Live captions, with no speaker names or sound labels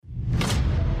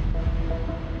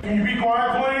Can you be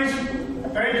quiet, please?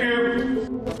 Thank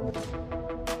you.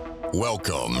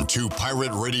 Welcome to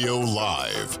Pirate Radio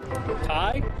Live.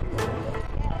 Ty?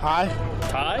 Hi.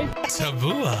 Ty?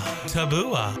 Tabua.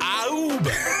 Aub.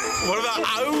 What about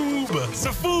Aub?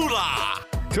 Safula.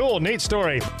 Cool, neat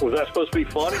story. Was that supposed to be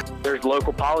funny? There's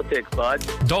local politics, bud.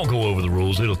 Don't go over the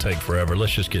rules. It'll take forever.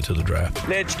 Let's just get to the draft.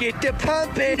 Let's get the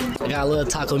pumping. I got a little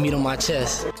taco meat on my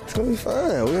chest. It's gonna be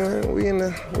fun. We in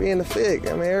the thick.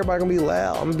 I mean, everybody gonna be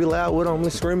loud. I'm gonna be loud with them. I'm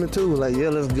gonna be screaming too. Like, yeah,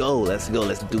 let's go, let's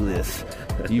do this.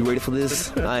 You ready for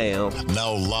this? I am.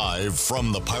 Now live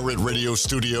from the Pirate Radio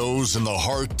studios in the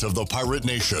heart of the Pirate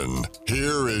Nation,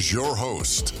 here is your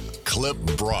host, Clip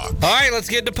Brock. All right, let's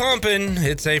get to pumping.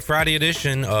 It's a Friday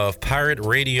edition of Pirate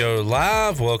Radio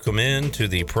Live. Welcome in to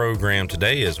the program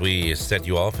today as we set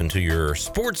you off into your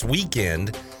sports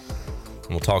weekend.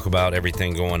 We'll talk about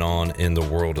everything going on in the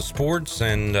world of sports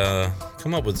and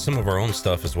come up with some of our own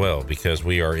stuff as well, because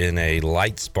we are in a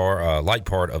light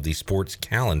part of the sports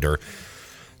calendar.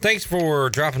 Thanks for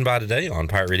dropping by today on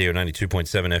Pirate Radio 92.7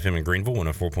 FM in Greenville,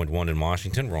 104.1 in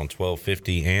Washington. We're on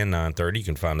 1250 and 930. You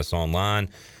can find us online,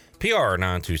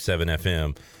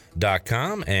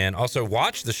 pr927fm.com, and also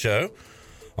watch the show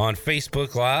on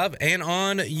Facebook Live and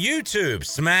on YouTube.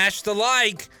 Smash the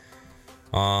like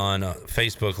on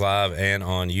Facebook Live and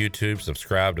on YouTube.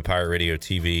 Subscribe to Pirate Radio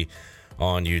TV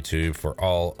on YouTube for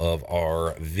all of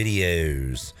our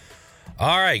videos.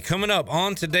 All right, coming up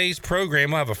on today's program,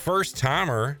 we'll have a first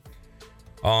timer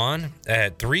on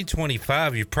at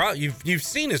 3:25. You've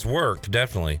seen his work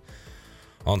definitely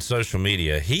on social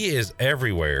media. He is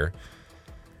everywhere.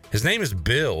 His name is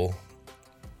Bill.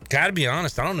 Gotta be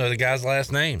honest, I don't know the guy's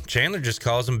last name. Chandler just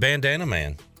calls him Bandana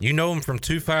Man. You know him from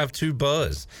 252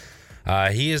 Buzz.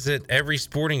 He is at every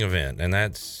sporting event, and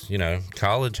that's,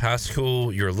 college, high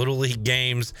school, your little league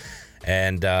games,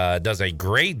 and does a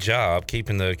great job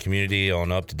keeping the community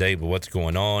on up to date with what's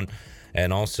going on,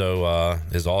 and also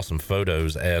his awesome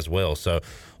photos as well. So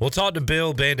we'll talk to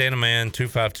Bill, Bandana Man,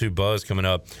 252 Buzz, coming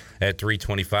up at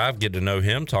 3:25. Get to know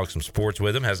him, talk some sports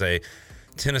with him. Has a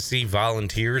Tennessee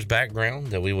Volunteers background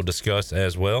that we will discuss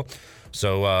as well.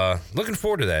 So looking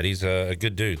forward to that. He's a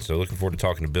good dude. So looking forward to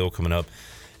talking to Bill coming up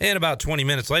in about 20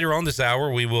 minutes. Later on this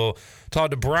hour, we will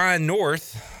talk to Brian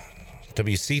North,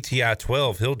 WCTI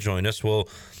 12. He'll join us.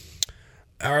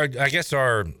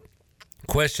 Our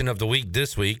question of the week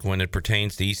this week, when it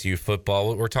pertains to ECU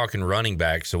football, we're talking running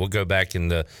backs. So we'll go back in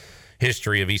the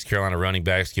history of East Carolina running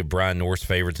backs, give Brian North's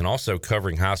favorites, and also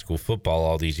covering high school football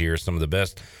all these years, some of the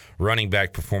best running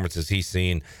back performances he's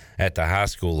seen at the high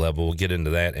school level. We'll get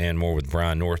into that and more with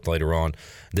Brian North later on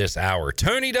this hour.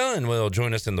 Tony Dunn will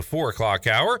join us in the 4 o'clock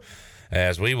hour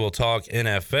as we will talk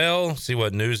NFL, see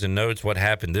what news and notes, what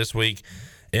happened this week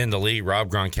in the league. Rob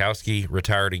Gronkowski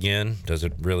retired again. Does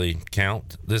it really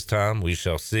count this time? We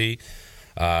shall see.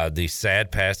 The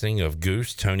sad passing of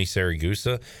Goose, Tony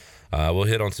Siragusa. We'll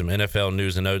hit on some NFL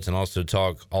news and notes and also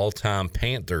talk all-time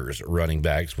Panthers running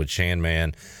backs with Shan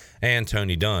Man and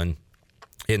Tony Dunn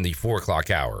in the 4 o'clock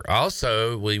hour.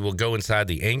 Also, we will go inside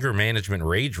the anger management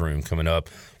rage room coming up.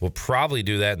 We'll probably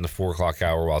do that in the 4 o'clock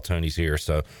hour while Tony's here.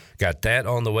 So got that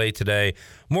on the way today.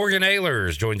 Morgan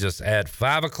Ehlers joins us at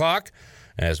 5 o'clock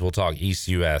as we'll talk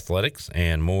ECU athletics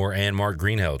and more. And Mark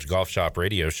Greenhelge, Golf Shop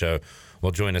Radio Show,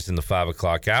 will join us in the 5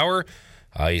 o'clock hour.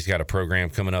 He's got a program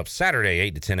coming up Saturday,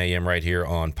 8 to 10 a.m. right here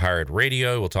on Pirate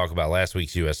Radio. We'll talk about last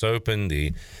week's U.S. Open,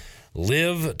 the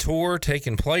Live Tour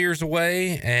taking players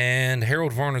away, and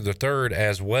Harold Varner III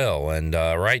as well. And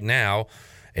right now,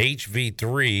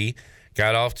 HV3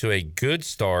 got off to a good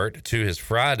start to his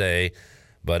Friday,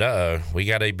 but we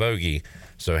got a bogey.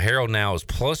 So Harold now is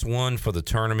 +1 for the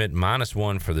tournament,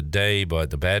 -1 for the day,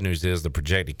 but the bad news is the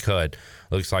projected cut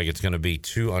looks like it's going to be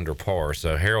 2 under par.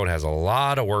 So Harold has a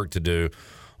lot of work to do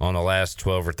on the last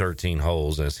 12 or 13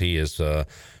 holes, as he is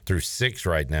through 6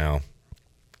 right now.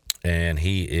 And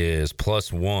he is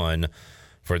 +1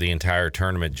 for the entire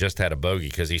tournament. Just had a bogey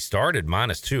because he started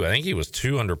 -2. I think he was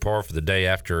 2 under par for the day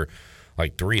after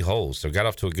like 3 holes. So got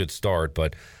off to a good start,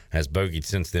 but has bogeyed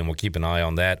since then. We'll keep an eye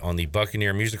on that on the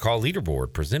Buccaneer Music Hall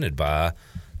leaderboard presented by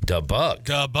Da Buck.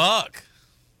 Da Buck.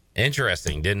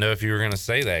 Interesting. Didn't know if you were going to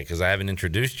say that because I haven't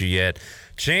introduced you yet.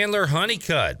 Chandler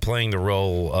Honeycutt playing the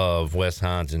role of Wes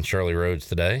Hines and Shirley Rhodes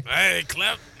today. Hey,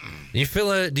 Clip.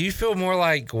 Do you feel more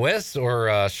like Wes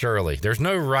or Shirley? There's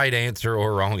no right answer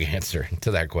or wrong answer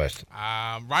to that question.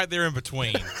 Right there in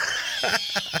between.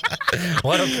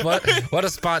 What a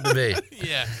spot to be.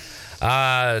 Yeah.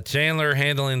 Chandler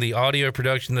handling the audio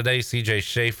production today. CJ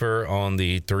Schaefer on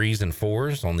the 3s and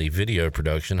 4s on the video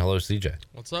production. Hello, CJ.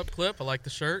 What's up, Clip? I like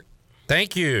the shirt.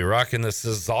 Thank you. Rocking the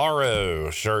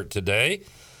Cesaro shirt today.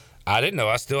 I didn't know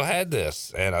I still had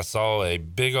this, and I saw a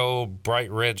big old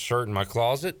bright red shirt in my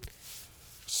closet.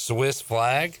 Swiss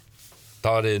flag.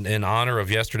 Thought in honor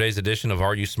of yesterday's edition of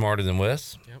Are You Smarter Than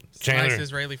Wes? Yep. It's a Chandler, nice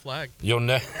Israeli flag.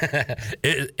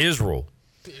 Israel.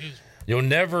 You'll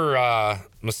never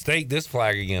mistake this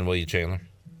flag again, will you, Chandler?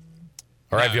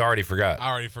 Or have you already forgot?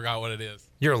 I already forgot what it is.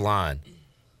 You're lying.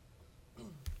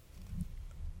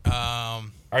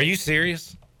 Are you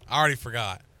serious? I already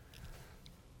forgot.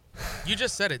 You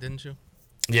just said it, didn't you?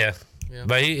 Yeah. Yeah.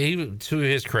 But he, to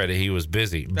his credit, he was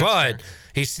busy. That's but fair.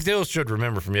 he still should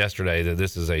remember from yesterday that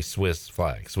this is a Swiss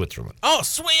flag, Switzerland. Oh,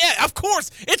 yeah, of course.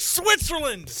 It's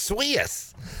Switzerland.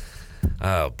 Swiss.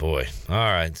 Oh, boy. All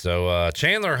right. So,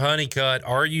 Chandler Honeycutt,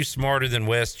 Are You Smarter Than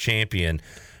Wes champion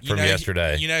from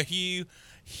yesterday.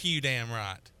 Hugh damn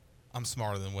right. I'm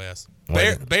smarter than Wes.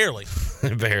 What? Barely.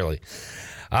 Barely.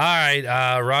 All right.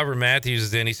 Robert Matthews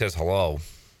is in. He says hello.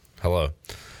 Hello.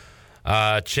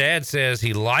 Chad says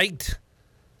he liked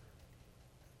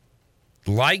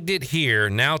it here.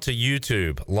 Now to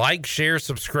YouTube. Like, share,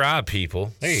 subscribe,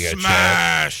 people. There you go,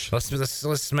 Smash. Chad.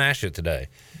 Let's smash it today.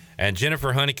 And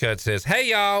Jennifer Honeycutt says, hey,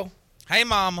 y'all. Hey,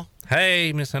 Mama.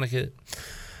 Hey, Miss Honeycutt.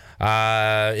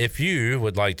 If you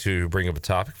would like to bring up a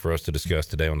topic for us to discuss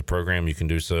today on the program, you can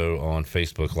do so on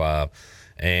Facebook Live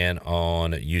and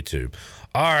on YouTube.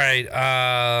 All right.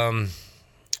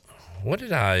 What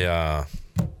did I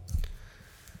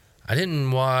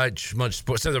didn't watch much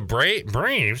sports. So the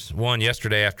Braves won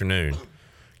yesterday afternoon.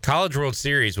 College World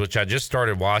Series, which I just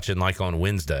started watching like on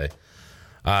Wednesday.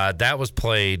 That was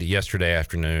played yesterday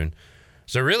afternoon.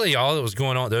 So really all that was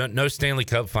going on, no Stanley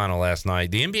Cup final last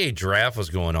night. The NBA draft was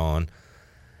going on.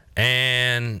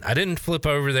 And I didn't flip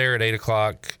over there at 8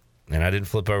 o'clock. And I didn't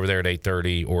flip over there at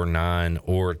 8:30 or 9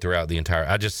 or throughout the entire.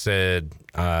 I just said,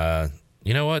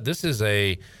 you know what? This is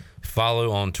a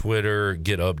follow on Twitter,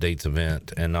 get updates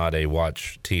event and not a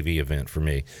watch TV event for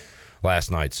me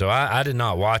last night. So I did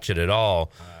not watch it at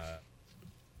all.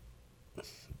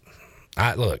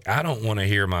 I don't want to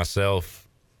hear myself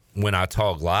when I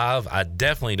talk live. I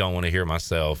definitely don't want to hear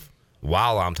myself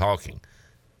while I'm talking.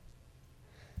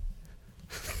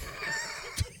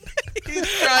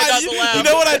 Try not to laugh. You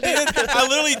know what I did? I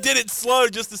literally did it slow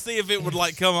just to see if it would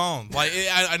like come on. Like,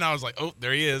 and I was like, oh,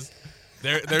 there he is.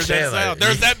 There's that sound.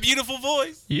 There's that beautiful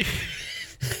voice.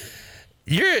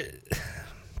 You're.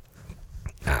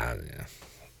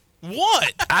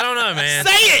 What? I don't know, man.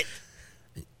 Say it.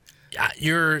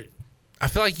 I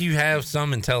feel like you have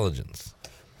some intelligence.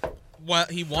 Well,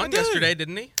 he won yesterday,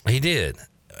 didn't he? He did.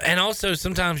 And also,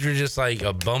 sometimes you're just like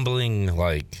a bumbling,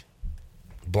 like,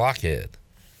 blockhead.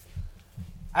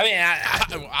 I mean,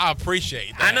 I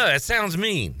appreciate that. I know, it sounds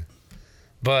mean.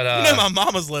 But, you know my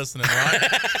mama's listening, right?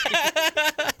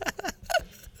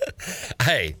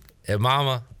 Hey,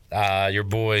 Mama, your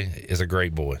boy is a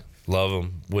great boy. Love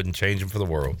him. Wouldn't change him for the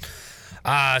world.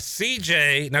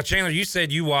 CJ, now Chandler, you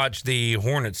said you watched the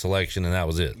Hornet selection and that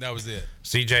was it. That was it.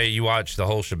 CJ, you watched the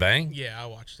whole shebang? Yeah, I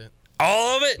watched it.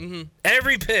 All of it? Mm-hmm.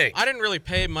 Every pick? I didn't really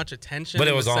pay much attention. But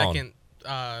it was on.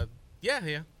 Yeah.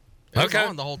 It was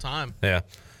on the whole time. Yeah.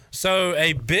 So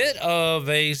a bit of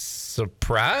a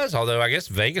surprise, although I guess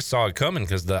Vegas saw it coming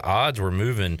because the odds were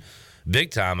moving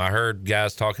big time. I heard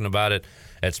guys talking about it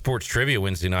at Sports Trivia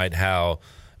Wednesday night, how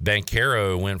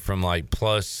Banchero went from like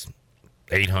plus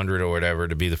 800 or whatever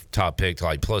to be the top pick to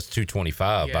like plus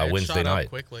 225 by Wednesday shot night. Up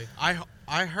quickly.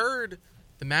 I heard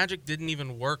the Magic didn't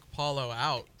even work Paulo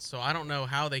out, so I don't know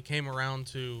how they came around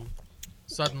to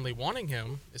suddenly wanting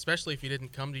him, especially if he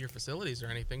didn't come to your facilities or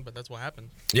anything, but that's what happened.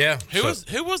 Yeah. Who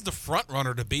was the front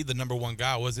runner to be the number one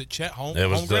guy? Was it Chet Holmgren? It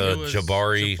was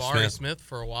Jabari Smith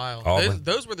for a while.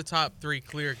 Those were the top three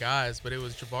clear guys, but it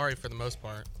was Jabari for the most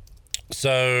part.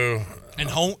 So and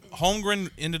Holmgren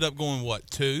ended up going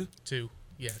what, 2? 2,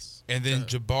 yes. And then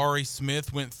Jabari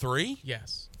Smith went 3?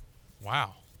 Yes.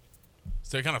 Wow.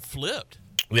 So it kind of flipped.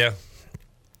 Yeah.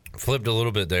 Flipped a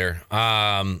little bit there.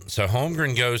 So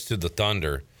Holmgren goes to the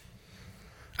Thunder.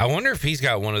 I wonder if he's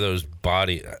got one of those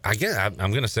body. I guess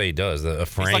I'm going to say he does. A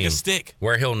frame. It's like a stick.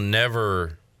 Where he'll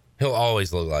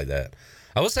always look like that.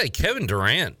 I will say Kevin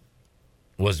Durant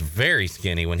was very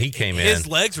skinny when he came in. His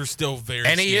legs are still very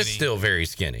skinny. And he is still very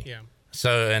skinny. Yeah.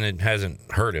 So, and it hasn't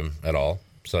hurt him at all.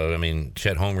 So, I mean,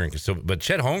 Chet Holmgren can still, but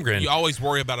Chet Holmgren. You always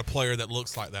worry about a player that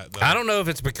looks like that, though. I don't know if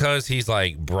it's because he's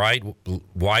like bright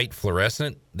white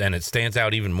fluorescent and it stands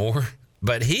out even more,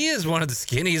 but he is one of the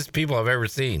skinniest people I've ever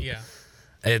seen. Yeah.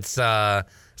 It's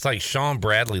like Sean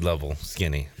Bradley level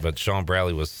skinny, but Sean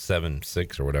Bradley was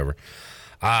 7'6" or whatever.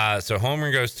 So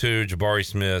Holmgren goes 2, Jabari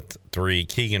Smith 3,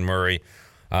 Keegan Murray.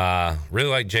 Really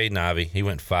like Jaden Ivey. He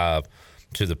went 5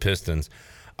 to the Pistons.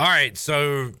 All right,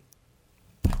 so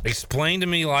Explain to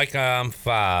me like I'm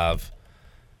 5.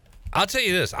 I'll tell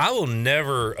you this. I will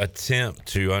never attempt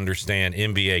to understand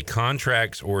NBA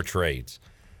contracts or trades.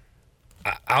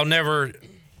 I'm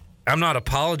not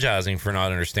apologizing for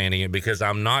not understanding it because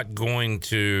I'm not going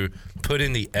to put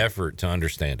in the effort to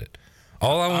understand it.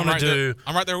 All I want to do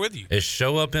I'm right there with you. is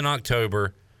show up in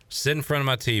October, sit in front of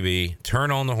my TV,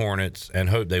 turn on the Hornets, and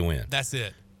hope they win. That's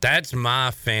it. That's my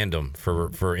fandom for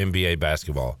NBA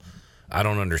basketball. I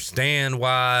don't understand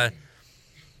why.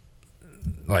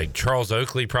 Like Charles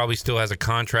Oakley probably still has a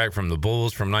contract from the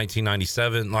Bulls from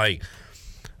 1997. Like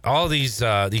all these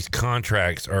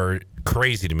contracts are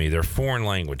crazy to me. They're foreign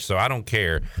language, so I don't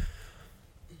care.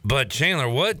 But Chandler,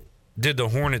 what did the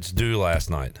Hornets do last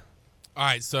night? All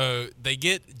right, so they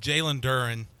get Jalen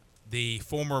Duren, the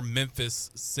former Memphis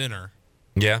center.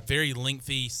 Yeah. Very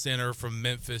lengthy center from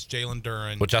Memphis, Jalen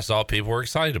Duren. Which I saw people were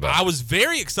excited about. I was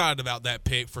very excited about that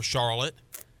pick for Charlotte.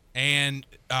 And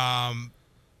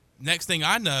next thing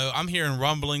I know, I'm hearing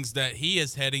rumblings that he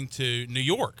is heading to New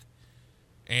York.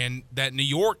 And that New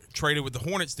York traded with the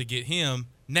Hornets to get him.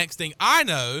 Next thing I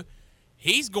know,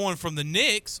 he's going from the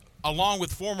Knicks, along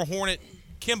with former Hornet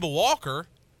Kemba Walker,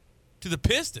 to the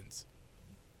Pistons.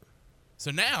 So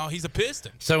now he's a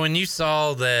Piston. So when you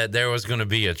saw that there was going to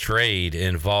be a trade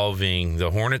involving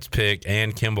the Hornets pick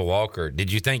and Kemba Walker,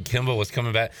 did you think Kemba was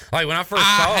coming back? Like when I first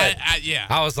saw it,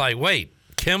 I was like, wait,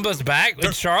 Kemba's back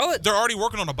in Charlotte? They're already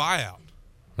working on a buyout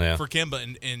for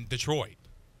Kemba in Detroit.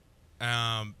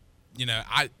 Now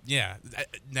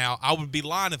I would be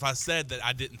lying if I said that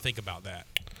I didn't think about that.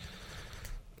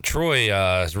 Troy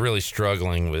is really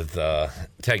struggling with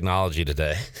technology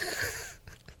today.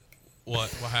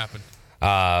 What happened?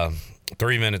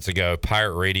 3 minutes ago,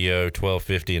 Pirate Radio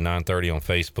 1250 and 930 on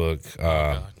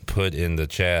Facebook put in the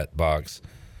chat box,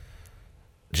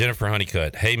 Jennifer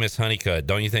Honeycutt, hey, Miss Honeycutt,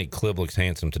 don't you think Clib looks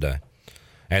handsome today?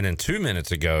 And then 2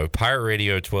 minutes ago, Pirate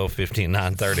Radio 1250 and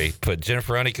 930 put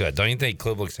Jennifer Honeycutt, don't you think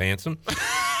Clib looks handsome?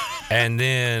 And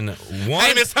then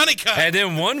hey, Miss Honeycutt. And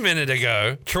then 1 minute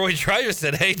ago, Troy Travis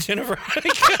said, hey, Jennifer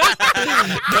Honeycutt,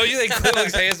 don't you think Clib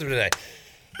looks handsome today?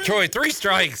 Troy, 3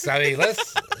 strikes. I mean,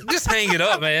 let's just hang it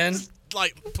up, man.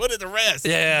 Like, put it to rest.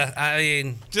 Yeah, I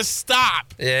mean. Just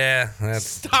stop. Yeah.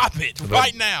 Stop it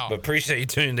right now. But appreciate you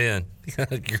tuned in.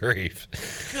 Good grief.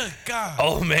 Good God.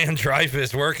 Oh, man,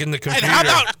 Dreyfus working the computer. And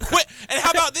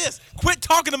how about this? Quit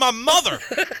talking to my mother.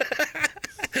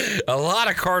 A lot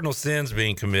of cardinal sins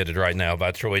being committed right now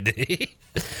by Troy D.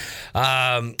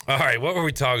 All right, what were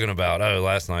we talking about? Oh,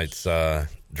 last night's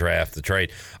draft, the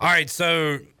trade. All right,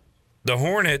 so the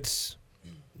Hornets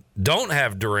don't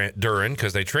have Duren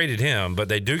because they traded him, but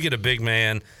they do get a big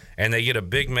man, and they get a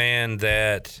big man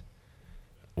that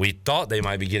we thought they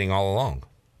might be getting all along.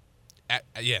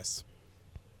 Yes.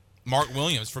 Mark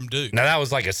Williams from Duke. Now, that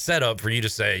was like a setup for you to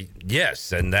say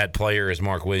yes, and that player is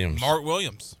Mark Williams. Mark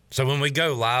Williams. So when we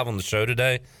go live on the show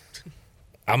today,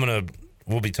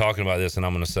 we'll be talking about this, and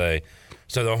I'm going to say,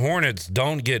 so the Hornets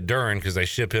don't get Duren because they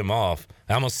ship him off.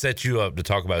 I'm going to set you up to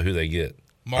talk about who they get.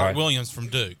 Mark Williams from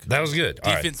Duke. That was good.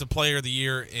 Defensive Player of the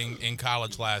Year in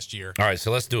college last year. All right,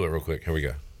 so let's do it real quick. Here we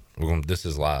go. This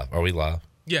is live. Are we live?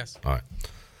 Yes. All right.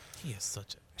 He is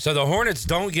such a... So the Hornets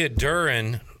don't get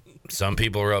Duren. Some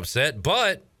people are upset,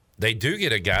 but they do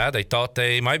get a guy they thought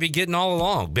they might be getting all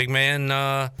along. Big man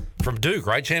from Duke,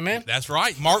 right, Champ Man? That's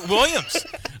right. Mark Williams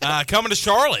coming to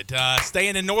Charlotte,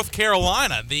 staying in North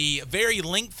Carolina. The very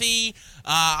lengthy,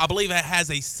 I believe it has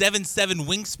a 7'7"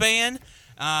 wingspan.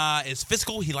 Is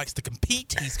physical. He likes to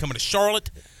compete. He's coming to Charlotte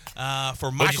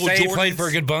for Michael Jordan. He played for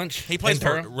a good bunch? He plays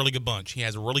for a really good bunch. He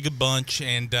has a really good bunch,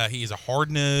 and he is a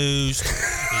hard-nosed.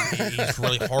 He's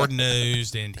really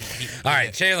hard-nosed. All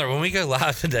right, Chandler, when we go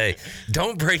live today,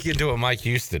 don't break into a Mike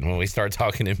Houston when we start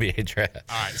talking NBA draft.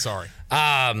 All right, sorry.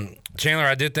 Chandler,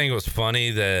 I did think it was funny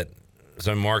that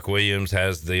Mark Williams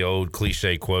has the old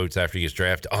cliche quotes after he gets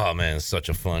drafted. Oh, man, it's such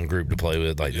a fun group to play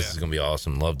with. Like, this is going to be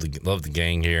awesome. Love the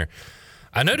gang here.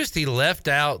 I noticed he left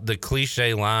out the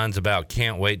cliche lines about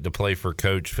can't wait to play for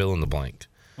coach fill in the blank.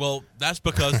 Well, that's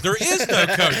because there is no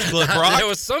coach, Cliff Rock. There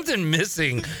was something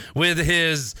missing with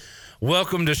his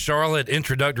welcome to Charlotte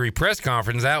introductory press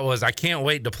conference. That was, I can't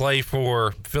wait to play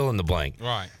for fill in the blank.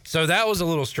 Right. So that was a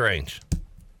little strange.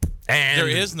 And there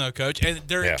is no coach, and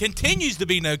there continues to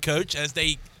be no coach as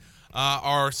they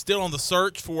are still on the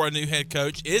search for a new head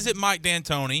coach. Is it Mike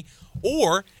D'Antoni,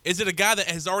 or is it a guy that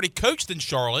has already coached in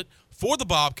Charlotte for the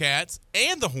Bobcats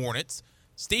and the Hornets,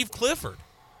 Steve Clifford?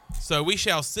 So we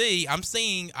shall see.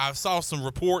 I saw some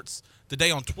reports today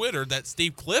on Twitter that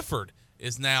Steve Clifford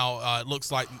is now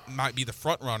looks like might be the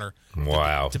front runner.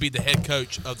 Wow. To be the head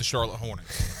coach of the Charlotte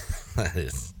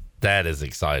Hornets. That is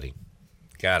exciting.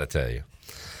 Gotta tell you.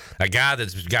 A guy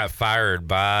that's got fired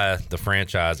by the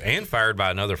franchise and fired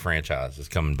by another franchise is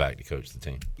coming back to coach the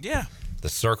team. Yeah. The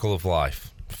circle of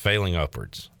life, failing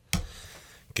upwards.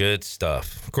 Good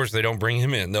stuff. Of course, they don't bring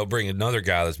him in. They'll bring another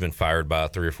guy that's been fired by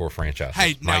 3 or 4 franchises.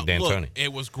 Hey, Mike now, D'Antoni. look,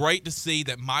 it was great to see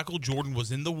that Michael Jordan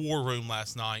was in the war room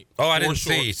last night. Oh, I didn't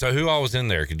see. So who all was in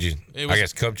there? Could you? I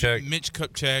guess Kupchak, Mitch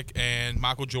Kupchak, and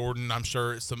Michael Jordan. I'm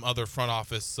sure some other front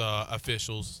office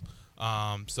officials.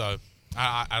 So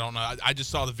I don't know. I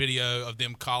just saw the video of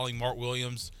them calling Mark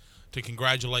Williams to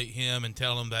congratulate him and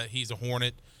tell him that he's a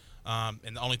Hornet.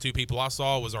 And the only 2 people I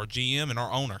saw was our GM and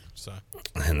our owner. So,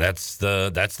 and that's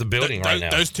the building right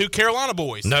now. Those 2 Carolina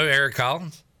boys. No Eric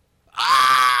Collins.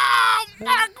 Ah,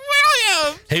 Mark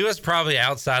Williams. He was probably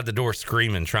outside the door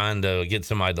screaming, trying to get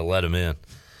somebody to let him in.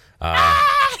 Let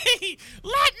me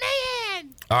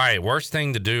in. All right, worst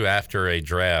thing to do after a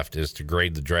draft is to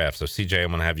grade the draft. So, CJ, I'm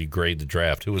going to have you grade the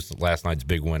draft. Who was last night's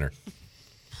big winner?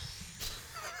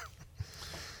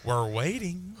 We're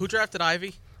waiting. Who drafted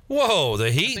Ivy? Whoa, the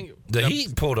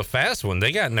Heat pulled a fast one.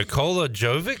 They got Nikola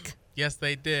Jovic. Yes,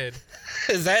 they did.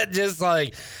 Is that just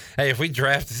like, hey, if we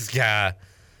draft this guy,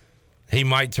 he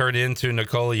might turn into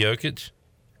Nikola Jokic?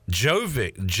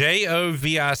 Jovic,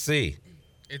 Jovic.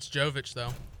 It's Jovic,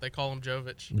 though. They call him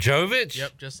Jovic. Jovic?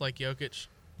 Yep, just like Jokic.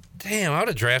 Damn, I would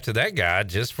have drafted that guy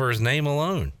just for his name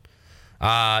alone.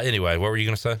 Anyway, what were you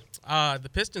going to say? The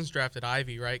Pistons drafted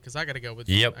Ivy, right? Because I got to go with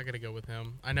I got to go with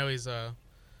him. I know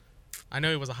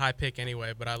he was a high pick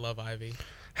anyway, but I love Ivy.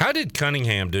 How did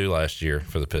Cunningham do last year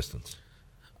for the Pistons?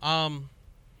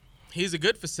 He's a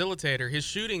good facilitator. His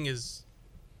shooting is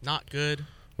not good.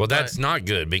 Well, that's not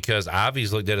good because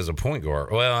Ivy's looked at as a point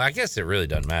guard. Well, I guess it really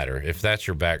doesn't matter if that's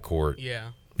your backcourt.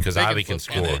 Yeah. Because Ivy can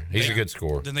score. He's a good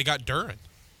scorer. Then they got Duren.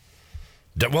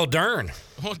 Dern.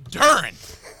 Well, Duren.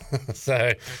 So,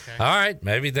 okay. All right.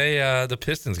 Maybe the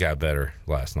Pistons got better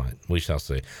last night. We shall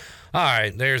see. All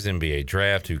right. There's NBA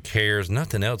draft. Who cares?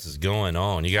 Nothing else is going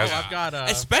on. You guys. I've got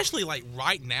especially like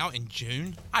right now in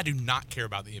June. I do not care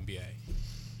about the NBA.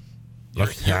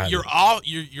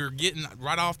 You're getting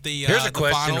right off the. Here's a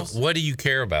question: finals. What do you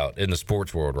care about in the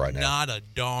sports world right now? Not a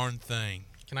darn thing.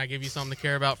 Can I give you something to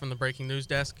care about from the breaking news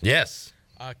desk? Yes.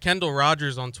 Kendall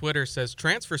Rogers on Twitter says,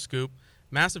 "Transfer scoop: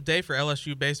 massive day for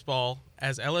LSU baseball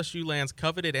as LSU lands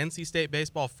coveted NC State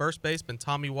baseball first baseman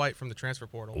Tommy White from the transfer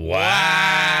portal." Wow.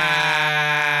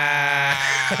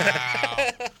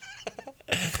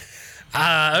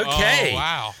 Okay. Oh,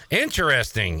 wow.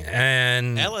 Interesting.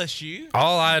 And LSU?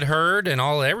 All I'd heard and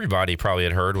all everybody probably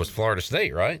had heard was Florida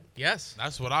State, right? Yes.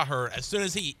 That's what I heard. As soon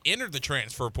as he entered the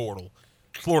transfer portal,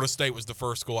 Florida State was the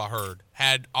first school I heard.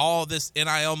 Had all this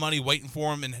NIL money waiting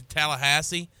for him in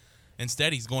Tallahassee.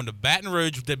 Instead, he's going to Baton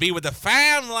Rouge to be with the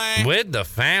family. With the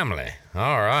family.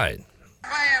 All right.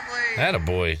 Family.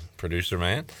 Attaboy, producer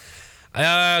man.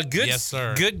 Good, yes,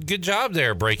 sir. Good job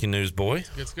there, breaking news boy.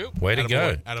 Good scoop. Way to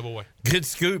go. Attaboy. Good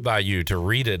scoop by you to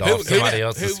read it off somebody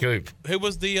else's scoop. Who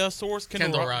was the source?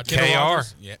 Kendall Rogers. KR.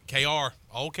 Yeah, KR.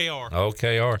 Old KR. Oh,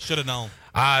 KR. Should have known.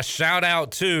 Shout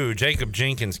out to Jacob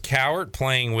Jenkins Cowart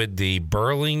playing with the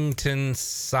Burlington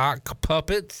Sock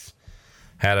Puppets.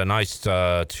 Had a nice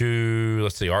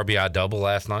RBI double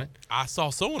last night. I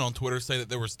saw someone on Twitter say that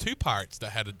there was 2 Pirates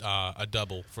that had a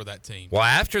double for that team. Well,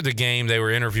 after the game, they were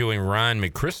interviewing Ryan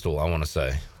McChrystal, I want to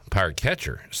say, Pirate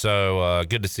catcher. So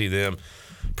good to see them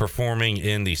performing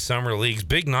in the summer leagues.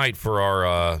 Big night for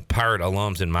our Pirate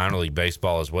alums in minor league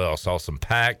baseball as well. Saw some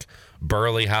Pack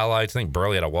Burley highlights. I think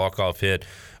Burley had a walk-off hit.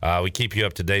 We keep you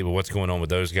up to date with what's going on with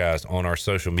those guys on our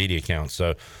social media accounts.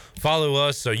 So follow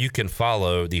us so you can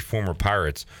follow the former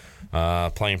Pirates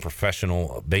playing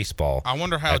professional baseball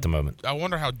at the moment. I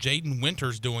wonder how Jaden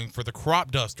Winter's doing for the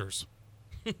Crop Dusters.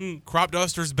 Crop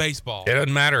Dusters baseball. It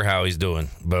doesn't matter how he's doing,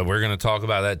 but we're going to talk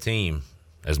about that team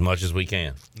as much as we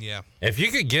can. Yeah. If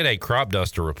you could get a Crop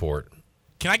Duster report.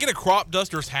 Can I get a Crop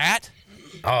Dusters hat?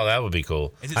 Oh, that would be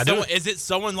cool. Is it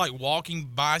someone like walking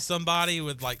by somebody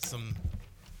with like some,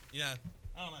 I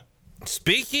don't know.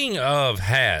 Speaking of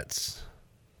hats,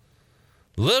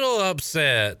 little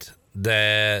upset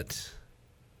that.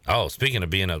 Oh, speaking of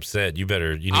being upset,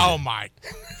 Oh my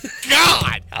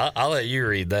God! I'll let you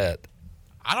read that.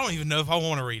 I don't even know if I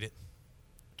want to read it.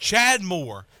 Chad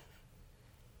Moore.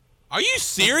 Are you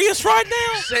serious right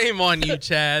now? Shame on you,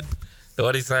 Chad.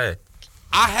 What'd he say?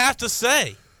 I have to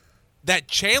say that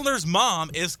Chandler's mom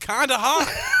is kind of hot.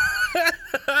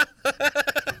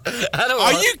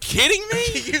 Are you kidding me?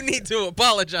 You need to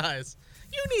apologize.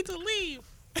 You need to leave.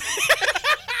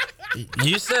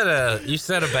 You set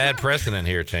a bad precedent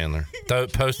here, Chandler.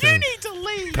 Posting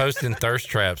thirst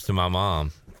traps to my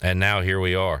mom, and now here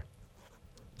we are.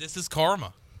 This is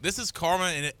karma. This is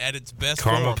karma at its best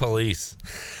Karma form. police.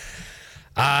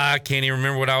 I can't even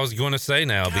remember what I was going to say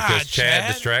now because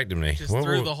Chad distracted me. Just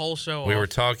threw the whole show We off. were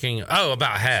talking,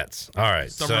 about hats. All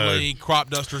right. Summer League,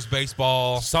 Crop Dusters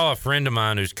Baseball. Saw a friend of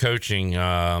mine who's coaching,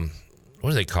 what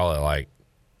do they call it? Like,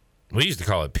 we used to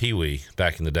call it Pee Wee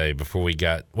back in the day before we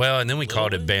got, and then we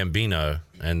called it Bambino,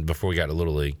 and before we got to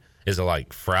Little League. Is it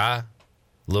like fry?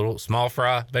 Small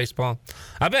fry baseball?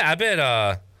 I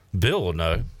bet Bill will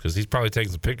know because he's probably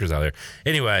taking some pictures out there.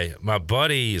 Anyway, my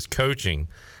buddy is coaching,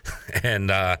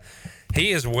 and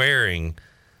he is wearing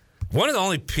one of the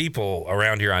only people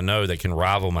around here I know that can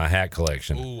rival my hat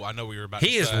collection. Ooh, I know what you're about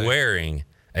He to is say. wearing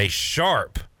a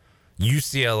sharp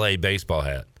UCLA baseball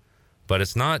hat, but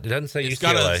it's not. It doesn't say It's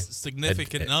UCLA. got a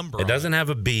significant number It on doesn't have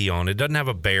a B on it. It doesn't have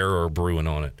a bear or a Bruin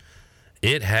on it.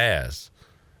 It has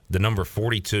the number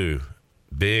 42,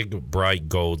 big bright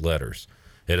gold letters.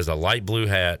 It is a light blue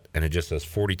hat, and it just says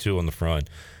 42 on the front.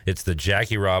 It's the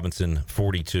Jackie Robinson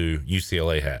 42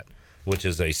 UCLA hat, which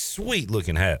is a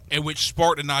sweet-looking hat. And which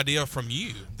sparked an idea from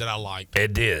you that I liked.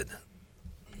 It did.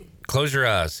 Close your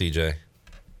eyes, CJ.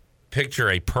 Picture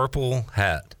a purple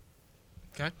hat.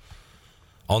 Okay.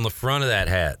 On the front of that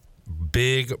hat,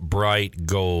 big, bright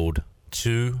gold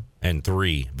 2 and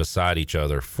 3 beside each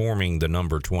other, forming the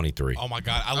number 23. Oh, my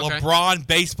God. A Okay. LeBron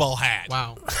baseball hat.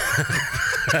 Wow.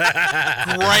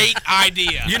 Great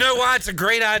idea. You know why it's a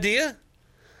great idea?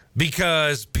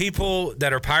 Because people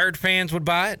that are Pirate fans would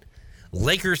buy it.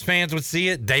 Lakers fans would see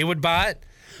it. They would buy it.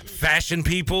 Fashion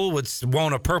people would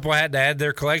want a purple hat to add to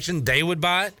their collection. They would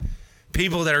buy it.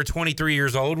 People that are 23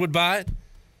 years old would buy it.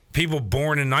 People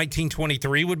born in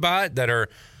 1923 would buy it that are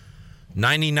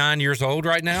 99 years old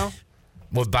right now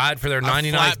would buy it for their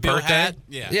 99th birthday. Hat?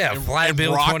 Yeah, And- flat and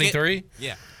bill rock it. 23.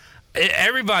 Yeah.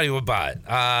 Everybody would buy it.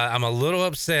 I'm a little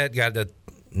upset. Got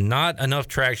not enough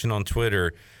traction on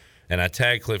Twitter, and I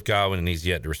tagged Cliff Godwin, and he's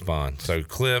yet to respond. So,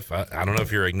 Cliff, I don't know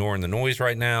if you're ignoring the noise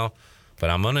right now, but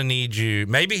I'm going to need you.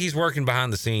 Maybe he's working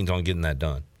behind the scenes on getting that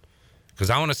done because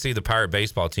I want to see the Pirate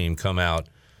baseball team come out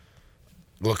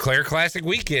LeClaire Classic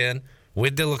weekend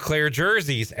with the LeClaire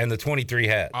jerseys and the 23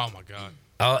 hat. Oh, my God.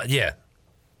 Yeah.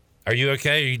 Are you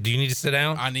okay? Do you need to sit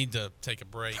down? I need to take a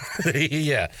break.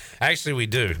 Yeah, actually we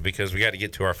do because we got to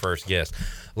get to our first guest.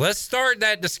 Let's start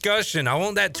that discussion. I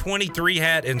want that 23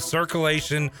 hat in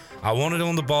circulation. I want it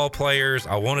on the ball players.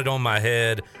 I want it on my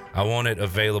head. I want it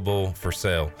available for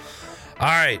sale. All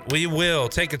right, we will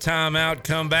take a time out,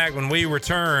 come back. When we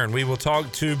return, we will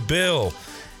talk to Bill.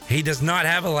 He does not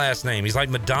have a last name. He's like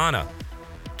Madonna.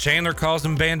 Chandler calls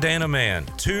him Bandana Man.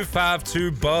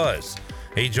 252 Buzz.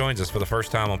 He joins us for the first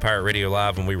time on Pirate Radio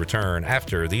Live when we return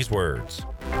after these words.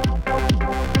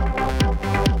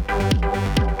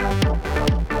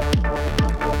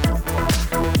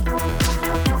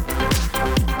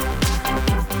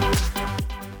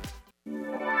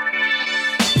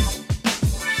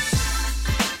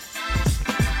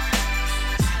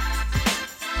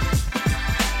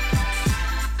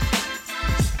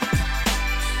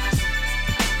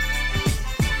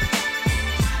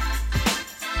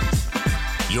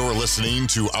 You're listening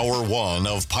to Hour 1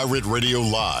 of Pirate Radio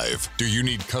Live. Do you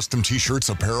need custom t-shirts,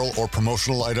 apparel, or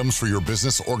promotional items for your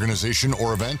business, organization,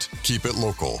 or event? Keep it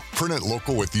local. Print it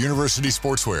local with University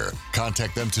Sportswear.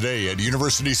 Contact them today at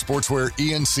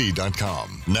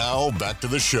universitysportswearenc.com. Now, back to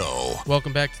the show.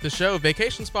 Welcome back to the show.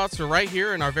 Vacation spots are right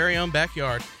here in our very own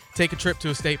backyard. Take a trip to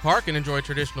a state park and enjoy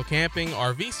traditional camping,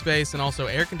 RV space, and also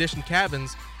air-conditioned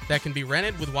cabins that can be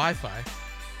rented with Wi-Fi.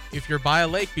 If you're by a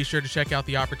lake, be sure to check out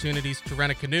the opportunities to rent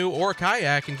a canoe or a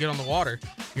kayak and get on the water.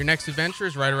 Your next adventure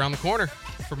is right around the corner.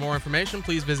 For more information,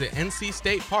 please visit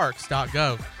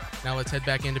ncstateparks.gov. Now let's head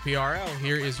back into PRL.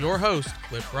 Here is your host,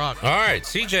 Cliff Rock. All right,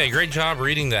 CJ, great job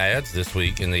reading the ads this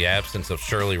week in the absence of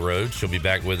Shirley Rhodes. She'll be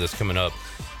back with us coming up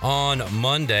on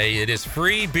Monday. It is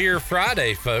Free Beer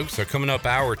Friday, folks. So coming up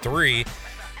hour 3,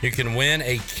 you can win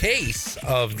a case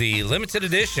of the limited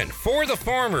edition For the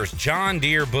Farmers John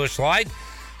Deere Busch Light.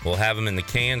 We'll have them in the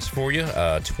cans for you.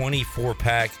 A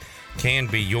 24-pack can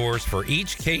be yours for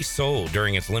each case sold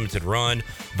during its limited run.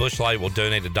 Busch Light will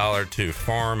donate $1 to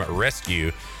Farm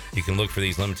Rescue. You can look for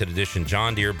these limited edition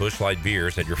John Deere Busch Light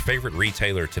beers at your favorite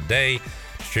retailer today.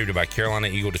 Distributed by Carolina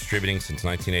Eagle Distributing since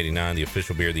 1989, the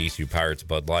official beer of the ECU Pirates,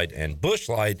 Bud Light. And Busch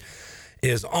Light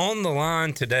is on the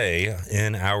line today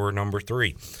in hour number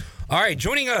 3. All right,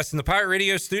 joining us in the Pirate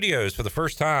Radio studios for the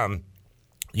first time,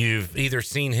 you've either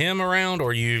seen him around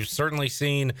or you've certainly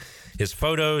seen his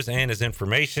photos and his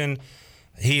information.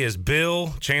 He is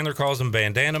Bill. Chandler calls him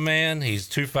Bandana Man. He's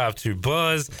 252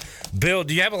 Buzz. Bill,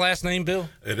 do you have a last name, Bill?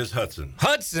 It is Hudson.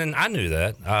 Hudson, I knew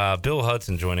that. Bill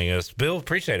Hudson joining us. Bill,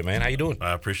 appreciate it, man. How you doing?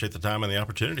 I appreciate the time and the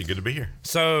opportunity. Good to be here.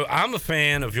 So I'm a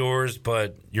fan of yours,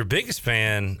 but your biggest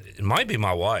fan might be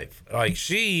my wife. Like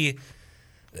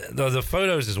the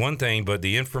photos is one thing, but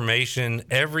the information,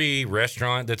 every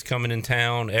restaurant that's coming in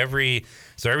town, every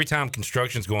time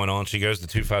construction's going on, she goes to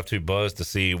 252 Buzz to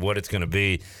see what it's going to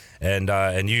be.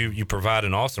 And you provide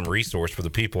an awesome resource for the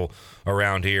people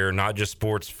around here, not just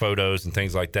sports photos and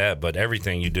things like that, but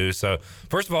everything you do. So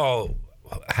first of all,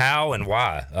 how and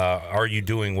why are you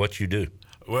doing what you do?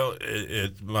 Well,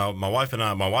 my wife and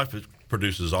I, my wife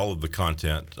produces all of the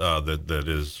content that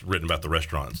is written about the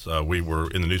restaurants. We were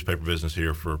in the newspaper business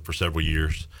here for several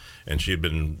years, and she had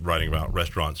been writing about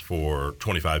restaurants for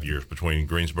 25 years between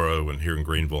Greensboro and here in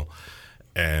Greenville.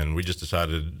 And we just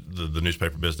decided the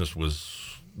newspaper business was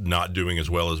not doing as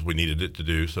well as we needed it to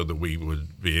do so that we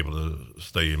would be able to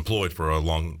stay employed for a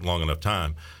long enough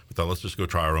time. We thought, let's just go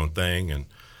try our own thing. And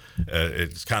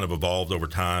it's kind of evolved over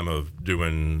time of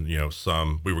doing,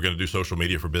 we were going to do social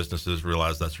media for businesses,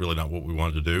 realized that's really not what we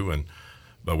wanted to do.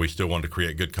 But we still wanted to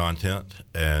create good content.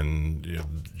 And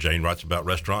Jane writes about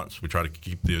restaurants. We try to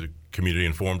keep the community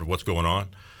informed of what's going on.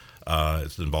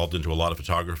 It's involved into a lot of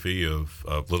photography of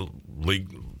little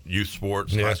league youth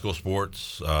sports, high school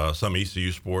sports, some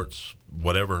ECU sports,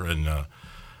 whatever, and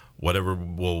whatever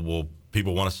will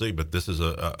people want to see. But this is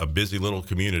a busy little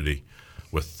community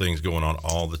with things going on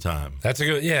all the time. That's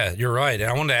you're right. And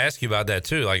I wanted to ask you about that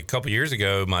too. Like a couple years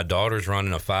ago, my daughter's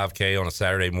running a 5K on a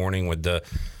Saturday morning with the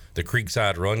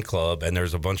Creekside Run Club, and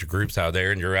there's a bunch of groups out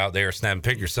there, and you're out there snapping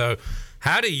pictures. So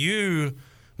how do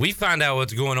we find out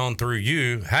what's going on through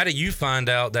you? How do you find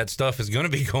out that stuff is going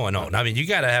to be going on? I mean, you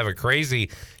got to have a crazy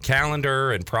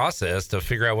calendar and process to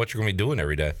figure out what you're going to be doing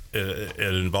every day. It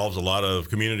involves a lot of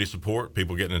community support,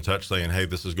 people getting in touch saying, hey,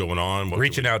 this is going on.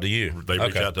 Reaching out to you. They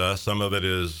reach out to us. Some of it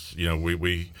is,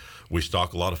 we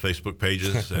stalk a lot of Facebook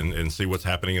pages and see what's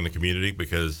happening in the community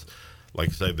because, like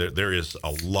I say, there is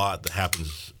a lot that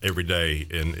happens every day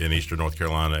in eastern North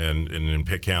Carolina and in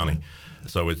Pitt County.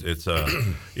 So it's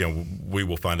we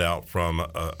will find out from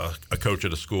a coach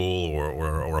at a school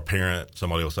or a parent.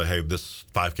 Somebody will say, hey, this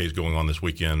 5K is going on this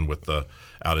weekend with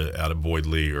out at Boyd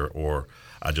Lee, or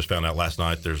I just found out last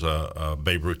night there's a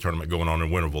Babe Ruth tournament going on in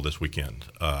Winterville this weekend.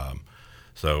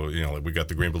 So we got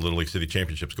the Greenville Little League City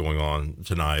Championships going on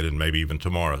tonight and maybe even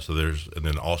tomorrow. So and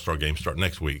then All-Star games start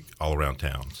next week all around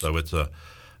town. So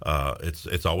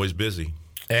it's always busy.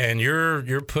 And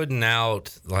you're putting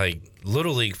out like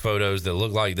Little League photos that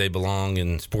look like they belong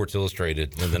in Sports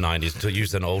Illustrated in the 90s, to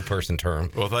use an old person term.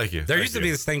 Well, thank you. There used to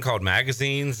be this thing called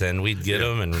magazines, and we'd get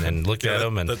them and look at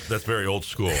them. And that's very old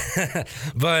school.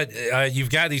 But you've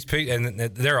got these pictures, and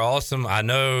they're awesome. I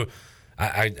know.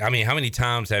 I mean, how many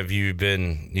times have you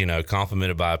been,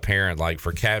 complimented by a parent like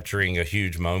for capturing a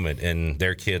huge moment in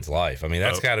their kid's life? I mean,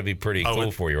 that's got to be pretty cool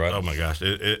for you, right? Oh my gosh,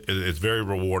 it's very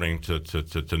rewarding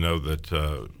to know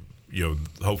that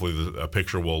hopefully a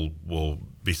picture will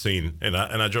be seen. And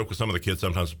I joke with some of the kids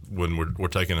sometimes when we're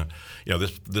taking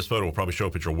this photo will probably show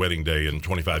up at your wedding day in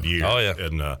 25 years. Oh yeah,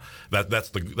 and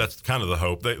that's kind of the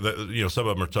hope. Some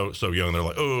of them are so young they're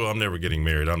like, oh, I'm never getting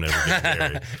married. I'm never getting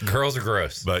married. Girls are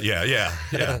gross. But yeah.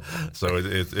 So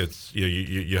it's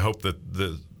you hope that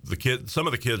some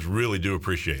of the kids really do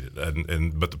appreciate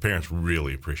it, but the parents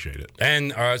really appreciate it.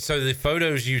 And so the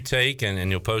photos you take and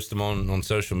you'll post them on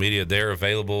social media, they're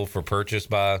available for purchase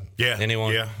by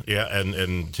anyone? Yeah.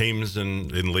 And teams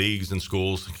and leagues and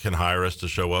schools can hire us to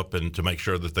show up and to make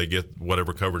sure that they get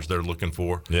whatever coverage they're looking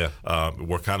for. Yeah.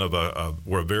 We're kind of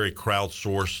we're a very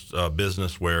crowdsourced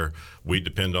business where we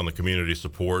depend on the community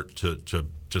support to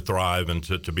thrive and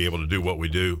to be able to do what we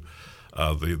do.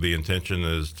 The intention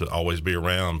is to always be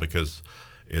around because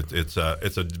it's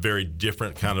a very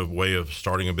different kind of way of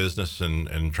starting a business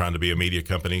and trying to be a media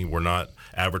company. We're not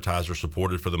advertiser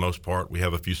supported for the most part. We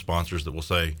have a few sponsors that will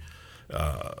say,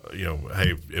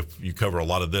 hey, if you cover a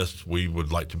lot of this, we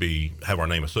would like to have our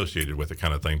name associated with it,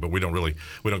 kind of thing. But we don't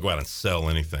go out and sell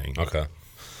anything. Okay.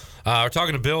 We're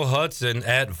talking to Bill Hudson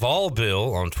at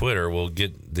VolBill on Twitter. We'll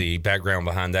get the background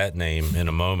behind that name in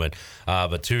a moment.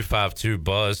 But 252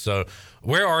 Buzz. So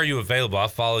where are you available? I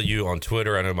follow you on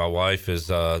Twitter. I know my wife is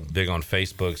big on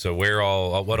Facebook. So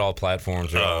what all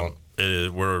platforms are on?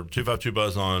 We're 252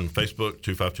 Buzz on Facebook,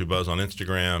 252 Buzz on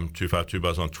Instagram, 252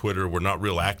 Buzz on Twitter. We're not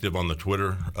real active on the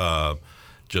Twitter. No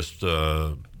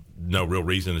real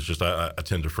reason. It's just I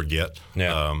tend to forget.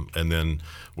 Yeah. And then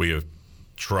we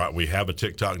have a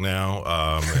TikTok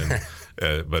now,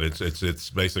 but it's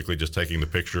basically just taking the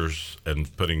pictures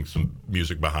and putting some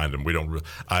music behind them.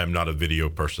 I am not a video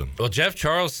person. Well, Jeff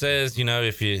Charles says,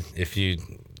 if you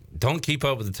don't keep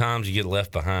up with the times, you get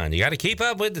left behind. You got to keep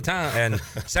up with the time, and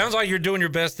sounds like you're doing your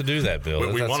best to do that,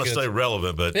 Bill. We want to stay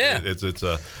relevant, but it's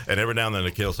and every now and then the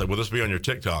kid will say, "Will this be on your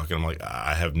TikTok?" And I'm like,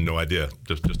 I have no idea.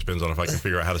 Just depends on if I can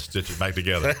figure out how to stitch it back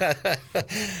together.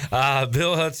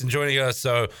 Bill Hudson joining us.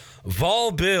 So,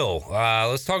 Vol Bill,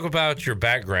 let's talk about your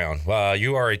background.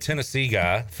 You are a Tennessee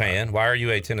fan. Why are you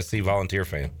a Tennessee Volunteer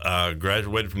fan?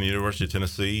 Graduated from the University of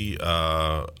Tennessee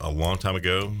a long time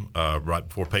ago, right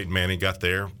before Peyton Manning got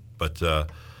there. But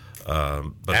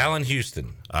Allen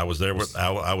Houston. I was there.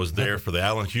 I was there for the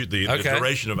Allen the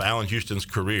duration of Allen Houston's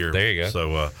career. There you go.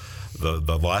 So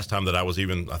the last time that I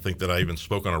think I even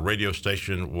spoke on a radio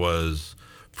station was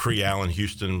pre-Allen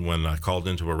Houston, when I called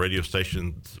into a radio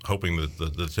station hoping that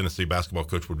the Tennessee basketball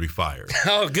coach would be fired.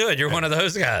 Oh, good. You're one of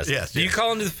those guys. Yes. Do you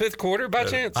call into the fifth quarter by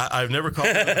chance? I've never called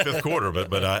into the fifth quarter,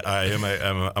 but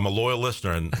I'm a loyal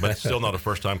listener, but still not a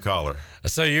first-time caller.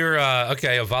 So you're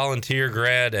a volunteer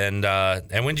grad, and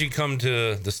when did you come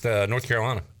to North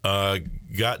Carolina?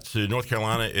 Got to North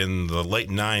Carolina in the late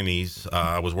 90s.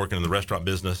 I was working in the restaurant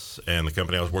business, and the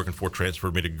company I was working for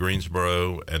transferred me to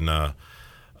Greensboro, and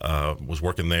was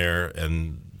working there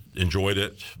and enjoyed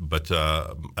it. But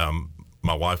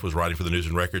my wife was writing for the News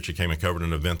and Record. She came and covered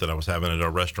an event that I was having at our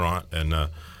restaurant, and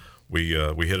we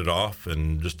hit it off,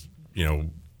 and just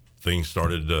things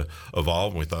started to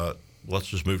evolve, and we thought, let's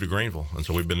just move to Greenville. And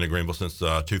so we've been in Greenville since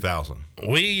 2000.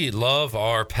 We love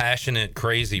our passionate,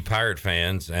 crazy Pirate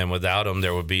fans, and without them,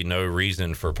 there would be no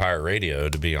reason for Pirate Radio,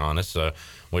 to be honest. So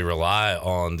we rely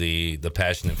on the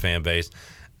passionate fan base.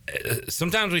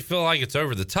 Sometimes we feel like it's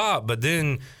over the top, but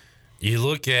then you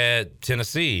look at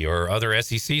Tennessee or other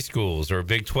SEC schools or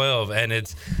Big 12, and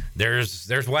there's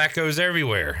wackos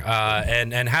everywhere.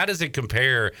 And how does it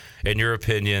compare, in your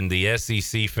opinion, the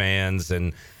SEC fans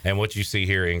and what you see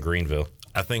here in Greenville?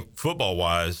 I think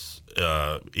football-wise,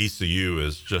 ECU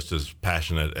is just as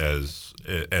passionate as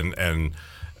and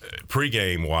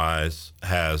pregame-wise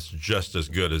has just as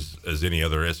good as any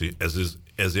other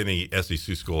as any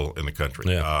SEC school in the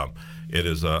country. Yeah. It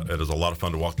is a lot of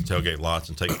fun to walk the tailgate lots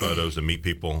and take photos and meet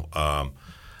people.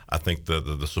 I think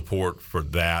the support for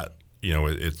that,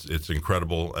 it's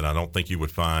incredible, and I don't think you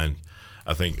would find.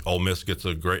 I think Ole Miss has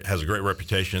a great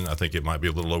reputation. I think it might be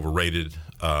a little overrated,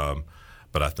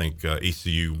 but I think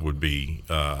ECU would be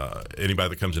anybody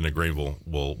that comes into Greenville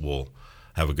will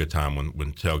have a good time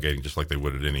when tailgating, just like they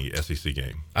would at any SEC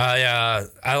game.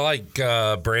 I like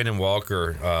Brandon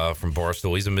Walker from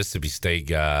Barstool. He's a Mississippi State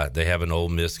guy. They have an Ole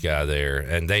Miss guy there,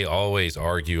 and they always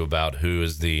argue about who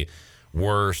is the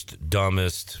worst,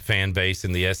 dumbest fan base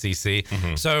in the SEC.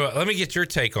 Mm-hmm. So let me get your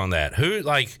take on that. Who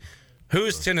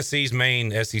is Tennessee's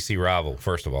main SEC rival,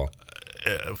 first of all?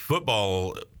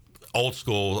 Football, old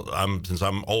school, since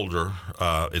I'm older,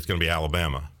 it's going to be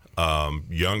Alabama.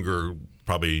 Younger,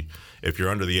 probably, if you're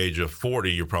under the age of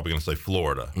 40, you're probably going to say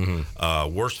Florida.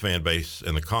 Mm-hmm. Worst fan base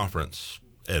in the conference,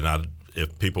 and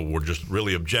if people were just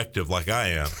really objective like I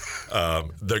am,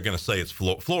 they're going to say it's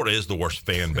Florida is the worst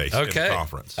fan base in the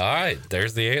conference. All right,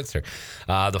 there's the answer.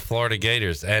 The Florida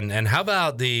Gators. And how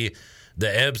about the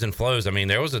ebbs and flows? I mean,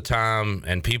 there was a time,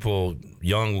 and people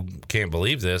young can't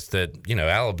believe this, that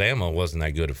Alabama wasn't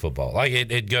that good at football. Like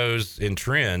it goes in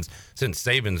trends. Since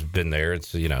Saban's been there,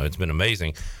 it's been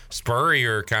amazing.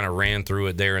 Spurrier kind of ran through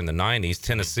it there in the 90s.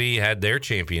 Tennessee had their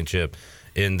championship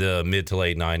in the mid to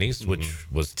late 90s, which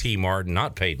was T. Martin,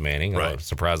 not Peyton Manning. Right.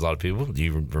 Surprised a lot of people. Do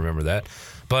you remember that?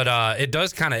 But it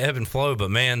does kind of ebb and flow.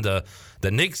 But man, the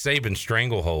Nick Saban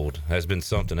stranglehold has been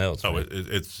something else. Oh,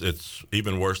 it's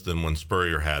even worse than when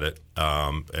Spurrier had it.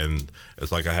 And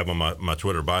it's like I have on my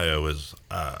Twitter bio is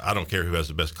I don't care who has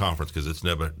the best conference because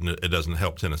it doesn't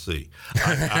help Tennessee.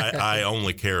 I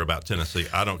only care about Tennessee.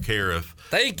 I don't care if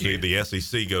the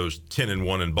SEC goes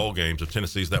 10-1 in bowl games. If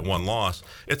Tennessee's that one loss,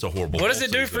 it's a horrible. What does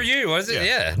it do for you?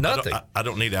 Nothing. I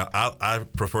don't need that. I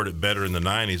preferred it better in the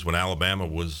 90s when Alabama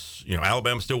was.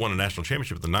 Alabama still won a national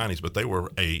championship in the 90s, but they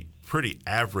were a pretty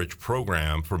average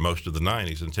program for most of the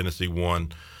 90s, and Tennessee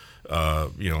won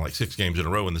like 6 games in a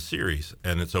row in the series,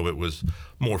 and so it was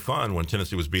more fun when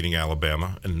Tennessee was beating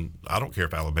Alabama. And I don't care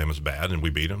if Alabama's bad and we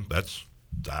beat them.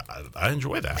 I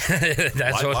enjoy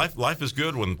that. Life is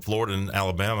good when Florida and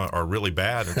Alabama are really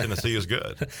bad and Tennessee is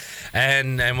good.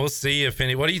 And we'll see if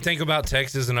any. What do you think about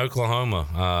Texas and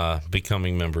Oklahoma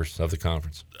becoming members of the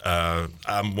conference?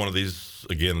 I'm one of these,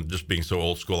 again, just being so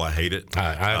old school. I hate it.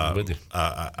 I'm with you.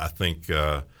 I think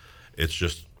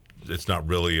it's not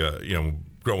really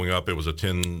growing up, it was a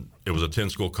 10 It was a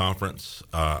 10-school conference.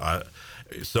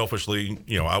 Selfishly,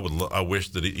 I wish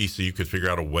that ECU could figure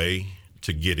out a way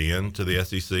to get into the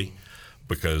SEC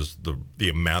because the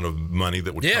amount of money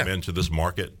that would come into this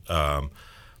market.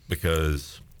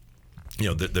 Because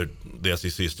the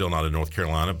SEC is still not in North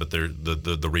Carolina, but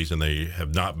the reason they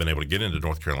have not been able to get into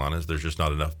North Carolina is there's just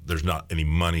not enough. There's not any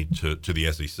money to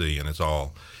the SEC, and it's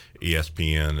all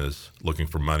ESPN is looking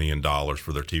for money and dollars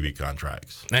for their TV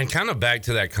contracts. And kind of back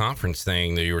to that conference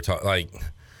thing that you were talking, like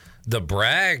the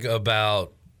brag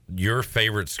about your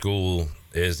favorite school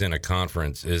is in a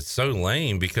conference is so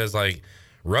lame because like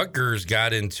Rutgers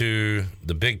got into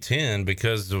the Big Ten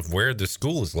because of where the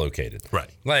school is located. Right.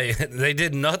 Like they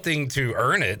did nothing to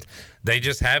earn it. They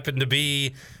just happened to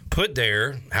be put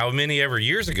there how many ever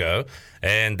years ago,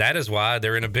 and that is why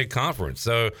they're in a big conference.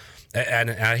 So, and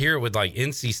I hear it with like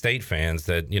NC State fans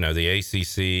that, the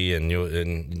ACC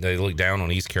and they look down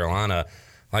on East Carolina.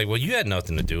 Like, well, you had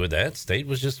nothing to do with that. State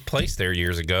was just placed there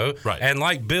years ago. Right. And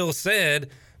like Bill said,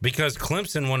 because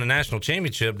Clemson won a national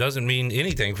championship doesn't mean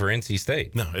anything for NC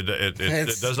State. No, it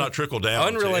does not trickle down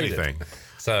unrelated to anything.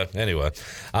 So, anyway,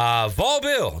 Vol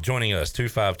Bill joining us,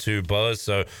 252 Buzz.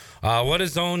 So, what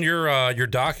is on your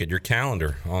docket, your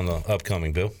calendar on the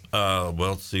upcoming, Bill? Well,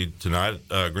 let's see. Tonight,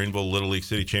 Greenville Little League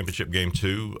City Championship Game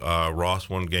 2. Ross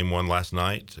won Game 1 last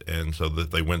night, and so that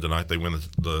they win tonight, they win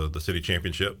the city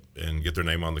championship and get their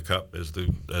name on the cup, as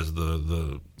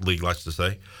the league likes to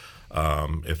say.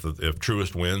 If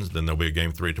Truist wins, then there'll be a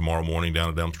Game 3 tomorrow morning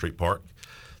down at Elm Street Park.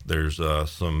 There's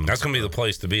some. That's going to be the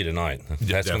place to be tonight.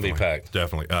 That's going to be packed.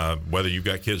 Definitely. Whether you've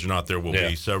got kids or not, there will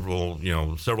be several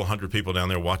hundred people down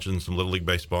there watching some Little League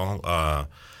baseball.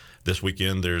 This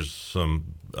weekend, there's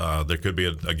some. There could be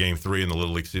a Game 3 in the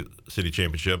Little League City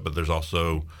Championship, but there's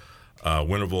also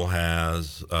Winterville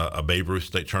has a Babe Ruth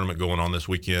State Tournament going on this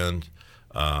weekend.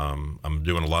 I'm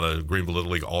doing a lot of Greenville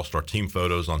Little League All-Star team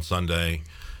photos on Sunday.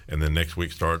 And then next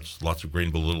week starts lots of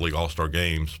Greenville Little League All-Star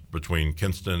games between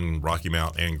Kinston, Rocky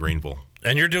Mount, and Greenville.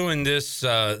 And you're doing this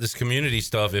community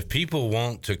stuff. If people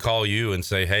want to call you and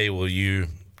say, "Hey, will you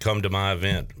come to my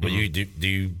event?" Will you do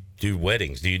you do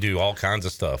weddings? Do you do all kinds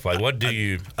of stuff? Like, what do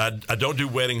you? I don't do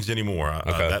weddings anymore.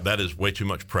 Okay. That is way too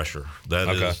much pressure. That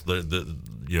is the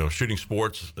shooting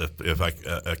sports. If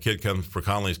a kid comes for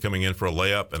Conley's coming in for a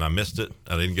layup and I missed it,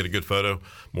 I didn't get a good photo.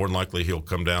 More than likely he'll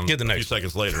come down a few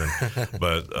seconds later.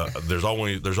 But there's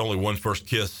only one first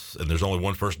kiss and there's only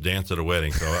one first dance at a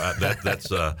wedding. So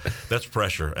that's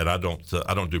pressure, and I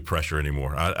don't do pressure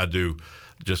anymore. I do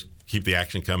just keep the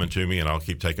action coming to me, and I'll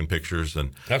keep taking pictures.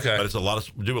 And but it's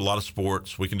we do a lot of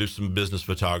sports. We can do some business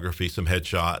photography, some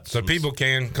headshots. So people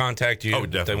can contact you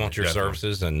if they want your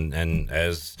services, and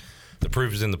as the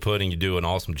proof is in the pudding, you do an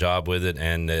awesome job with it,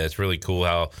 and it's really cool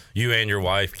how you and your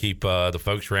wife keep the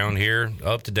folks around here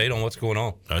up to date on what's going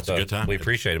on. That's a good time. We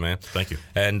appreciate it, man. Thank you.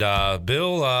 And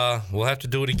Bill, we'll have to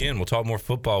do it again. We'll talk more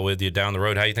football with you down the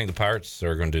road. How do you think the Pirates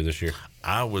are going to do this year?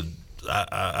 I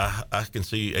can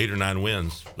see 8 or 9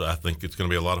 wins. I think it's going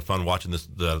to be a lot of fun watching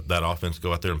that offense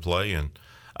go out there and play, and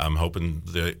I'm hoping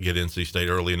to get NC State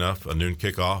early enough, a noon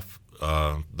kickoff.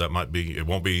 It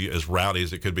won't be as rowdy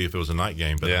as it could be if it was a night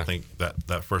game, but I think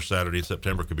that first Saturday in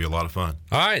September could be a lot of fun.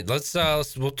 All right,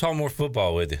 we'll talk more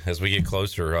football with you as we get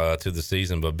closer to the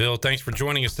season. But Bill, thanks for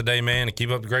joining us today, man, and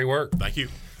keep up the great work. Thank you.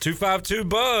 252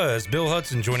 Buzz. Bill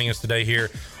Hudson joining us today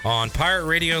here on Pirate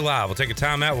Radio Live. We'll take a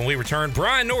time out. When we return,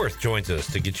 Brian North joins us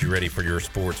to get you ready for your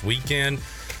sports weekend.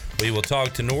 We will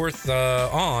talk to North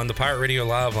on the Pirate Radio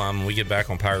Live line when we get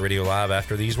back on Pirate Radio Live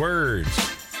after these words.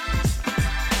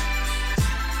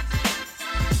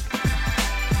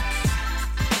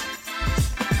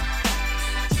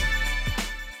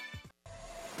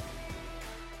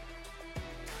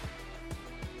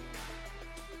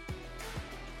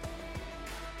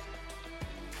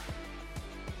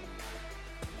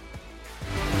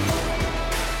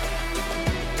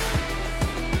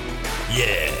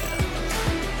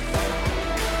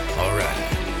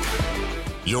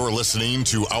 You're listening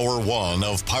to Hour 1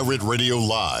 of Pirate Radio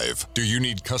Live. Do you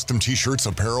need custom t-shirts,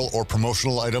 apparel, or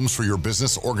promotional items for your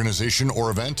business, organization,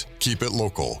 or event? Keep it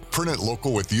local. Print it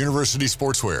local with University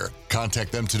Sportswear.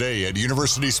 Contact them today at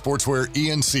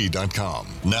universitysportswearenc.com.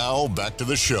 Now, back to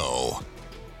the show.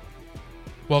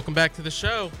 Welcome back to the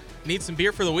show. Need some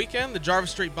beer for the weekend? The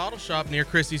Jarvis Street Bottle Shop near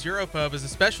Christie's Europub is a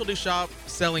specialty shop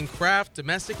selling craft,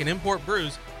 domestic, and import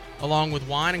brews, along with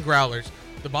wine and growlers.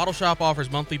 The Bottle Shop offers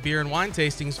monthly beer and wine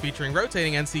tastings featuring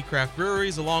rotating NC craft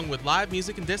breweries along with live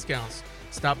music and discounts.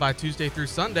 Stop by Tuesday through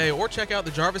Sunday or check out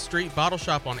the Jarvis Street Bottle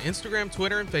Shop on Instagram,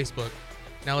 Twitter, and Facebook.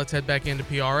 Now let's head back into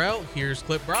PRL. Here's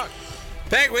Clip Brock.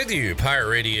 Back with you, Pirate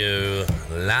Radio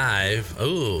Live.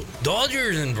 Oh,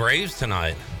 Dodgers and Braves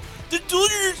tonight. The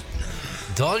Dodgers.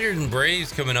 Dodgers and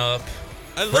Braves coming up.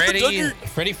 I love the Dodgers.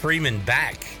 Freddie Freeman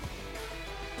back.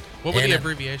 What would the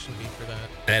abbreviation be for that?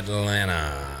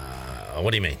 Atlanta.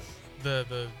 What do you mean?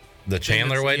 The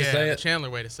Chandler way to say it? The Chandler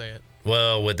way to say it.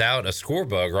 Well, without a score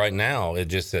bug right now, it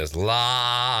just says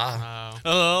la.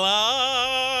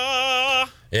 La.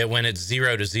 When it's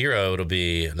 0-0, it'll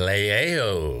be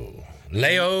Leo.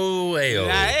 Leo.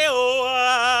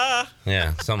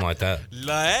 Yeah, something like that.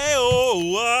 Glad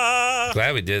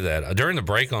we did that. During the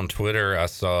break on Twitter, I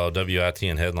saw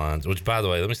WITN headlines, which, by the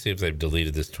way, let me see if they've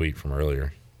deleted this tweet from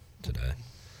earlier today.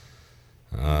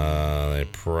 They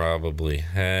probably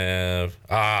have.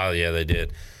 Yeah, they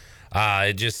did.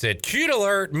 It just said, cute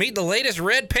alert, meet the latest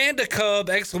red panda cub, !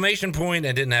 And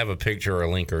didn't have a picture or a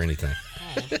link or anything.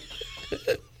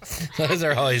 Those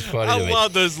are always funny to me. I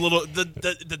love those little,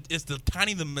 it's the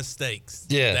tiny mistakes.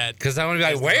 Yeah, because I want to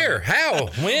be like, where? How?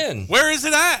 When? Where is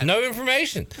it at? No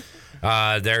information.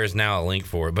 There is now a link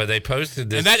for it, but they posted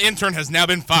this. And that intern has now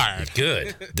been fired.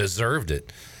 Good. Deserved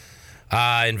it.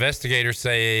 Investigators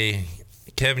say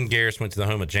Kevin Garris went to the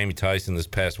home of Jamie Tyson this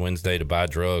past Wednesday to buy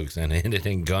drugs and ended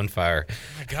in gunfire. Oh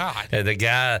my God. And the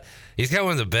guy, he's got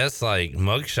one of the best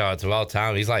mug shots of all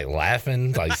time. He's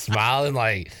laughing,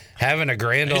 smiling, having a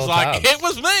grand old time. It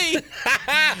was me.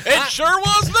 It sure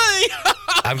was me.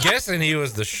 I'm guessing he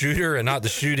was the shooter and not the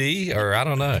shootee, or I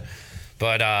don't know.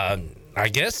 But I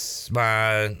guess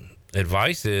my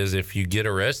advice is if you get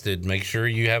arrested, make sure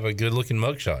you have a good looking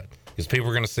mugshot because people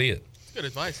are going to see it. Good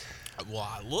advice. Well,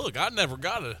 look, I never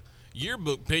got a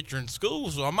yearbook picture in school,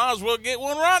 so I might as well get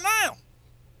one right now.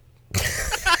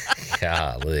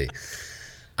 Golly.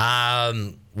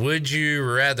 Would you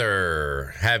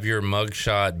rather have your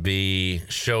mugshot be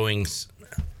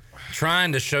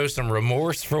trying to show some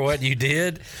remorse for what you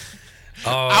did?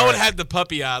 Or, I would have the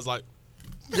puppy eyes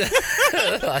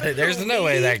there's no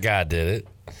way that guy did it.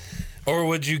 Or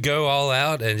would you go all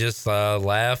out and just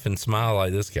laugh and smile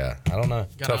like this guy? I don't know.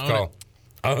 Tough call.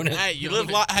 Own it. Hey, you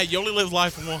only live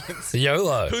life once.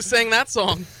 YOLO. Who sang that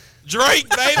song? Drake,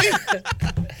 baby.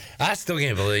 I still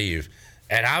can't believe.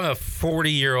 And I'm a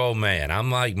 40-year-old man.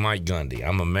 I'm like Mike Gundy.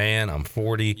 I'm a man. I'm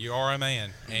 40. You are a man,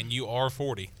 and you are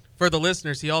 40. For the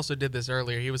listeners, he also did this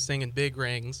earlier. He was singing Big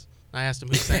Rings. I asked him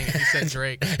who sang it. He said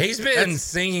Drake. He's been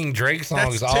singing Drake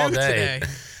songs all day. Today.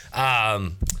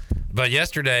 But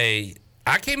yesterday,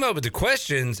 I came up with the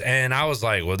questions, and I was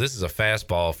like, well, this is a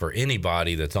fastball for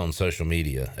anybody that's on social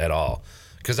media at all.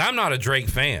 Because I'm not a Drake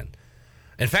fan.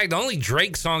 In fact, the only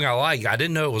Drake song I like, I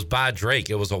didn't know it was by Drake.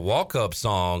 It was a walk-up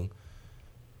song.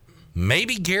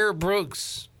 Maybe Garrett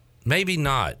Brooks. Maybe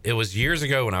not. It was years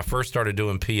ago when I first started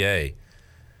doing PA.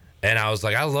 And I was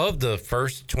like, I love the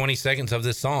first 20 seconds of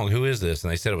this song. Who is this?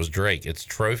 And they said it was Drake. It's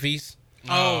Trophies.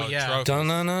 Oh, yeah. Dun,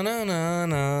 dun, dun, dun, dun,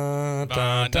 dun,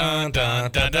 dun, dun, dun,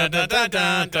 dun, dun,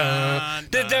 dun, dun.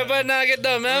 Did not get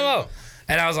the memo?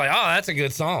 And I was like, oh, that's a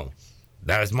good song.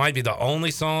 That might be the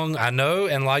only song I know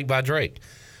and like by Drake.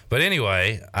 But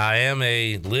anyway, I am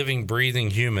a living, breathing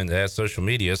human that has social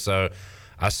media, so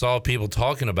I saw people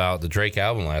talking about the Drake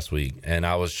album last week, and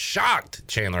I was shocked,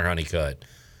 Chandler Honeycutt,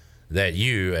 that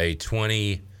you, a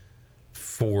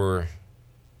 24...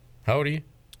 How old are you?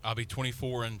 I'll be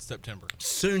 24 in September.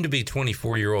 Soon to be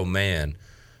 24-year-old man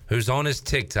who's on his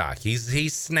TikTok.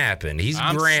 He's snapping. He's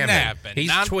gramming. He's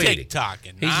I'm tweeting.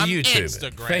 TikToking. He's I'm YouTubing.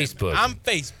 Instagramming. Facebook. I'm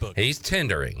Facebook. He's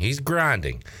tendering. He's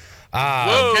grinding.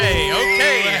 Okay.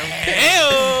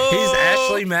 He's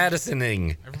Ashley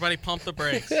Madisoning. Everybody pump the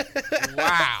brakes.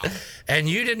 Wow. And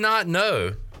you did not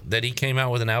know that he came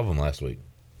out with an album last week.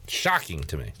 Shocking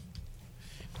to me.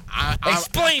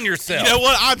 Explain yourself. You know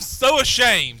what? I'm so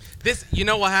ashamed. You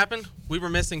know what happened? We were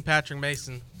missing Patrick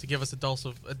Mason to give us a dose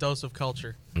of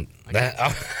culture.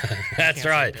 That's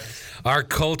right. Our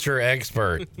culture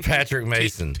expert, Patrick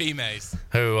Mason. P. Mace.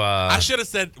 Who I should have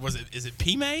said, is it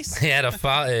P. Mace? He had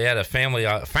a family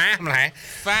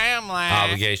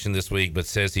obligation this week, but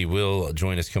says he will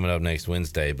join us coming up next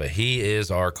Wednesday. But he is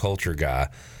our culture guy.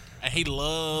 And he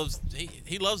loves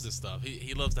this stuff.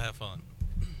 He loves to have fun.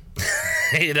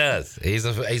 He does. He's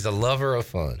a lover of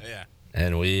fun. Yeah.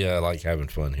 And we like having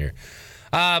fun here.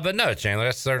 But no, Chandler,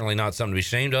 that's certainly not something to be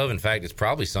ashamed of. In fact, it's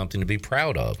probably something to be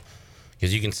proud of.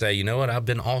 Because you can say, you know what, I've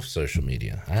been off social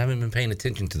media. I haven't been paying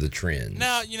attention to the trends.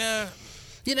 Now,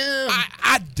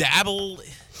 I dabble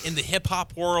in the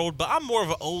hip-hop world, but I'm more of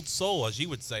an old soul, as you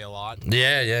would say a lot.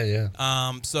 Yeah.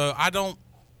 So I don't...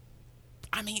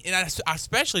 I mean, and I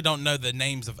especially don't know the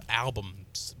names of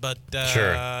albums, but,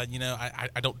 sure. I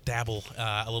don't dabble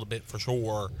a little bit for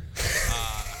sure.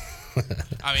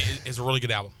 I mean, it's a really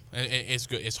good album. It's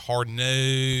good. It's hard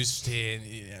nosed,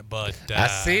 but I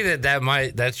see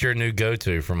that's your new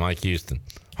go-to for Mike Houston.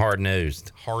 Hard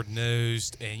nosed,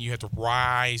 and you have to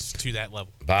rise to that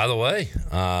level. By the way,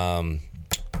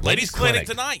 Ladies Clinic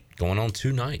tonight, going on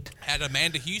tonight. Had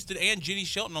Amanda Houston and Jenny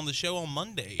Shelton on the show on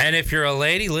Monday. And if you're a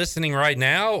lady listening right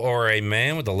now, or a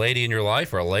man with a lady in your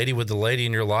life, or a lady with a lady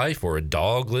in your life, or a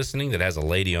dog listening that has a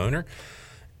lady owner,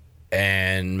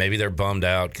 and maybe they're bummed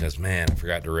out because, man, I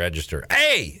forgot to register.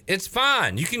 Hey, it's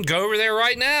fine. You can go over there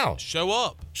right now. Show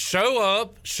up, show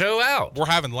out. We're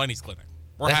having Ladies Clinic.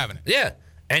 We're having it. Yeah.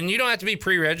 And you don't have to be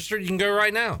pre-registered. You can go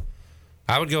right now.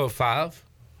 I would go at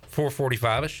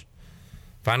 4:45-ish.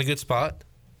 Find a good spot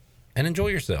and enjoy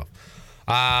yourself.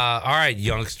 All right,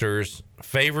 youngsters.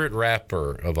 Favorite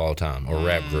rapper of all time or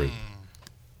rap group?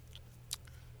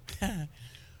 When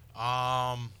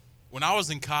I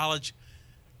was in college,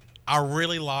 I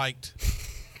really liked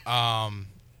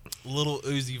Lil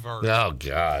Uzi Vert. Oh,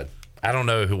 God. I don't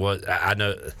know who was. I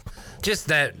know just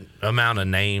that amount of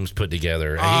names put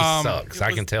together. He sucks.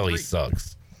 I can tell he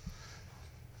sucks.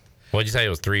 What'd you say? It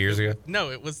was 3 years ago?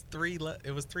 No, it was three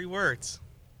words.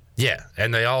 Yeah,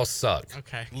 and they all suck.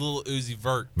 Okay. Lil Uzi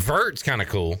Vert. Vert's kind of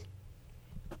cool.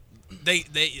 They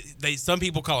some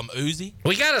people call him Uzi.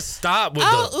 We gotta stop with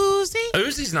Uzi.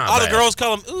 Uzi's not All bad. the girls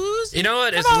call him Uzi. You know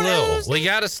what? It's Lil. Uzi. We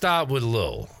gotta stop with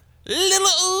Lil. Little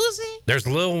Uzi. There's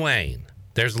Lil Wayne.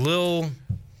 There's Lil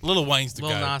Wayne's the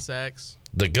Lil goat. Nas X.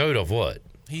 The goat of what?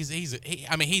 He's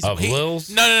Lils?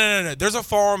 No. There's a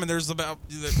farm and there's a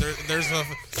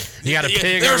You got a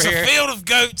pig There's over a here? field of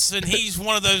goats and he's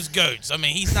one of those goats. I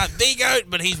mean, he's not the goat,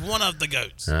 but he's one of the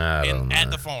goats at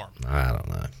the farm. I don't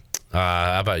know.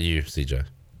 How about you, CJ?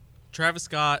 Travis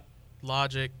Scott,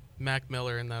 Logic, Mac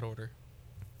Miller in that order.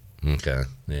 Okay,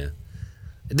 yeah.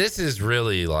 This is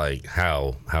really like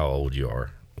how old you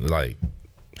are, like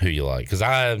who you like. Because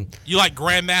you like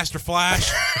Grandmaster Flash.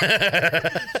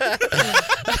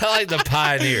 I like the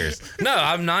Pioneers. No,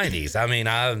 I'm 90s. I mean,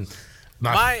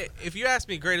 If you ask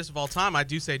me greatest of all time, I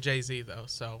do say Jay-Z though.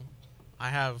 So I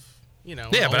have, Yeah,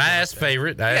 but I asked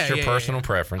favorite. I asked your personal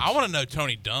preference. I want to know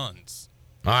Tony Dunn's.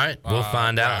 All right, we'll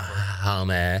find out. Oh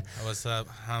man, what's up?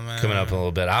 Coming up in a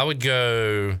little bit. I would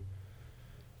go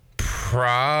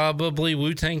probably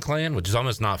Wu-Tang Clan, which is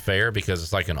almost not fair because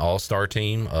it's like an all-star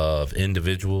team of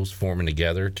individuals forming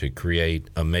together to create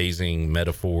amazing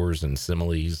metaphors and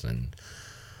similes and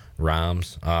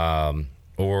rhymes.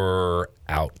 Or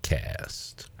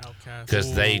Outkast.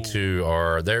 Because they too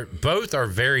both are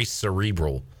very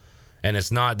cerebral, and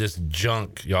it's not this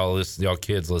junk y'all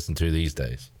kids listen to these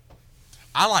days.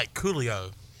 I like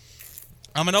Coolio.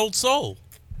 I'm an old soul.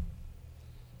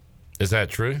 Is that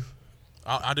true?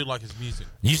 I do like his music.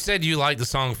 You said you like the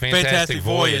song Fantastic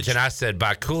Voyage, and I said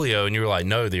by Coolio, and you were like,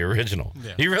 no, the original.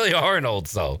 Yeah. You really are an old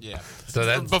soul. Yeah. So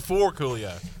that's before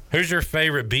Coolio. Who's your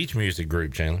favorite beach music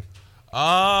group, Chandler?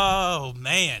 Oh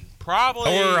man,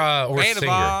 probably or Band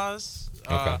singer. of Oz.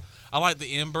 Okay. I like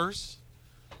the Embers.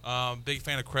 Big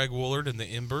fan of Craig Woolard and the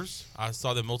Embers. I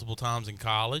saw them multiple times in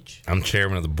college. I'm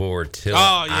chairman of the board till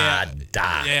I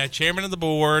die. Yeah, chairman of the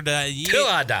board. Till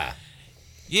I die.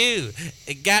 You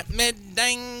got me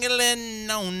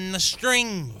dangling on the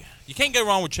string. You can't go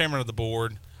wrong with chairman of the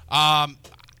board.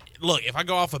 Look, if I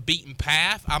go off a beaten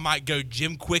path, I might go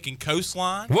Jim Quick and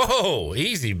Coastline. Whoa,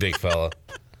 easy, big fella.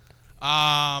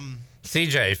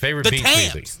 CJ, favorite beach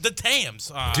music? The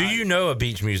Tams. Do you know a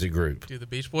beach music group? Do the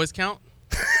Beach Boys count?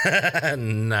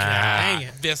 Nah. Dang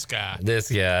it. This guy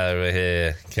over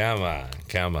here. Come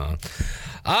on.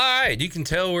 All right, you can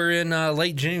tell we're in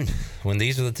late June when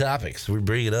these are the topics we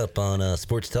bring it up on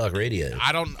Sports Talk Radio.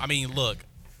 Look,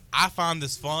 I find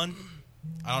this fun.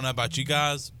 I don't know about you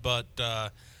guys, but I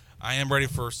am ready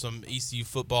for some ECU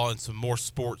football and some more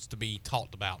sports to be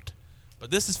talked about.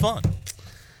 But this is fun.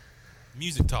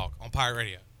 Music Talk on Pirate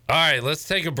Radio. All right, let's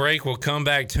take a break. We'll come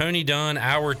back. Tony Dunn,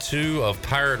 hour 2 of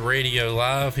Pirate Radio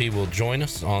Live. He will join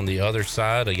us on the other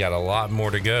side. I got a lot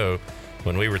more to go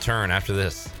when we return after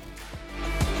this.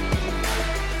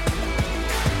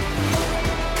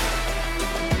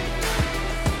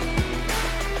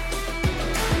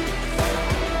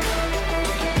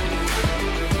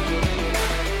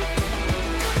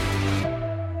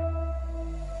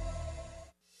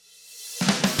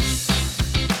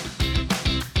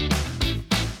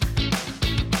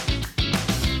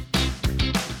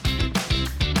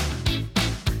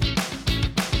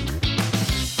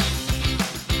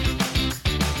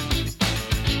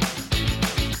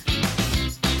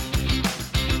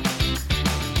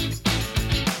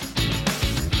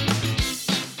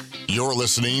 You're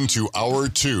listening to Hour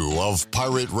 2 of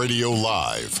Pirate Radio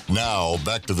Live. Now,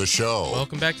 back to the show.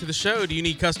 Welcome back to the show. Do you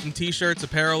need custom t-shirts,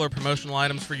 apparel, or promotional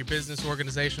items for your business,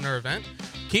 organization, or event?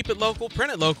 Keep it local,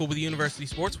 print it local with University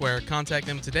Sportswear. Contact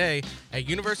them today at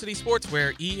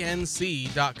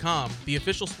universitysportswearenc.com, the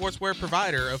official sportswear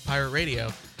provider of Pirate Radio.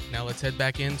 Now let's head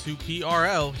back into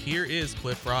PRL. Here is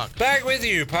Cliff Rock. Back with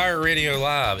you, Pirate Radio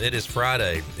Live. It is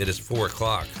Friday. It is 4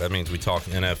 o'clock. That means we talk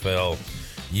NFL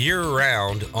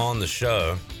year-round on the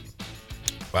show,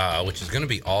 which is going to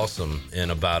be awesome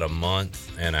in about a month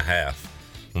and a half.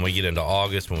 When we get into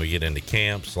August, when we get into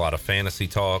camps, a lot of fantasy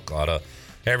talk, a lot of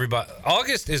everybody.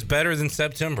 August is better than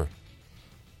September.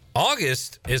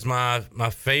 August is my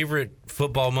favorite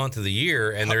football month of the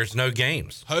year, and there's no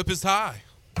games. Hope is high.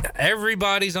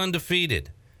 Everybody's undefeated.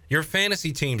 Your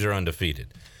fantasy teams are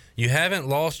undefeated. You haven't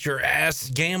lost your ass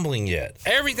gambling yet.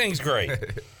 Everything's great.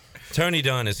 Tony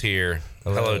Dunn is here.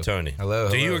 Hello, Tony.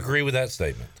 Hello. Do you agree with that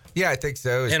statement? Yeah, I think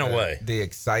so. In a way. The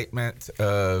excitement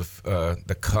of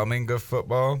the coming of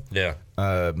football. Yeah.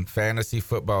 Fantasy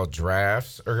football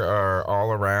drafts are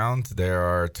all around. There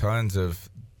are tons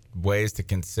of ways to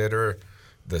consider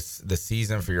the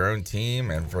season for your own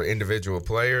team and for individual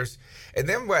players. And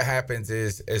then what happens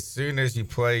is as soon as you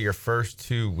play your first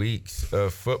 2 weeks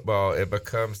of football, it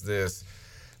becomes this,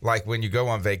 like when you go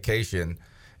on vacation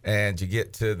and you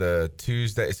get to the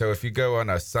Tuesday. So if you go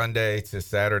on a Sunday to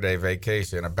Saturday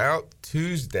vacation, about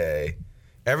Tuesday,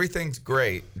 everything's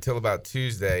great until about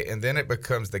Tuesday. And then it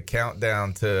becomes the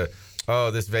countdown to,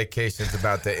 this vacation's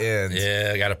about to end.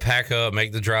 Yeah, I got to pack up,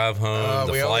 make the drive home,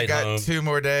 the we flight only got home. 2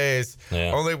 more days.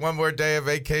 Yeah. Only 1 more day of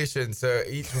vacation. So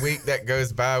each week that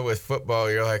goes by with football,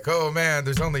 you're like, oh, man,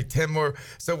 there's only 10 more.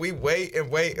 So we wait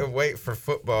and wait and wait for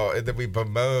football, and then we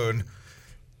bemoan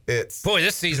Boy,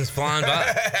 this season's flying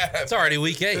by. It's already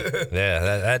week 8. Yeah,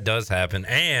 that does happen.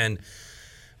 And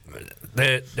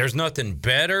there's nothing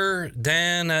better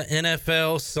than an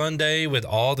NFL Sunday with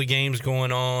all the games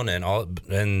going on,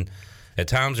 and at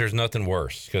times there's nothing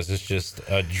worse because it's just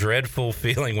a dreadful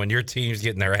feeling when your team's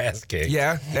getting their ass kicked.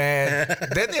 Yeah, and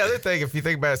then the other thing, if you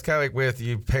think about it, it's kind of like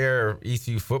you pair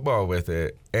ECU football with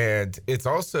it, and it's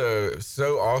also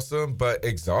so awesome but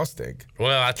exhausting.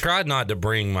 Well, I tried not to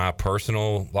bring my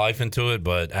personal life into it,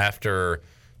 but after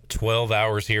 12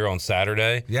 hours here on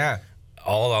Saturday,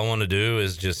 all I want to do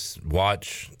is just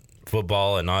watch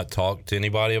football and not talk to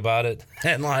anybody about it,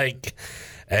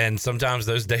 and sometimes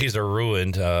those days are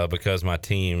ruined because my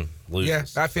team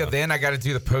loses. Yeah, I feel then I got to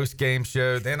do the post-game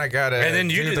show. Then I got to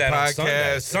do the that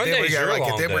podcast. on Sunday. Sunday's your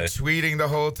long then day. we're tweeting the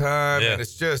whole time. Yeah. And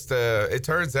it's just, it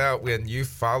turns out when you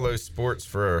follow sports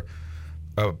for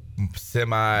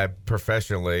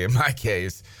semi-professionally, in my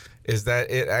case, is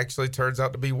that it actually turns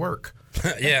out to be work.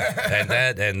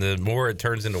 Yeah, and the more it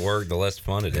turns into work, the less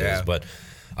fun it is. But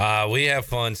we have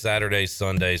fun Saturdays,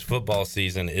 Sundays. Football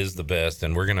season is the best,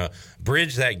 and we're going to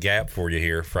bridge that gap for you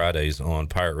here Fridays on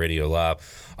Pirate Radio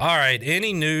Live. All right,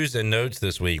 any news and notes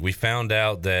this week? We found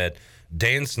out that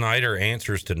Dan Snyder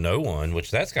answers to no one, which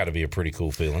that's got to be a pretty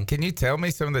cool feeling. Can you tell me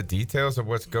some of the details of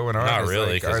what's going on? Not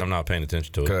really, because I'm not paying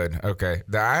attention to it. Good, okay.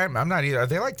 I'm not either. Are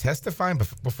they testifying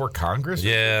before Congress?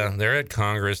 Yeah, they're at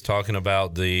Congress talking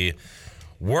about the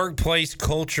workplace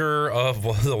culture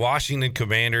of the Washington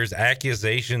Commanders,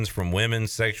 accusations from women,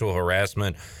 sexual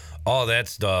harassment, all that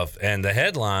stuff. And the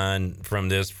headline from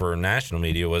this for national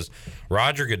media was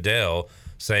Roger Goodell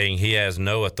saying he has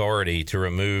no authority to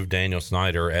remove Daniel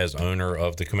Snyder as owner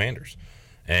of the Commanders.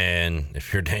 And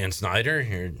if you're Dan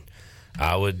Snyder,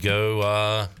 I would go,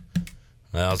 I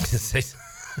was going to say,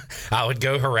 I would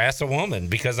go harass a woman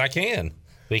because I can.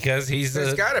 Because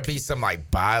there's got to be some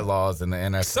bylaws in the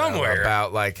NFL somewhere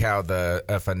about how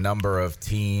if a number of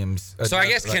teams. So I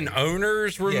guess can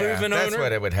owners remove an owner? That's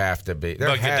what it would have to be.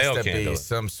 There has to be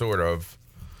some sort of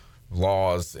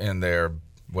laws in their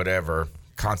whatever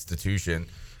constitution.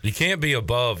 You can't be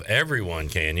above everyone,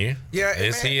 can you? Yeah,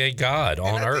 is he a god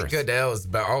on earth? I think Goodell is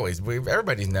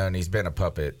everybody's known he's been a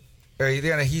puppet.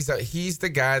 He's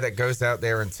the guy that goes out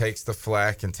there and takes the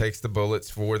flak and takes the bullets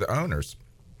for the owners.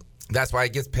 That's why he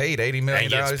gets paid $80 million.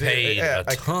 And gets paid a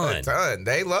ton. A ton.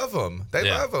 They love him.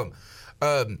 Love him.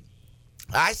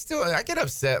 I get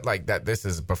upset that this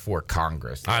is before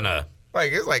Congress. I know.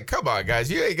 It's come on, guys.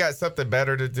 You ain't got something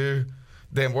better to do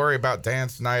than worry about Dan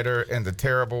Snyder and the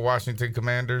terrible Washington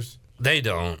Commanders? They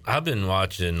don't. I've been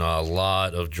watching a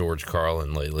lot of George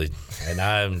Carlin lately, and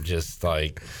I'm just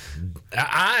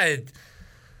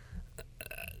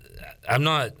I'm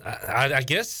not. I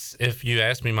guess if you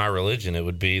ask me my religion, it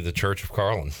would be the Church of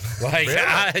Carlin. Like,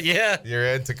 Really? yeah, You're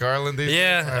into Carlin these days?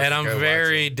 yeah, I have and to I'm go watch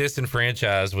very it.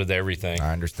 disenfranchised with everything.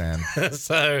 I understand.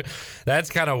 So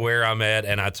that's kind of where I'm at,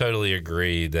 and I totally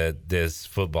agree that this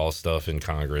football stuff in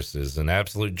Congress is an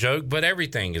absolute joke. But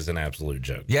everything is an absolute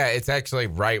joke. Yeah, it's actually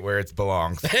right where it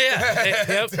belongs.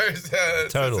 Yep.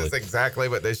 Totally. This is exactly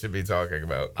what they should be talking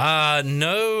about.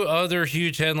 No other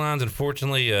huge headlines.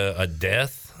 Unfortunately, a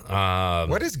death.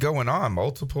 What is going on?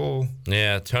 Multiple?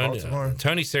 Yeah, Tony Baltimore?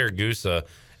 Siragusa.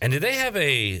 And did they have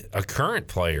a current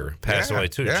player pass away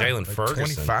too? Jalen Ferguson.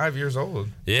 25 years old.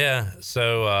 Yeah.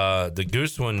 So the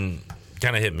Goose one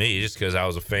kind of hit me just because I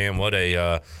was a fan.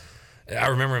 I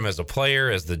remember him as a player,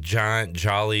 as the giant,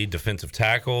 jolly defensive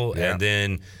tackle, and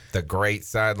then the great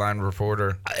sideline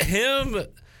reporter. Him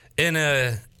in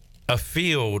a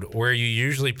field where you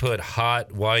usually put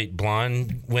hot, white,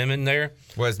 blonde women there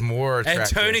was more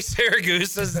attractive. And Tony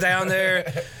Siragusa's down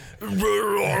there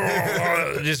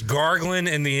just gargling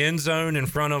in the end zone in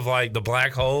front of like the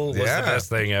black hole was the best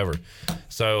thing ever.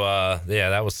 So,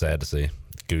 that was sad to see.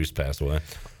 Goose passed away.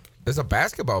 There's a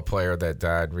basketball player that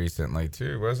died recently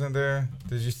too, wasn't there?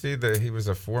 Did you see that he was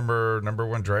a former number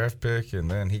 1 draft pick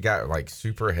and then he got like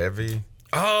super heavy?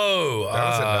 Oh, that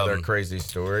was another crazy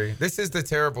story. This is the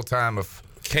terrible time of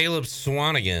Caleb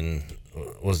Swanigan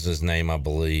was his name, I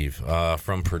believe,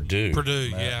 from Purdue.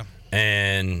 Yeah.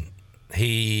 And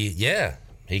he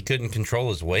couldn't control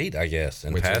his weight, I guess,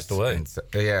 and passed away.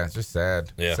 Yeah, it's just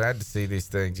sad. Yeah. Sad to see these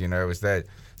things, is that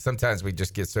sometimes we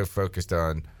just get so focused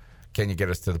on, can you get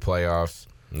us to the playoffs?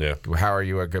 Yeah. How are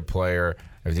you a good player?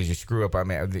 Or did you screw up? I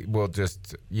mean, we'll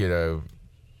just,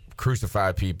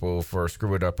 crucify people for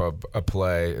screwing up a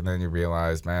play, and then you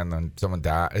realize, man, then someone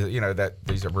died. That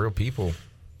these are real people.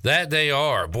 That they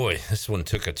are. Boy, this one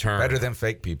took a turn. Better than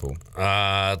fake people.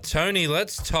 Tony,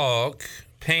 let's talk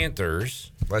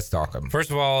Panthers. Let's talk them. First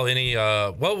of all,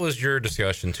 what was your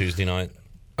discussion Tuesday night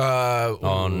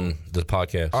on the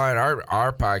podcast? All right,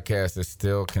 our podcast is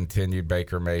still continued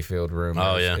Baker Mayfield rumors.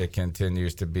 Oh, yeah. It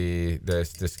continues to be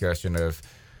this discussion of,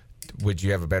 would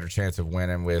you have a better chance of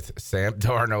winning with Sam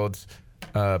Darnold,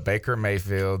 Baker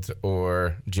Mayfield,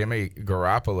 or Jimmy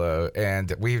Garoppolo?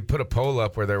 And we put a poll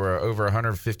up where there were over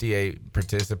 158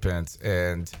 participants,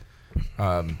 and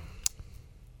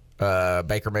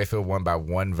Baker Mayfield won by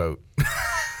 1 vote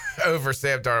over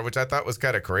Sam Darnold, which I thought was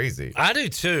kind of crazy. I do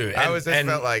too. I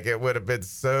felt like it would have been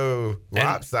so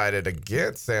lopsided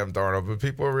against Sam Darnold, but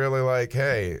people were really like,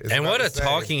 hey. And what a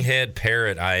talking head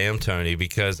parrot I am, Tony,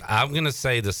 because I'm going to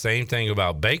say the same thing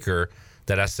about Baker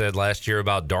that I said last year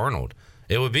about Darnold.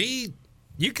 It would be,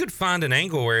 you could find an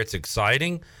angle where it's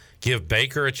exciting, give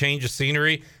Baker a change of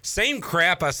scenery. Same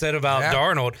crap I said about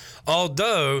Darnold,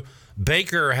 although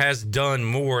Baker has done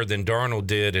more than Darnold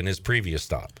did in his previous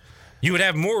stop. You would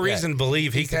have more reason to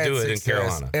believe he could do it in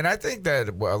Carolina. And I think that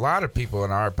a lot of people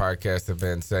in our podcast have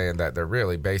been saying that they're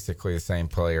really basically the same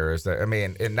players.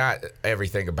 And not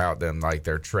everything about them like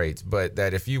their traits, but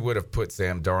that if you would have put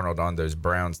Sam Darnold on those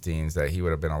Browns teams, that he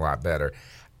would have been a lot better.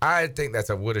 I think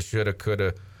that's a woulda, shoulda,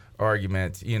 coulda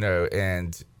argument,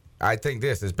 and I think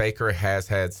this is Baker has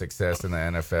had success in the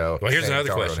NFL. Well, here's Sam another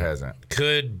Darnold question. Hasn't.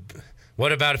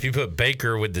 What about if you put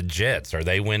Baker with the Jets? Are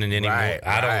they winning any more?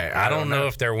 I don't know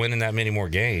if they're winning that many more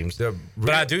games.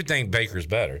 But I do think Baker's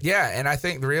better. Yeah, and I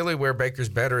think really where Baker's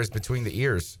better is between the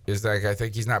ears. I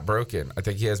think he's not broken. I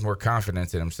think he has more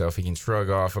confidence in himself. He can shrug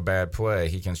off a bad play.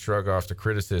 He can shrug off the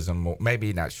criticism.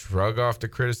 Maybe not shrug off the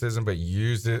criticism, but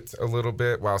use it a little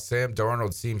bit. While Sam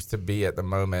Darnold seems to be at the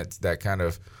moment that kind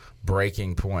of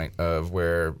breaking point of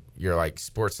where you're like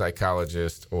sports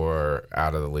psychologist or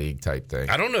out of the league type thing.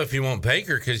 I don't know if you want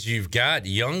Baker because you've got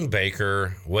young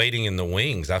Baker waiting in the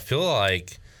wings. I feel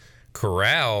like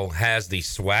Corral has the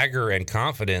swagger and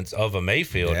confidence of a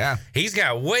Mayfield. Yeah. He's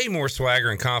got way more swagger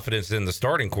and confidence than the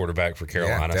starting quartequarterback for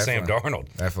Carolina, Sam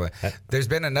Darnold. Definitely. There's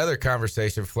been another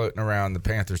conversation floating around the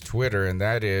Panthers Twitter, and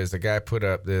that is a guy put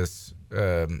up this,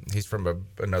 he's from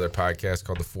another podcast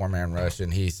called the 4-Man Rush,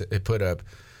 and he put up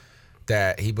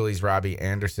that he believes Robbie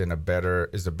Anderson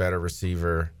is a better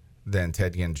receiver than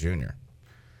Ted Ginn Jr.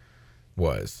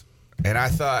 was. And I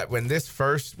thought when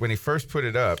he first put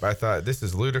it up, I thought this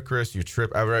is ludicrous.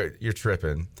 I wrote, you're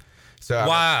tripping. So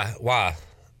why?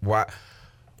 Well,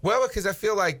 because I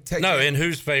feel like Ted No, Ginn, in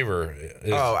whose favor?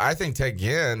 I think Ted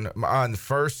Ginn, on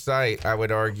first sight, I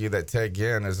would argue that Ted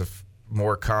Ginn is a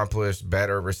more accomplished,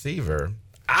 better receiver.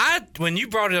 When you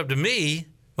brought it up to me,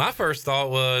 my first thought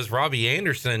was Robbie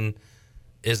Anderson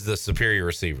is the superior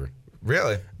receiver.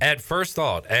 Really? At first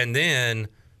thought. And then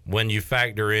when you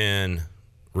factor in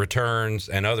returns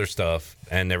and other stuff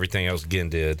and everything else Ginn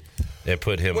did, that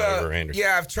put him over Anderson.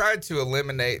 Yeah, I've tried to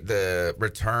eliminate the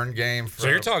return game. So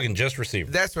you're talking just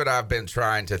receiver. That's what I've been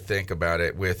trying to think about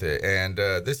it with it. And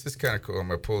this is kind of cool. I'm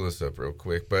going to pull this up real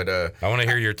quick. But I want to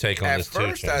hear your take on this too. At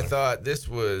first, I thought this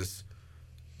is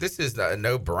a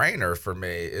no-brainer for me,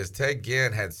 is Ted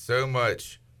Ginn had so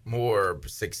much more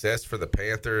success for the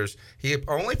Panthers. He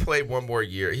only played one more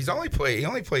year. He only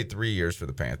played 3 years for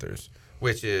the Panthers,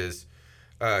 which is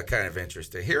kind of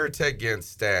interesting. Here are Ted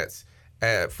Ginn's stats.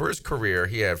 For his career,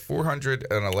 he had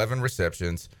 411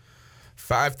 receptions,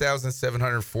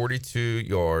 5,742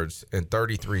 yards, and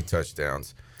 33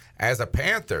 touchdowns. As a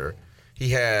Panther, he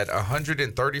had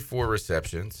 134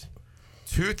 receptions,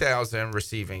 2,000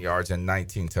 receiving yards, and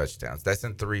 19 touchdowns. That's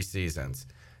in 3 seasons.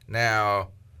 Now,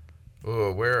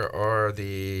 where are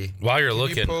the... While you're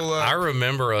looking, I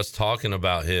remember us talking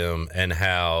about him and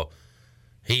how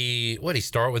he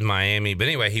started with Miami. But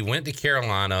anyway, he went to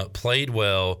Carolina, played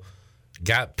well,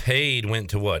 got paid,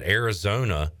 went to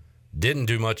Arizona, didn't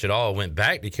do much at all, went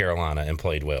back to Carolina and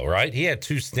played well, right? He had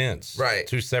 2 stints. Right.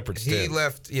 2 separate stints. He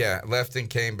left and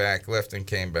came back,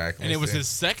 And it was his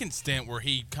second stint where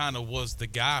he kind of was the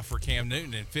guy for Cam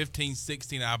Newton in 15,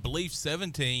 16, I believe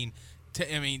 17.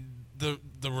 The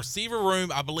receiver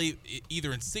room, I believe,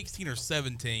 either in 16 or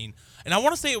 17. And I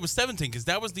want to say it was 17 because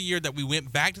that was the year that we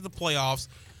went back to the playoffs.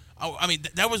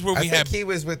 That was where I think he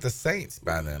was with the Saints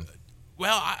by then.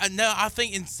 Well, I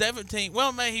think in 17.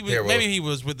 Well, maybe he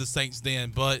was with the Saints then,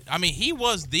 but he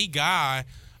was the guy.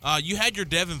 You had your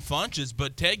Devin Funches,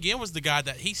 but Ted Ginn was the guy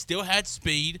that he still had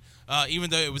speed,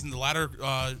 even though it was in the latter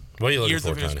years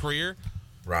of his career.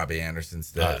 Robbie Anderson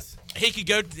does. He could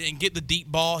go and get the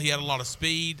deep ball. He had a lot of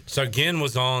speed. So Ginn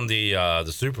was on the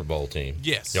Super Bowl team.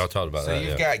 Yes, y'all talked about that. So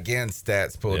you've got Ginn's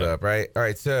stats pulled up, right? All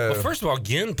right. So first of all,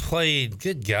 Ginn played.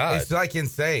 Good God, it's like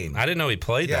insane. I didn't know he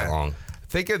played that long.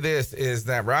 Think of this: is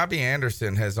that Robbie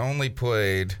Anderson has only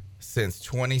played since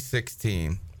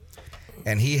 2016,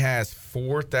 and he has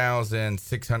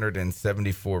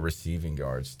 4,674 receiving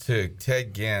yards to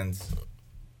Ted Ginn's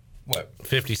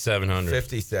 5,700.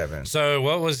 57. So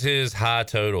what was his high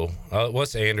total?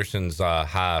 What's Anderson's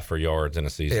high for yards in a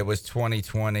season? It was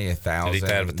 2020,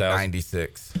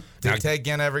 1,096. Did Ted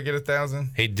Ginn ever get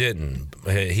 1,000? He didn't.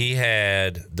 He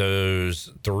had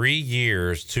those 3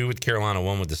 years, 2 with Carolina,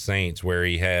 1 with the Saints, where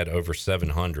he had over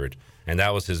 700, and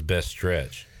that was his best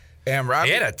stretch. And Robbie,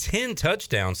 he had a 10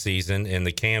 touchdown season in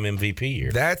the Cam MVP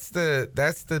year. That's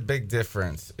the big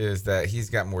difference, is that he's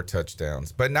got more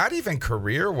touchdowns, but not even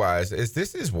career wise.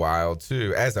 This is wild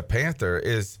too. As a Panther,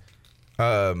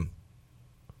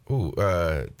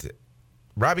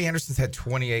 Robbie Anderson's had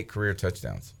 28 career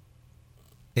touchdowns.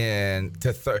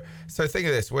 So think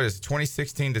of this. What is it,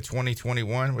 2016 to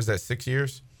 2021? Was that 6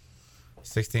 years?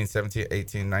 16, 17,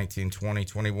 18, 19, 20,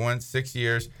 21, 6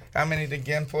 years. How many did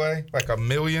Ginn play? Like 1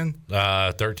 million?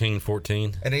 13,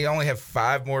 14. And he only have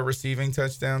 5 more receiving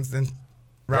touchdowns than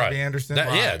Robbie Anderson?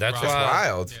 That's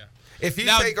wild. Yeah. If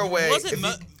you take away... Was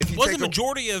the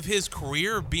majority of his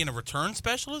career being a return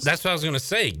specialist? That's what I was going to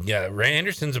say. Yeah, Ray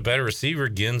Anderson's a better receiver.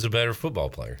 Ginn's a better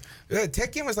football player.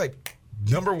 Ted Ginn was like...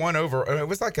 number 1 over. It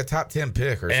was like a top 10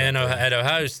 pick or something. And at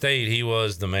Ohio State, he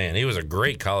was the man. He was a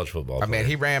great college football player. I mean,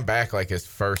 he ran back like his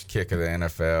first kick of the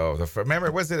NFL.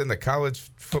 Remember, was it in the college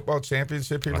football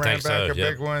championship? He ran back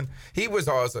big one. He was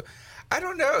also. I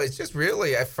don't know. It's just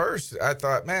really, at first, I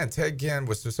thought, man, Ted Ginn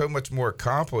was so much more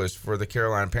accomplished for the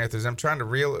Carolina Panthers. I'm trying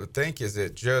to think, is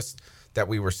it just that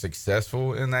we were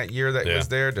successful in that year that was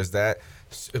there? Does that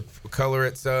color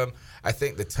it some? I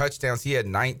think the touchdowns, he had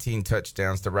 19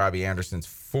 touchdowns to Robbie Anderson's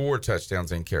 4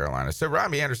 touchdowns in Carolina. So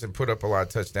Robbie Anderson put up a lot of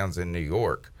touchdowns in New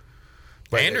York.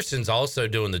 But Anderson's also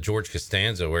doing the George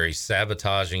Costanza where he's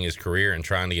sabotaging his career and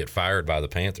trying to get fired by the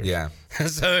Panthers. Yeah.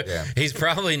 He's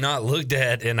probably not looked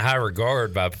at in high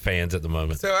regard by fans at the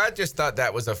moment. So I just thought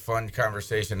that was a fun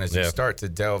conversation. As you start to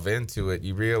delve into it,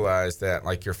 you realize that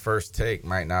like your first take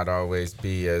might not always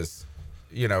be as,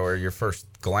 or your first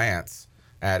glance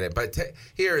at it. But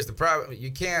here is the problem.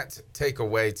 You can't take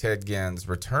away Ted Ginn's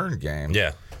return game.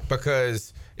 Yeah.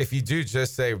 Because if you do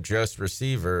just say just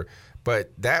receiver,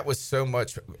 but that was so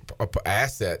much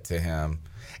asset to him.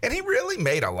 And he really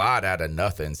made a lot out of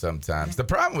nothing sometimes. The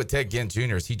problem with Ted Ginn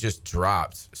Jr. is he just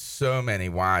drops so many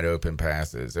wide open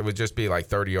passes. It would just be like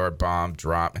 30-yard bomb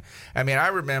drop. I mean, I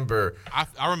remember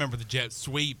the jet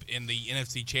sweep in the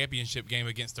NFC Championship game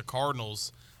against the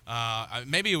Cardinals.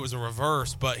 Maybe it was a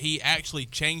reverse, but he actually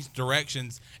changed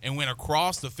directions and went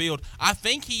across the field. I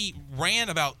think he ran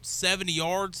about 70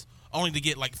 yards only to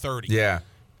get like 30. Yeah.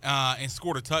 and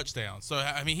scored a touchdown. So,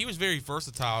 I mean, he was very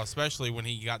versatile, especially when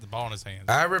he got the ball in his hands.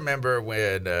 I remember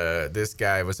when this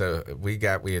guy was we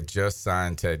had just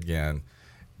signed Ted Ginn,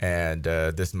 and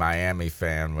this Miami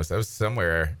fan was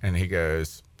somewhere, and he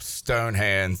goes, "Stone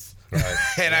hands." Right.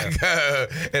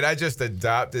 And I just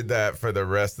adopted that for the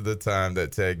rest of the time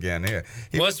that Ted Ginn here.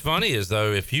 What's funny is,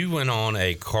 though, if you went on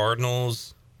a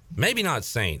Cardinals, maybe not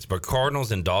Saints, but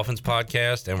Cardinals and Dolphins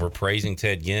podcast and were praising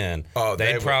Ted Ginn,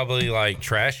 they'd probably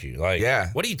trash you.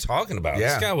 What are you talking about?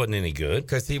 Yeah. This guy wasn't any good.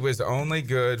 Because he was only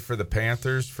good for the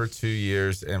Panthers for 2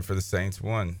 years and for the Saints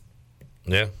 1.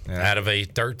 Yeah. Out of a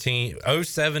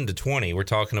 07 to 20, we're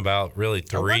talking about really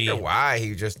 3. I wonder why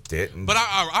he just didn't. But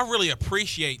I really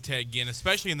appreciate Ted Ginn,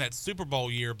 especially in that Super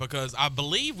Bowl year, because I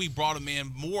believe we brought him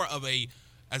in more of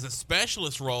as a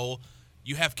specialist role.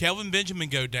 You have Kelvin Benjamin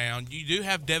go down. You do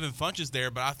have Devin Funchess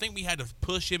there, but I think we had to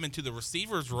push him into the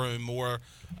receivers room more.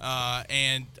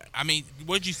 And, I mean,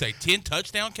 what did you say, 10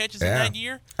 touchdown catches in that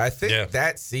year? I think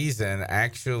that season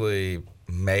actually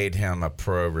made him a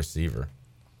pro receiver.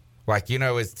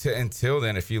 Until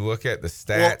then, if you look at the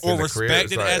stats or and the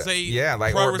respected career, as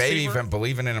a pro or receiver? maybe even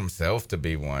believing in himself to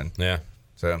be one. Yeah.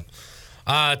 So,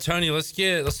 Tony, let's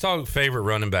talk favorite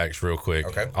running backs real quick.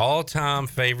 Okay. All-time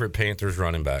favorite Panthers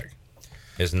running back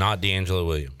is not DeAngelo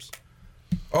Williams.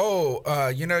 Oh,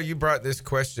 you brought this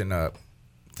question up.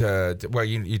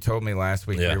 You told me last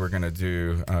week we were going to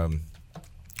do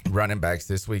running backs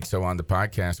this week. So on the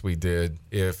podcast we did,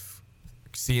 if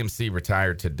CMC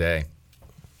retired today,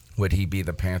 would he be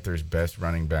the Panthers' best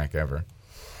running back ever?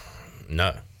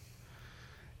 No.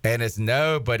 And it's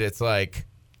no, but it's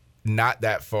not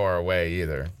that far away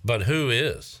either. But who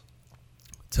is?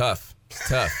 Tough.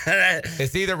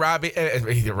 It's either Robbie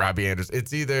Anderson.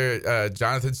 It's either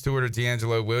Jonathan Stewart or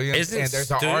DeAngelo Williams.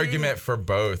 There's an argument for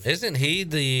both. Isn't he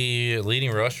the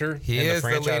leading rusher? He is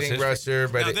the leading rusher.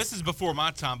 But now, this is before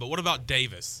my time, but what about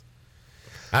Davis?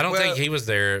 I don't think he was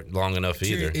there long enough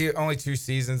either. Only 2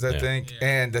 seasons, I think. Yeah.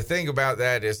 And the thing about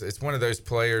that is, it's one of those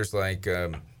players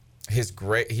he's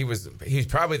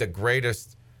probably the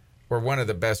greatest or one of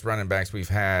the best running backs we've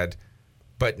had,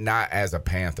 but not as a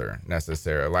Panther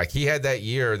necessarily. He had that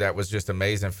year that was just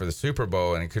amazing for the Super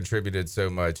Bowl and it contributed so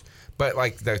much. But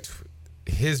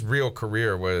his real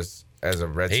career was as a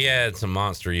Redskin. He had some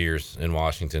monster years in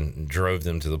Washington, drove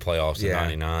them to the playoffs in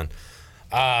 '99.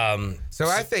 So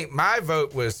I think my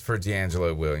vote was for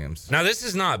DeAngelo Williams. Now this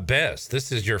is not best.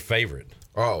 This is your favorite.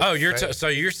 Oh, so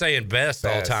you're saying best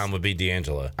all time would be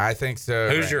DeAngelo? I think so.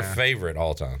 Who's your favorite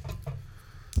all time?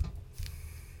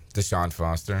 Deshaun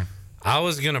Foster. I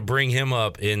was gonna bring him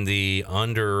up in the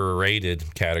underrated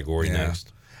category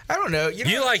next. I don't know.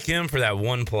 You like him for that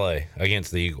one play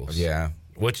against the Eagles? Yeah.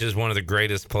 Which is one of the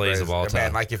greatest plays of all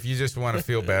time. Man, if you just want to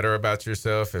feel better about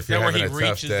yourself, if you're having a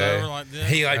tough day,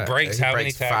 he breaks how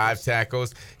many tackles? 5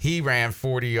 tackles. He ran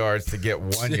 40 yards to get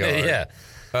 1 yard.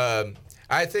 Yeah.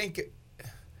 I think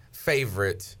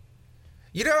favorite.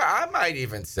 I might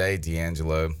even say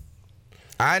DeAngelo.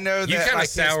 I know that you kind of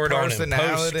soured on him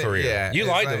post-career. Yeah, you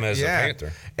liked him as a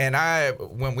Panther. And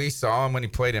when we saw him when he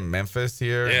played in Memphis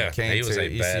here, and came he was to a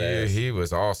ECU, badass. he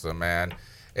was awesome, man.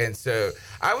 And so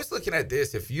I was looking at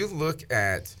this. If you look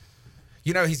at,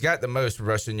 he's got the most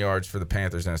rushing yards for the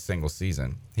Panthers in a single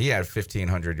season. He had a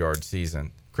 1,500-yard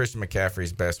season. Christian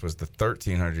McCaffrey's best was the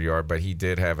 1,300-yard, but he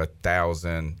did have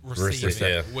 1,000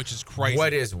 receiving, which is crazy.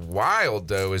 What is wild,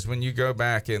 though, is when you go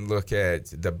back and look at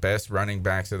the best running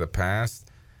backs of the past,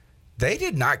 they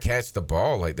did not catch the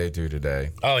ball like they do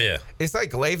today. Oh, yeah. It's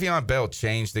like Le'Veon Bell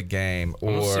changed the game.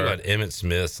 Or see what Emmitt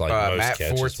Smith's most Matt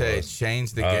catches Forte was.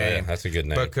 changed the game. Yeah, that's a good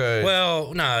name. Because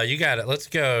no, you got it. Let's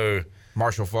go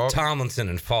Marshall Faulk. Tomlinson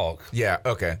and Falk. Yeah,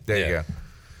 okay. There you go.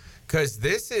 Because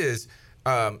this is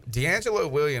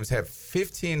DeAngelo Williams had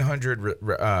 1,500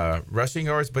 rushing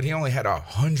yards, but he only had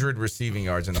 100 receiving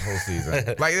yards in the whole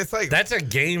season. That's a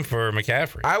game for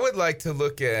McCaffrey. I would like to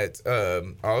look at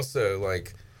also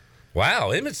wow,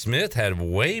 Emmitt Smith had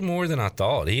way more than I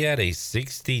thought. He had a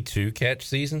 62 catch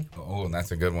season. Oh, and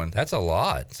that's a good one. That's a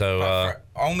lot. So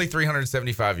only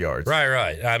 375 yards.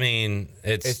 Right. I mean,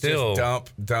 it's still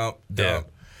just dump. Yeah.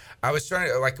 I was trying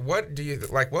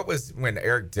to what was when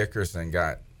Eric Dickerson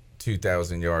got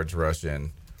 2,000 yards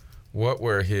rushing? What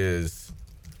were his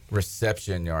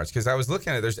reception yards? Because I was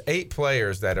looking at there's 8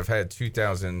 players that have had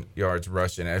 2,000 yards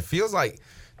rushing, and it feels like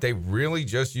they really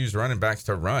just used running backs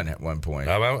to run at one point.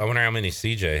 I wonder how many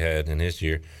CJ had in his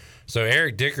year. So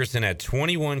Eric Dickerson had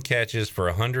 21 catches for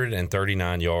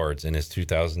 139 yards in his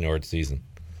 2,000-yard season.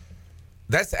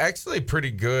 That's actually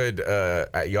pretty good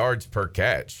at yards per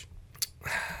catch.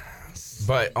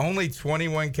 But only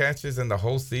 21 catches in the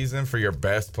whole season for your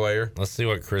best player. Let's see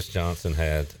what Chris Johnson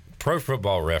had. Pro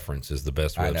Football Reference is the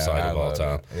best website of all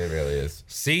time. It really is.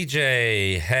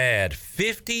 CJ had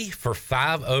 50 for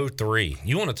 503.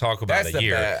 You want to talk about a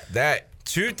year? That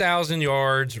 2,000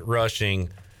 yards rushing,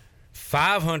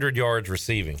 500 yards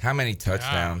receiving. How many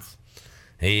touchdowns?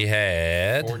 He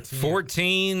had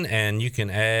 14, and you can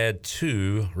add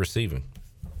 2 receiving.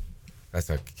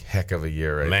 That's a heck of a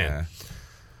year right there.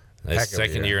 That's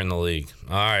second year in the league.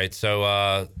 All right, so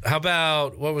how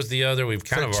about, what was the other? We've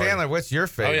kind of Chandler, already, what's your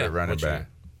favorite running back?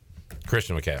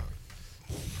 Christian McCaffrey.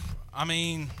 I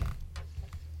mean,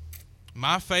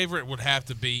 my favorite would have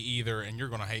to be either, and you're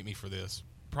going to hate me for this,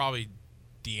 probably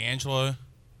D'Angelo.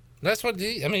 That's what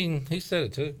he said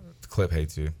it too. Clip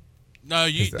hates you. No,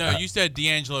 you said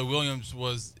D'Angelo Williams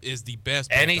is the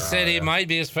best. And he said it might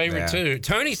be his favorite too.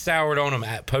 Tony soured on him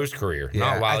at post career,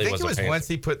 not while he was a Panther. I think it was once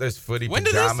he put those footy When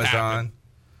did this pajamas happen? on.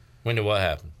 When did what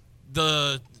happen?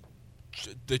 The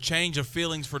change of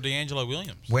feelings for D'Angelo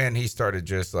Williams. When he started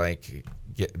just like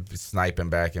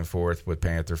sniping back and forth with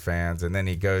Panther fans, and then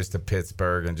he goes to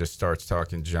Pittsburgh and just starts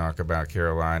talking junk about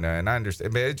Carolina. And I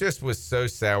understand, but it just was so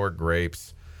sour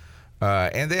grapes.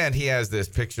 And then he has this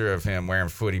picture of him wearing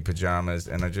footy pajamas,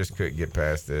 and I just couldn't get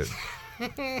past it.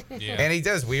 Yeah. And he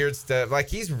does weird stuff. Like,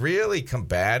 he's really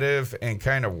combative and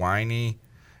kind of whiny.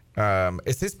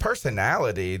 It's his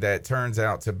personality that turns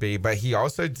out to be. But he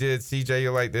also did, CJ, you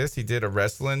like this? He did a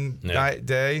wrestling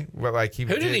day. Where, like, Who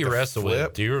did he wrestle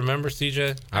with? Do you remember,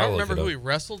 CJ? I don't remember who he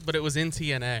wrestled, but it was in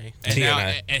TNA.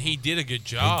 And he did a good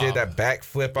job. He did that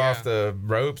backflip off the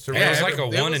ropes. Or it was like a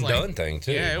one-and-done thing,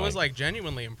 too. Yeah, it was like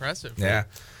genuinely impressive. Yeah.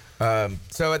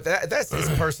 So that's his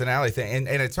personality thing.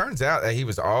 And it turns out that he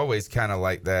was always kind of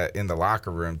like that in the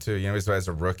locker room, too. You know, as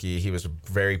a rookie, he was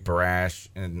very brash.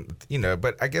 And, you know,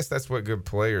 but I guess that's what good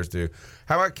players do.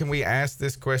 How about, can we ask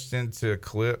this question to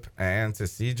Clip and to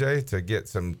CJ to get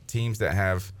some teams that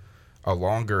have a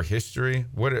longer history?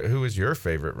 Who is your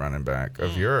favorite running back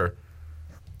of your...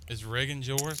 Is Riggins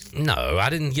yours? No,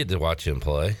 I didn't get to watch him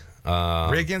play.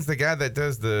 Riggins, the guy that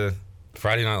does the...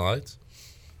 Friday Night Lights?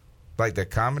 Like the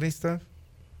comedy stuff?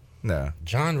 No.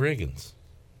 John Riggins.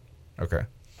 Okay.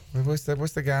 What's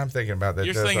the guy I'm thinking about? That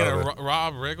You're does thinking all of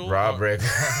Rob Riggle? Rob Riggle.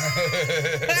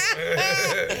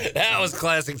 That was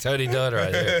classic Tony Dunn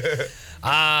right there.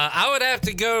 I would have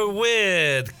to go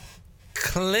with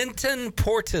Clinton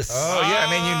Portis. Oh, yeah.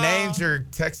 I mean, you named your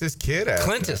Texas kid after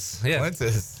Clintus. Yeah.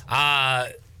 Clintus.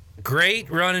 Great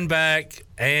running back,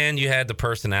 and you had the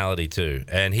personality, too.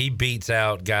 And he beats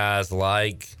out guys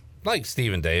like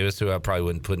Stephen Davis, who I probably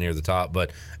wouldn't put near the top, but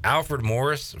Alfred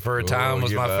Morris for a time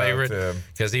was my favorite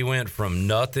because he went from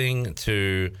nothing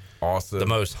to awesome, the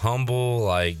most humble,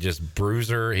 like just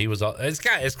bruiser. He was.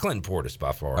 It's Clinton Portis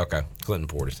by far. Okay, Clinton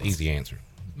Portis, easy answer.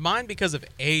 Mine, because of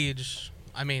age,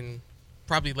 I mean,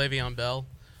 probably Le'Veon Bell.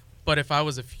 But if I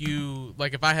was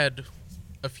if I had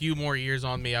a few more years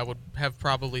on me, I would have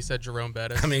probably said Jerome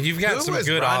Bettis. I mean, you've got some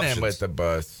good options with the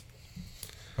bus.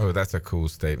 Oh, that's a cool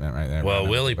statement right there. Well,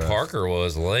 Willie Parker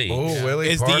was late. Oh, yeah.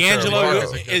 Willie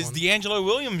Parker. Is D'Angelo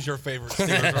Williams your favorite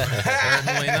Steelers running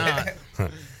back?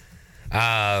 Certainly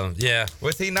not. Yeah.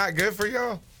 Was he not good for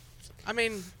y'all? I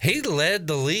mean, he led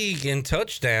the league in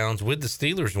touchdowns with the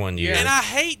Steelers one year. And I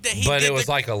hate that But it was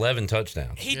like 11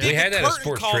 touchdowns. He did the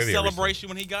curtain call celebration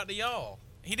when he got to y'all.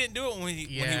 He didn't do it when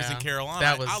he was in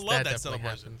Carolina. I love that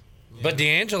celebration. Yeah. But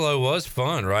D'Angelo was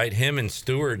fun, right? Him and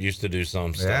Stewart used to do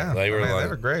some stuff. Yeah, they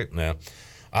were great.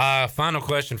 Yeah. Final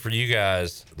question for you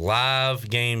guys: live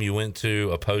game you went to,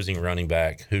 opposing running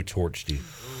back, who torched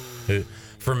you?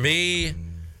 For me,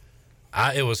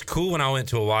 it was cool when I went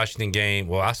to a Washington game.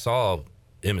 Well, I saw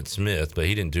Emmitt Smith, but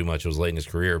he didn't do much. It was late in his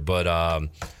career. But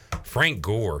Frank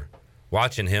Gore,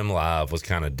 watching him live was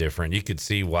kind of different. You could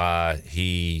see why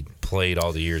he played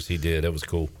all the years he did. It was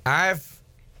cool. I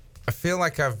feel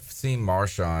like I've seen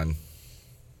Marshawn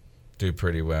do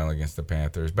pretty well against the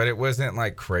Panthers, but it wasn't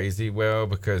like crazy well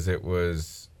because it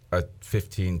was a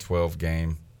 15-12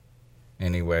 game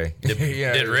anyway.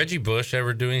 Did Reggie Bush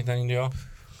ever do anything to y'all?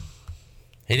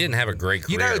 He didn't have a great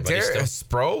career. You know,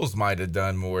 Sproles might have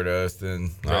done more to us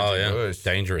than Reggie Bush.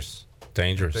 Dangerous.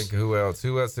 I think who else?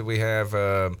 Who else did we have?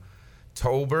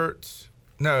 Tolbert.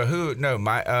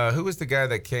 Who was the guy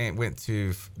that went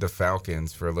to the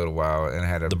Falcons for a little while and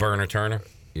had the Burner Turner?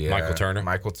 Yeah, Michael Turner.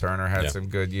 Michael Turner had some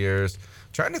good years.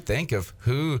 Trying to think of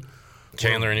who.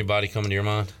 Chandler, anybody coming to your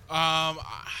mind?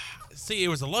 See, it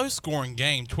was a low-scoring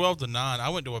game, 12-9. I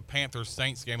went to a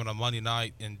Panthers-Saints game on a Monday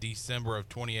night in December of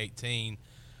 2018,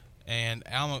 and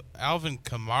Alvin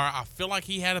Kamara, I feel like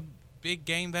he had a big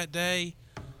game that day.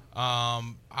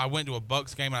 I went to a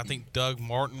Bucks game, and I think Doug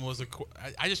Martin was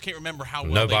I just can't remember how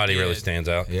well Nobody they did. really stands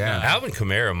out. Yeah. Alvin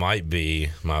Kamara might be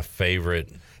my favorite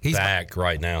back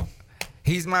right now.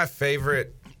 He's my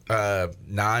favorite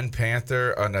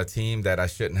non-Panther on a team that I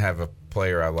shouldn't have a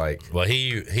player I like. Well,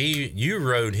 you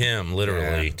rode him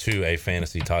literally to a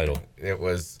fantasy title. It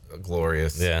was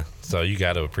glorious. Yeah, so you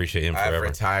got to appreciate him forever. I've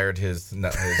retired his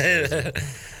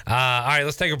all right,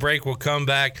 let's take a break. We'll come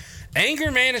back.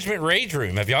 Anger management rage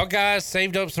room. Have y'all guys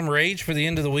saved up some rage for the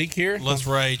end of the week here? Let's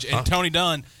rage. And Tony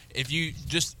Dunn, if you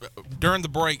just during the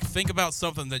break think about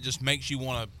something that just makes you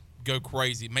want to go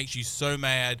crazy, it makes you so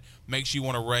mad, makes you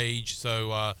want to rage.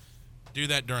 So do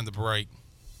that during the break.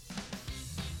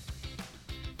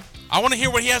 I want to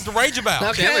hear what he has to rage about.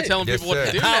 Okay. Chandler telling people what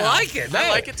to do now. I like it. I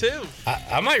like it too.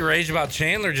 I might rage about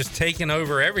Chandler just taking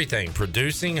over everything,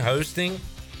 producing, hosting.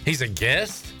 He's a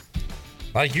guest.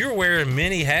 Like, you're wearing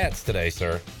many hats today,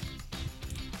 sir.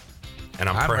 And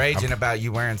I'm raging about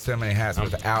you wearing so many hats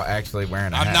without actually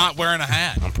wearing a hat. I'm not wearing a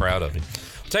hat. I'm proud of you.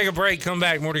 Take a break. Come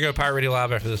back. More to go. Pirate Radio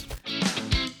Live after this.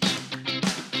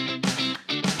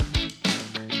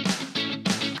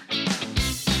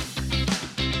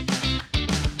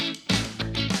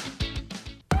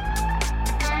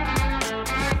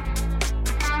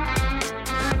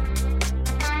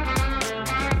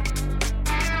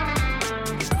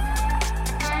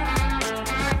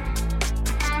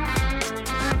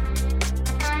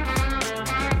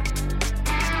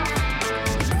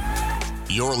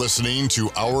 You're listening to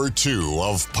Hour 2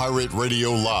 of Pirate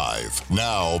Radio Live.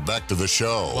 Now, back to the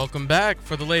show. Welcome back.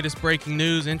 For the latest breaking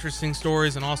news, interesting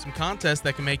stories, and awesome contests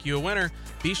that can make you a winner,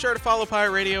 be sure to follow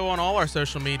Pirate Radio on all our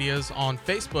social medias on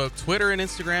Facebook, Twitter, and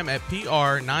Instagram at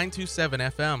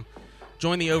PR927FM.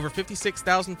 Join the over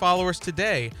 56,000 followers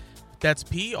today. That's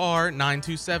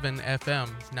PR927FM.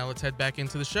 Now let's head back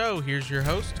into the show. Here's your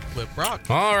host, Clip Brock.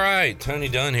 All right, Tony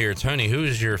Dunn here. Tony, who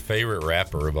is your favorite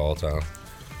rapper of all time?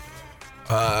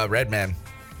 Redman.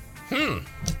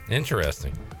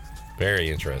 Interesting. Very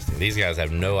interesting. These guys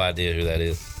have no idea who that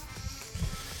is.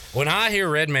 When I hear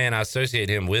Redman, I associate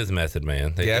him with Method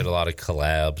Man. They did a lot of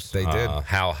collabs. They did.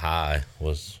 How High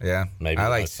was maybe I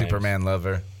like Superman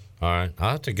Lover. All right. I'll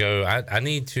have to go. I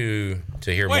need to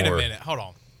hear more. Wait a minute. Hold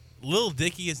on. Lil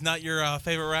Dicky is not your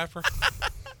favorite rapper?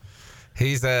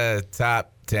 He's a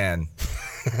top 10.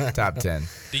 Top 10.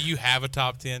 Do you have a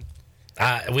top 10?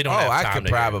 We don't have time. I could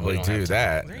probably do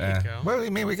that. There you go. Well,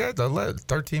 I mean, we got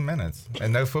 13 minutes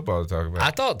and no football to talk about. I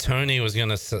thought Tony was going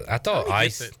to I thought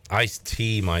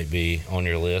Ice-T might be on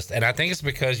your list. And I think it's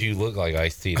because you look like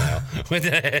Ice-T now with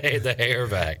the hair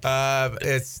back.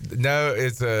 It's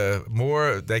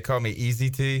more, they call me Easy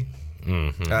T.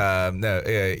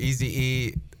 Easy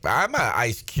E. I'm an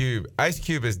Ice Cube. Ice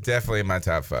Cube is definitely in my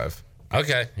top 5.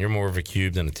 Okay. You're more of a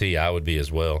Cube than a T. I would be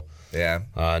as well. Yeah.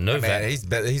 He's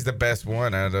the best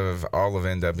one out of all of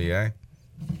NWA.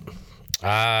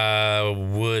 I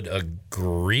would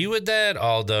agree with that,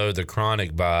 although The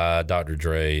Chronic by Dr.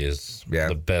 Dre is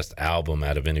the best album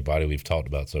out of anybody we've talked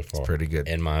about so far. It's pretty good.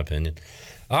 In my opinion.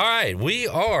 All right. We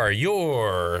are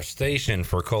your station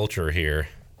for culture here.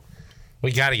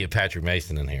 We got to get Patrick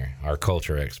Mason in here, our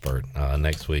culture expert,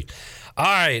 next week. All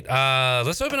right.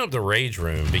 Let's open up the Rage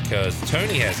Room because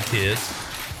Tony has kids.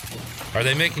 Are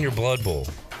they making your blood boil?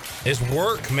 Is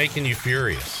work making you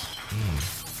furious?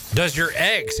 Does your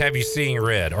ex have you seeing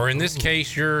red? Or in this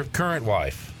case, your current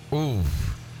wife? Ooh.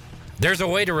 There's a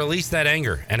way to release that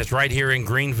anger, and it's right here in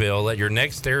Greenville. Let your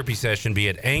next therapy session be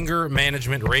at Anger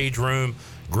Management Rage Room,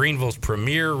 Greenville's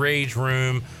premier rage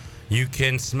room. You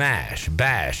can smash,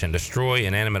 bash, and destroy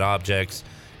inanimate objects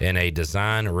in a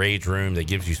design rage room that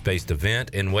gives you space to vent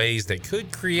in ways that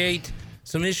could create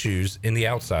some issues in the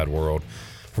outside world.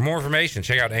 For more information,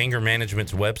 check out Anger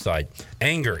Management's website,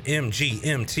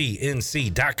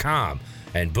 angermgmtnc.com,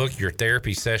 and book your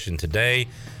therapy session today.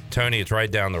 Tony, it's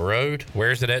right down the road.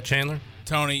 Where's it at, Chandler?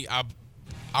 Tony,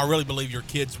 I really believe your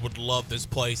kids would love this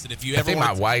place. And if you I ever think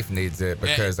my wife needs it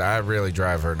because I really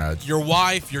drive her nuts. Your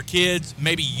wife, your kids,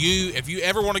 maybe you, if you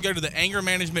ever want to go to the Anger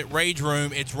Management Rage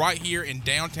Room, it's right here in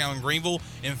downtown Greenville.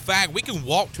 In fact, we can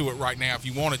walk to it right now if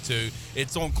you wanted to.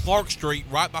 It's on Clark Street,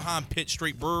 right behind Pitt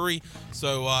Street Brewery.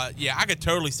 So, I could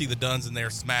totally see the Dunns in there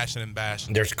smashing and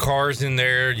bashing. There's cars in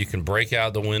there. You can break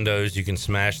out the windows. You can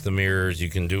smash the mirrors. You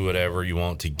can do whatever you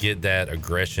want to get that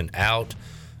aggression out.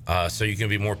 So you can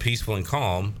be more peaceful and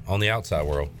calm on the outside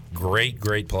world.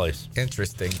 Great place.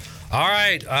 Interesting. All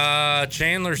right,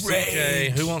 Chandler, CJ,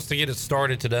 who wants to get it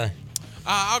started today?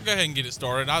 I'll go ahead and get it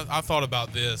started. I thought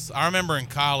about this. I remember in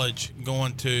college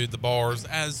going to the bars,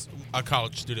 as a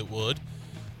college student would,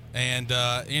 and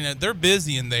they're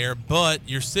busy in there, but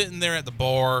you're sitting there at the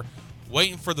bar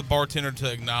waiting for the bartender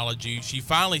to acknowledge you. She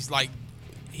finally,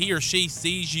 he or she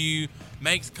sees you,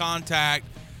 makes contact.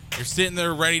 You're sitting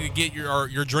there ready to get your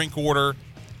drink order.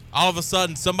 All of a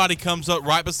sudden, somebody comes up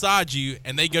right beside you,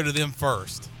 and they go to them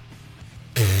first.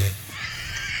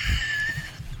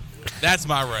 That's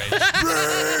my rage.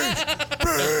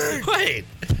 Wait,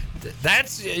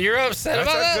 you're upset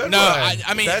about that? No,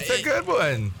 I mean that's a good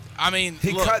one. I mean,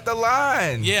 he cut the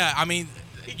line. Yeah, I mean,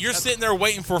 you're sitting there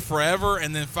waiting for forever,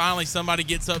 and then finally somebody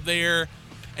gets up there,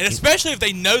 and especially if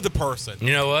they know the person.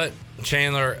 You know what,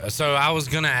 Chandler? So I was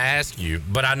going to ask you,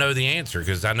 but I know the answer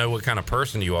because I know what kind of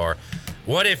person you are.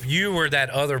 What if you were that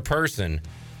other person?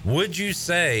 Would you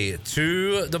say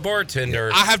to the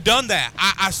bartender? I have done that.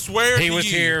 I swear he was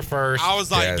here first. I was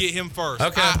like, get him first.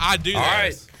 Okay. I do that. All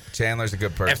right. Chandler's a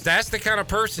good person. If that's the kind of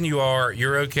person you are,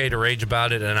 you're okay to rage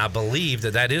about it, and I believe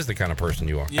that is the kind of person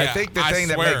you are. Yeah, I think the thing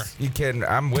that makes you can.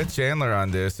 I'm with Chandler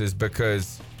on this is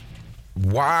because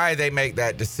why they make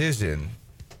that decision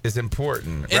is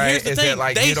important, and right? Here's the is thing, it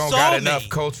like they you don't saw got me. enough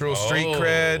cultural street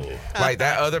cred? Like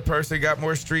that other person got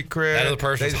more street cred. That other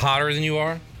person's hotter than you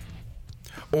are?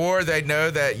 Or they know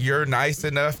that you're nice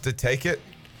enough to take it?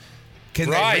 Can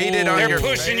they read it on They're your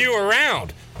pushing face? you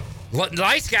around.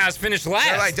 Nice guys finish last.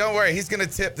 They're like, don't worry, he's going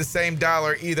to tip the same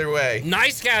dollar either way.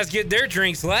 Nice guys get their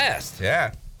drinks last.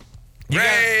 Yeah.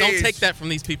 Don't take that from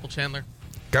these people, Chandler.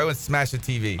 Go and smash a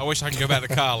TV. I wish I could go back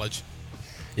to college.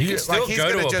 You can still he's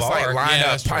go gonna to a just bar. like line Yeah,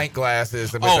 up that's true. pint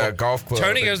glasses with a golf club.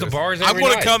 Tony goes to bars I'm every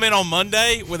going night. to come in on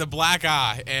Monday with a black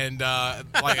eye and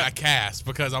like a cast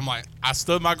because I'm like, I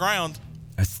stood my ground.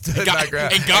 I stood my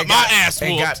ground and got my ass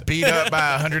whooped. and got beat up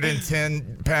by a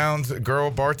 110 pounds girl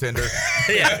bartender.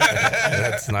 Yeah,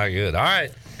 that's not good. All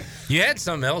right, you had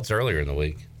something else earlier in the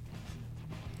week.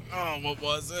 Oh, what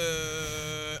was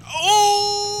it?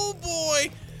 Oh boy!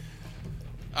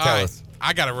 All Tell right, us.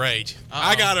 I got to rage.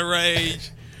 I got to rage.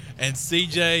 And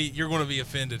CJ, you're going to be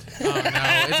offended. Oh no,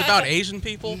 it's about Asian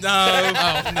people. No.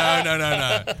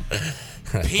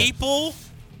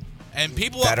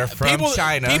 People that are from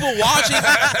China.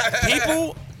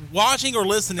 People watching or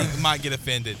listening might get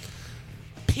offended.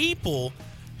 People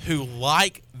who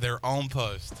like their own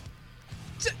post.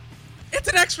 It's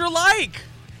an extra like.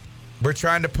 We're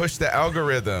trying to push the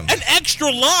algorithm. An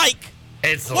extra like.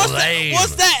 It's What's lame.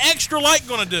 what's that extra like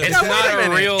going to do? It's not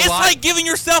a real It's like. like giving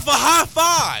yourself a high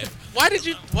five. Why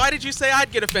did you say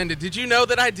I'd get offended? Did you know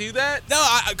that I do that? No,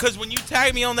 because when you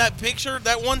tagged me on that picture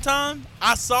that one time,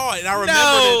 I saw it and I remembered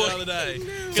it the other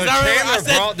day. So I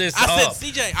brought this said, up.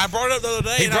 CJ, I brought it up the other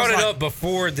day. He and brought I it was up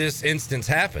before this instance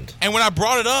happened. And when I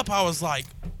brought it up, I was like,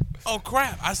 oh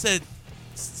crap. I said,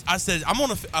 I'm going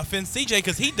to offend CJ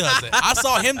because he does it. I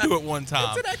saw him do it one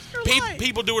time. It's an extra like.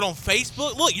 People do it on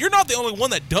Facebook. Look, you're not the only one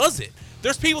that does it.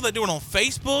 There's people that do it on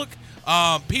Facebook.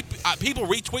 People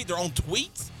retweet their own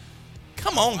tweets.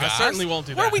 Come on, guys. I certainly won't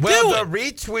do that. What are we Well, doing?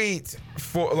 the retweet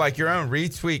for like your own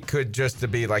retweet could just to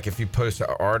be like if you post an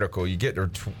article, you get to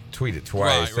tweet it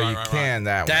twice, so you can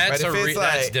that That's one. But if it's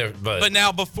that's like, different. But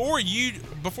now, before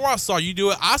I saw you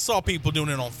do it, I saw people doing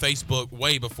it on Facebook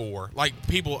way before. Like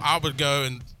people, I would go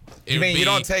and it you would mean be you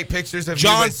don't take pictures of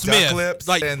John you with Smith, duck lips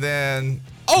like- and then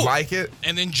like it?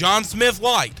 and then John Smith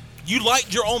liked. You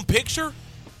liked your own picture?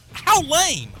 How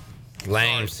lame!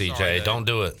 Lame, Sorry, CJ. Dave. Don't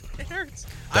do it. It hurts.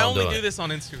 Don't I only do it. do this on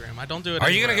Instagram. I don't do it. Are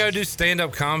you anywhere going to go else. do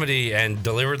stand-up comedy and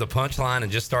deliver the punchline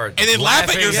and just start And then laugh at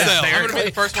laughing yourself. I'm gonna be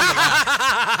the first one to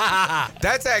laugh.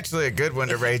 That's actually a good one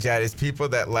to rage at. Is people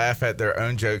that laugh at their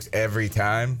own jokes every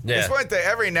time. Yeah. It's one thing.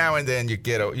 Every now and then you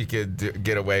could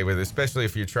get away with it, especially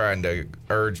if you're trying to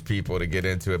urge people to get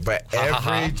into it. But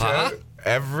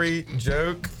every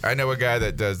joke, I know a guy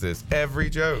that does this. Every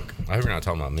joke. I hope you're not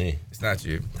talking about me. It's not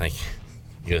you. Thank you.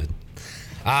 Good.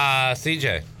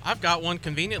 CJ. I've got one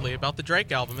conveniently about the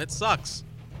Drake album. It sucks.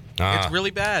 Ah. It's really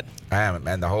bad. I haven't,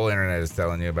 man. The whole internet is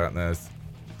telling you about this,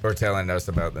 or telling us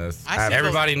about this.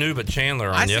 Everybody knew but Chandler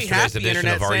on I see yesterday's half the edition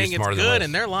internet of Are You saying it's Smarter Than good, Most?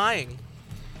 and they're lying.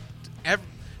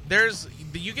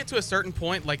 You get to a certain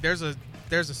point, like there's a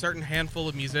certain handful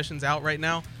of musicians out right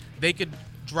now. They could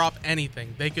drop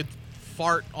anything. They could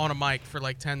fart on a mic for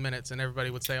like 10 minutes, and everybody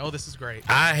would say, "Oh, this is great."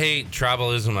 I hate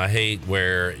tribalism. I hate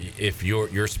where if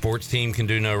your sports team can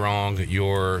do no wrong,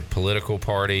 your political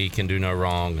party can do no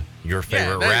wrong, your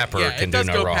favorite rapper can do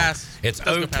no wrong. It's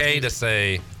okay to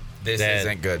say this that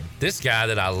isn't good. This guy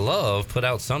that I love put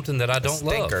out something that I don't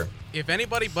love. If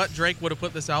anybody but Drake would have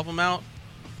put this album out,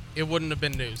 it wouldn't have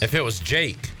been news. If it was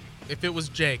Jake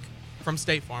from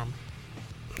State Farm,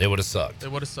 it would have sucked.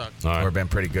 It would have sucked. All right. Or been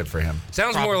pretty good for him.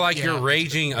 Sounds more like Yeah. you're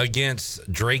raging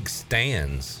against Drake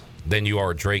stans. than you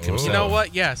are Drake himself. You know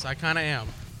what? Yes, I kind of am.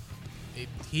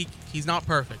 He's not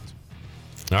perfect.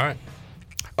 All right.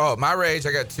 Oh, my rage,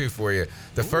 I got two for you.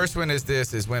 The first one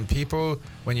is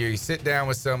when you sit down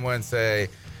with someone, say,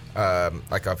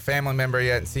 like a family member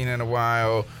you hadn't seen in a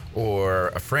while or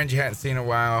a friend you hadn't seen in a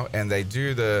while, and they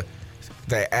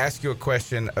ask you a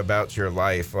question about your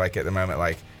life, like at the moment,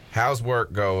 like, how's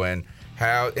work going?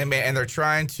 And they're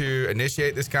trying to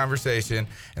initiate this conversation,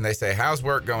 and they say, how's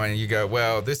work going? And you go,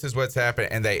 well, this is what's happening.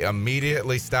 And they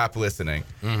immediately stop listening.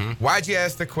 Mm-hmm. Why'd you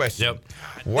ask the question? Yep.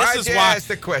 Why'd you ask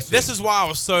the question? This is why I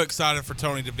was so excited for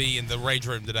Tony to be in the Rage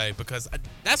Room today, because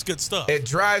that's good stuff. It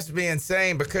drives me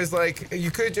insane because, like, you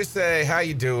could just say, how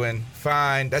you doing?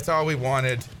 Fine. That's all we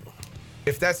wanted.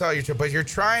 If that's all but you're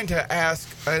trying to ask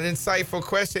an insightful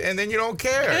question and then you don't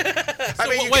care. I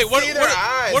mean, you can see their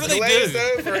eyes. What do they glaze do?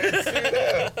 Over and see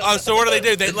them. Oh, so what do they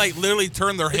do? They like literally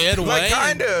turn their head away. Like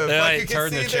kind of. They, like you can turn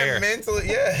see their chair. them mentally.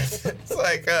 Yes. It's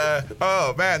like,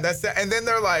 oh man, that's that. And then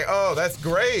they're like, oh, that's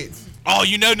great. Oh,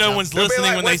 you know, no one's They'll be listening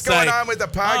like, when they what's say. going on with the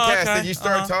podcast? okay, And you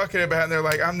start talking about it, and they're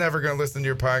like, I'm never going to listen to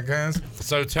your podcast.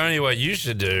 So, Tony, what you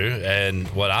should do, and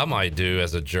what I might do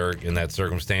as a jerk in that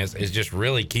circumstance, is just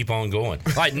really keep on going.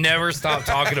 Like, never stop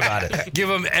talking about it. Give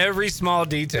them every small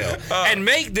detail, and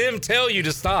make them tell you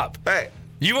to stop. Hey,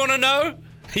 you want to know?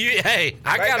 I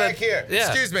got back here. Yeah.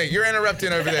 Excuse me, you're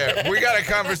interrupting over there. We got a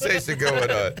conversation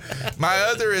going on. My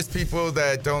other is people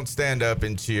that don't stand up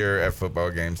and cheer at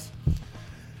football games.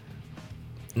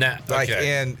 Nah, Like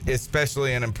okay.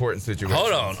 especially in important situations.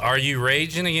 Hold on. Are you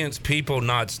raging against people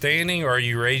not standing, or are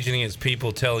you raging against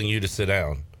people telling you to sit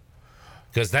down?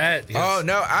 Because that. Oh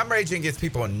no, I'm raging against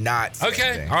people not standing.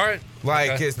 Okay. All right.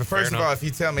 Like, Okay. first of all, if you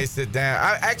tell me to sit down,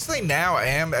 now I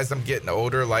am, as I'm getting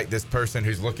older, like this person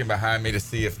who's looking behind me to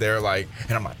see if they're like,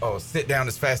 and I'm like, oh, sit down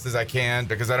as fast as I can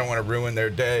because I don't want to ruin their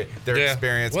day, their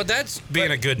experience. Well, that's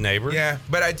being a good neighbor. Yeah,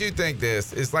 but I do think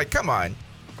this is like, come on,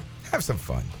 have some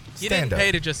fun. You Stand didn't up.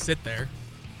 pay to just sit there.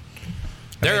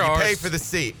 You pay for the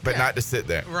seat, but not to sit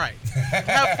there. Right.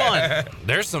 Have fun.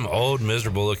 There's some old,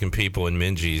 miserable-looking people in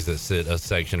Minji's that sit a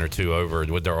section or two over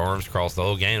with their arms crossed the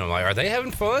whole game. I'm like, are they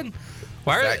having fun?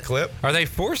 Why are that clip? Are they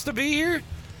forced to be here?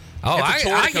 Oh, It's a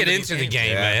chore to I come get to into these the games.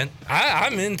 game, Yeah. man.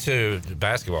 I'm into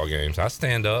basketball games. I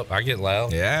stand up. I get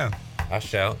loud. Yeah. I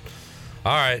shout.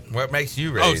 All right. What makes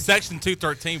you rage? Oh, Section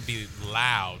 213 be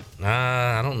loud.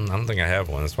 I don't think I have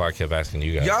one. That's why I kept asking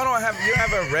you guys. Y'all don't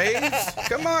have a rage?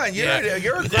 Come on, you're a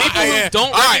People great. who don't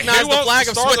All right, recognize who the wants flag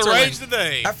to of start the Switzerland. rage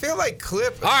today? I feel like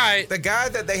Clip. All right. The guy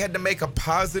that they had to make a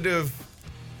positive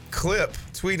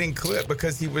tweeting clip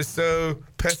because he was so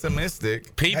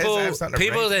pessimistic. People has something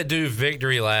to rage. that do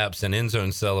victory laps and end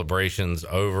zone celebrations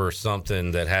over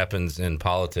something that happens in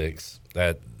politics,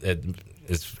 that it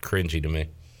is cringy to me.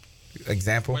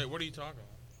 Example. Wait, what are you talking about?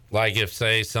 Like if,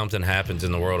 say, something happens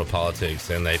in the world of politics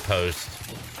and they post,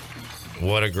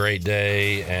 "What a great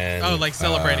day," and Oh, like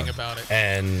celebrating about it.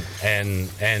 and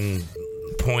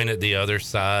point at the other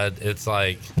side. It's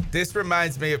like, This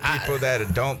reminds me of people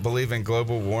that don't believe in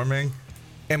global warming,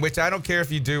 and which I don't care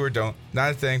if you do or don't,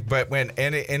 not a thing. But when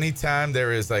any time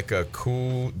there is like a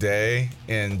cool day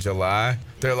in July,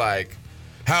 they're like,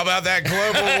 "How about that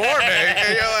global warming?"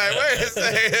 And you're like, "Wait a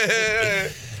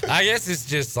second." I guess it's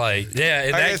just like, yeah.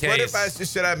 In I that guess,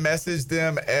 case, should I message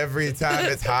them every time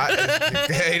it's hot in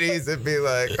the 80s and be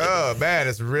like, "Oh man,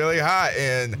 it's really hot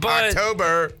in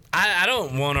October." I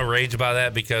don't want to rage about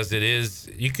that because it is.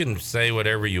 You can say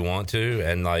whatever you want to,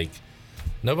 and like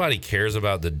nobody cares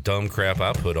about the dumb crap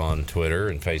I put on Twitter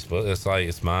and Facebook. It's like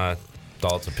it's my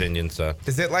thoughts, opinions. So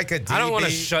Is it like a DB? I don't want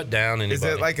to shut down anybody. Is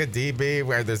it like a DB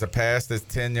where there's a pass that's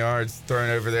 10 yards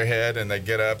thrown over their head and they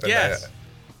get up and Yes.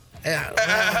 Yeah,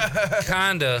 well,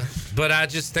 kinda, but I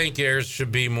just think there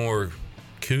should be more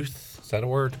couth. Is that a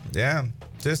word? yeah,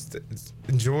 just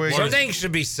enjoy. Some things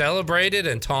should be celebrated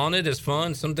and taunted as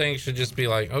fun. Some things should just be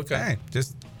like, okay, Hey,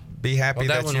 just be happy well,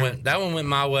 that that one went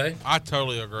my way. I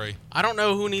totally agree. I don't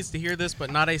know who needs to hear this,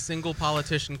 but not a single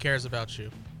politician cares about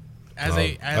you. As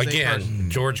a Again, person.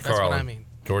 George That's Carlin. what I mean.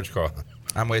 George Carlin.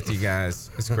 I'm with you guys.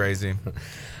 It's crazy.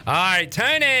 All right,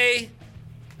 Tony.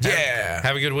 Yeah.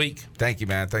 Have a good week. Thank you,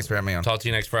 man. Thanks for having me on. Talk to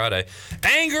you next Friday.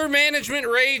 Anger Management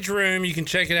Rage Room. You can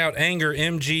check it out,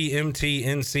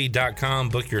 angermgmtnc.com.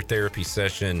 Book your therapy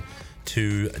session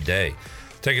today.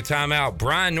 Take a time out.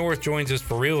 Brian North joins us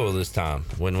for real this time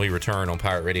when we return on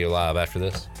Pirate Radio Live after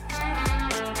this.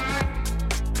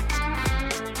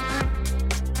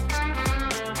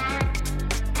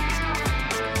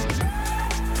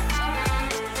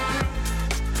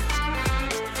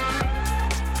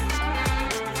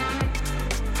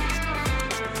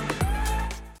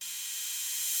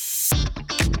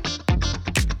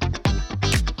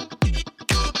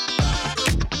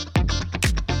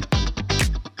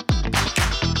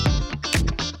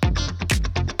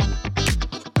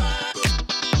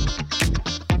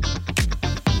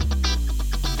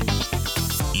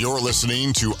 You're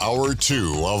listening to Hour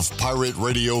 2 of Pirate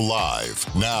Radio Live.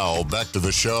 Now, back to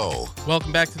the show.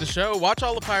 Welcome back to the show. Watch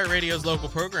all of Pirate Radio's local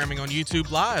programming on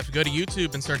YouTube Live. Go to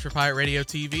YouTube and search for Pirate Radio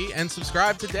TV and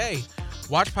subscribe today.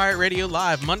 Watch Pirate Radio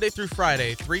Live Monday through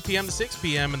Friday, 3 p.m. to 6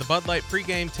 p.m. in the Bud Light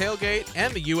pregame tailgate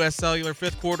and the U.S. Cellular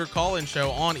fifth quarter call-in show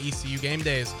on ECU game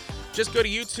days. Just go to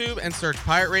YouTube and search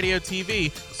Pirate Radio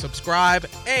TV, subscribe,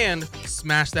 and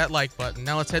smash that like button.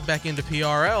 Now let's head back into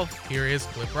PRL. Here is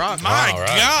Clip Rock. My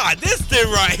God, this dude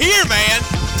right here, man.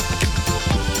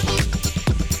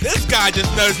 This guy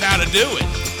just knows how to do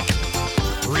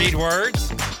it. Read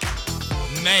words.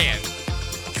 Man.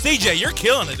 CJ, you're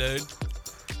killing it, dude. You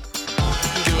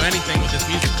can do anything with this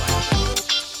music playing.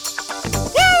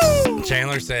 Woo!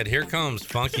 Chandler said, "Here comes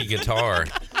funky guitar."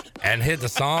 And hit the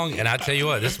song, and I tell you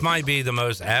what, this might be the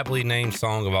most aptly named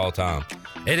song of all time.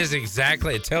 It is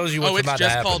exactly, it tells you what's about to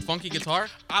happen. Oh, it's just called Funky Guitar?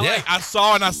 I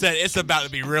saw and I said, it's about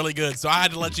to be really good. So I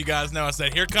had to let you guys know. I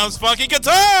said, here comes Funky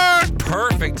Guitar.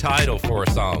 Perfect title for a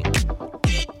song. We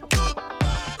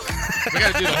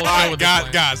got to do the whole show with this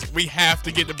guys, we have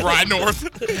to get to Brian North.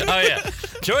 Oh, yeah.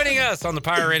 Joining us on the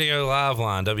Pirate Radio Live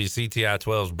line, WCTI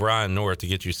 12's Brian North to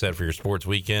get you set for your sports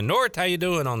weekend. North, how you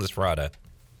doing on this Friday?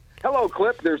 Hello,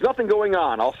 Clip. There's nothing going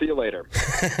on. I'll see you later.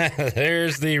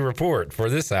 There's the report for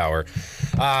this hour.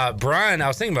 Brian, I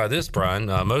was thinking about this, Brian,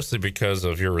 mostly because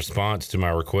of your response to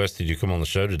my request that you come on the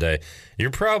show today.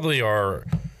 You're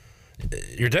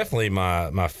definitely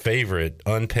my favorite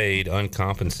unpaid,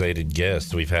 uncompensated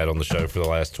guest we've had on the show for the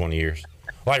last 20 years.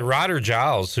 Like Ryder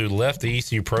Giles, who left the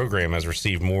ECU program, has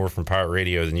received more from Pirate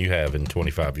Radio than you have in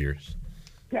 25 years.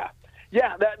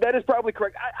 Yeah, that is probably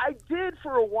correct. I did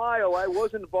for a while. I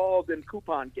was involved in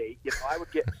Coupon Gate. I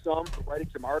would get some for writing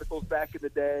some articles back in the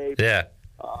day. Yeah.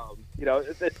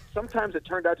 Sometimes it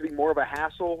turned out to be more of a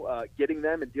hassle getting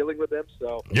them and dealing with them.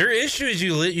 So your issue is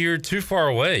you're too far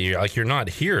away. You're not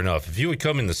here enough. If you would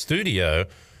come in the studio,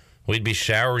 we'd be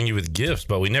showering you with gifts,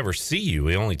 but we never see you.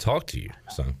 We only talk to you.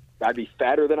 So I'd be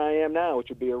fatter than I am now, which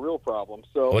would be a real problem.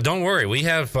 So, well, don't worry. We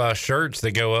have shirts that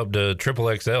go up to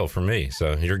XXL for me,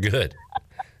 so you're good.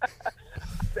 I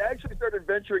actually started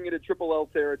venturing into Triple L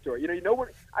territory. I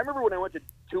remember when I went to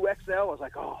 2XL, I was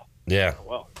like, yeah,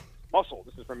 well, muscle.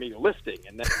 This is for me lifting,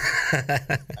 and then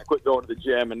I quit going to the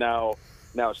gym, and now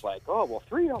it's like,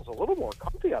 3L's a little more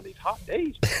comfy on these hot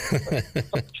days.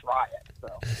 Let's try it. So.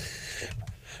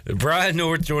 Brian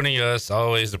North joining us,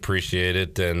 always appreciate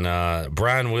it. And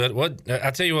Brian, what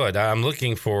I tell you what, I'm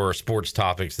looking for sports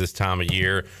topics this time of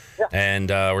year,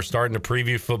 and we're starting to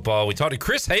preview football. We talked to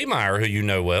Chris Haymeyer, who you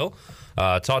know well.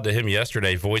 Talked to him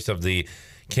yesterday, voice of the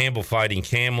Campbell Fighting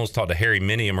Camels. Talked to Harry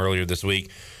Minium earlier this week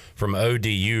from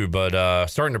ODU, but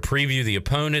starting to preview the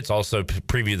opponents, also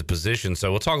preview the position.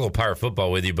 So we'll talk a little Pirate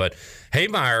football with you. But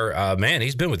Haymeyer, man,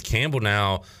 he's been with Campbell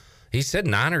now. He said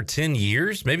 9 or 10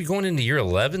 years, maybe going into year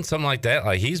 11, something like that.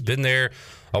 Like, he's been there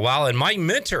a while. And Mike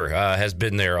Minter has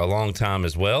been there a long time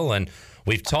as well. And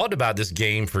we've talked about this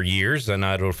game for years, and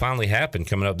it'll finally happen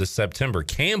coming up this September.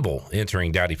 Campbell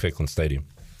entering Dowdy-Ficklin Stadium.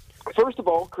 First of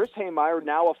all, Chris Haymeyer,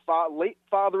 now a late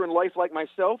father in life like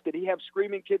myself, did he have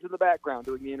screaming kids in the background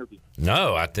during the interview?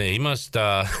 No, I think he must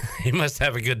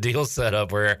have a good deal set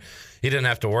up where he didn't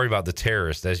have to worry about the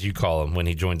terrorist, as you call him, when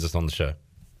he joins us on the show.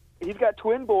 He's got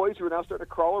twin boys who are now starting to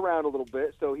crawl around a little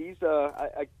bit, so he's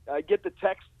I get the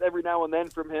text every now and then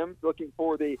from him looking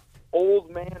for the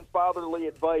old man fatherly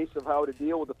advice of how to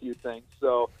deal with a few things.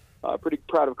 So pretty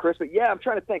proud of Chris. But, yeah, I'm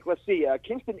trying to think. Let's see.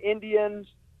 Kingston Indians,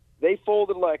 they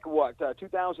folded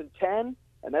 2010,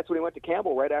 and that's when he went to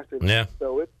Campbell right after that. Yeah.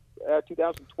 So it's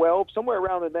 2012, somewhere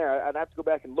around in there. I'd have to go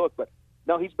back and look. But,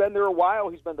 no, he's been there a while.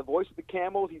 He's been the voice of the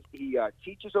Camels. He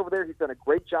teaches over there. He's done a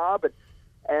great job.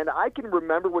 And I can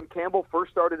remember when Campbell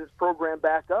first started his program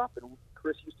back up, and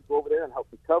Chris used to go over there and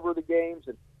help me cover the games.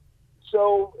 And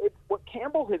so what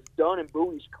Campbell has done in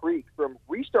Bowie's Creek, from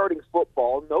restarting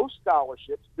football, no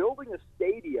scholarships, building a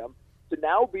stadium, to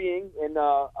now being in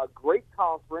a great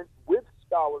conference with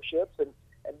scholarships, and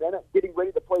then getting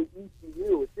ready to play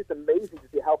ECU, it's just amazing to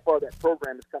see how far that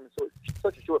program has come in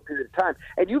such a short period of time.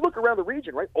 And you look around the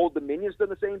region, right? Old Dominion's done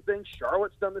the same thing.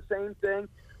 Charlotte's done the same thing.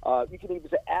 You can even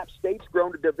say App State's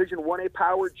grown to Division 1A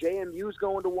power. JMU's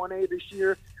going to 1A this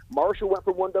year. Marshall went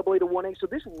from 1AA to 1A. So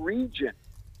this region,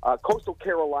 Coastal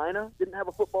Carolina didn't have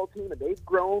a football team, and they've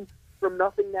grown from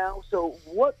nothing now. So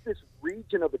what this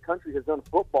region of the country has done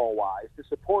football-wise to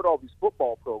support all these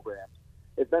football programs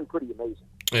has been pretty amazing.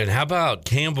 And how about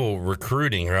Campbell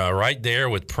recruiting right there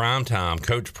with Primetime,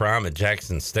 Coach Prime at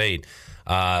Jackson State?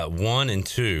 1 and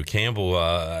 2. Campbell,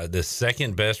 the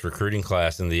second best recruiting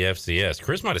class in the FCS.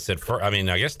 Chris might have said,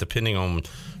 I guess depending on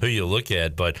who you look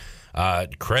at, but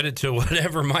credit to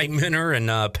whatever Mike Minter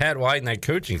and Pat White and that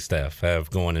coaching staff have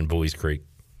going in Buies Creek.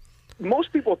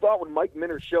 Most people thought when Mike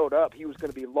Minter showed up, he was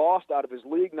going to be lost out of his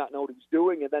league, not know what he was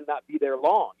doing, and then not be there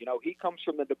long. You know, he comes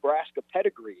from the Nebraska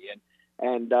pedigree,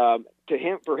 and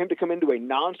for him to come into a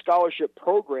non-scholarship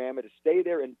program and to stay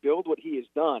there and build what he has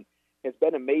done has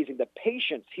been amazing. The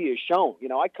patience he has shown. You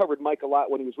know, I covered Mike a lot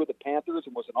when he was with the Panthers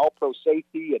and was an all-pro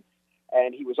safety,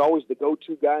 and he was always the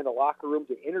go-to guy in the locker room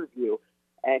to interview,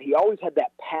 and he always had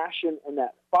that passion and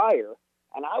that fire.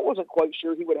 And I wasn't quite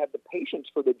sure he would have the patience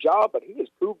for the job, but he has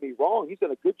proved me wrong. He's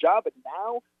done a good job. And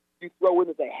now you throw in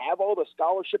that they have all the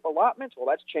scholarship allotments. Well,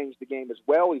 that's changed the game as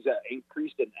well. He's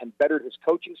increased and bettered his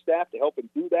coaching staff to help him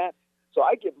do that. So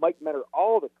I give Mike Minter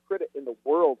all the credit in the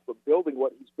world for building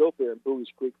what he's built there in Buies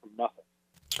Creek from nothing.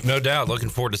 No doubt. Looking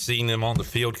forward to seeing them on the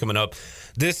field coming up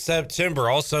this September.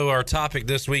 Also, our topic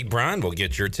this week, Brian, we'll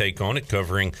get your take on it,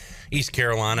 covering East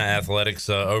Carolina athletics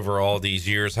over all these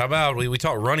years. How about we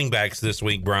talk running backs this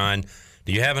week, Brian?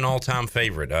 Do you have an all-time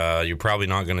favorite? You're probably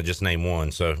not going to just name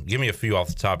one, so give me a few off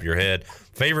the top of your head.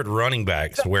 Favorite running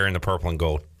backs wearing the purple and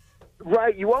gold?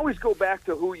 Right. You always go back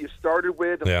to who you started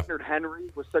with. Yeah. Leonard Henry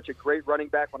was such a great running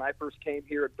back when I first came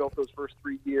here and built those first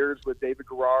 3 years with David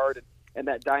Garrard and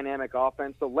that dynamic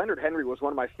offense. So Leonard Henry was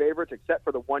one of my favorites, except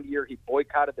for the 1 year he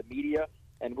boycotted the media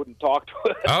and wouldn't talk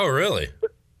to us. Oh, really?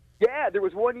 Yeah, there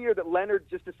was 1 year that Leonard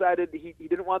just decided he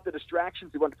didn't want the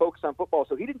distractions. He wanted to focus on football,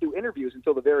 so he didn't do interviews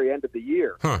until the very end of the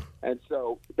year. Huh. And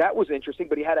so that was interesting,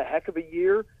 but he had a heck of a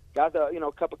year, got the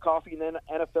cup of coffee in the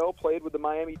NFL, played with the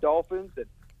Miami Dolphins,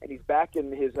 and he's back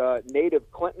in his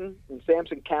native Clinton in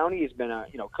Sampson County. He's been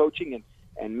coaching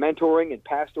and mentoring and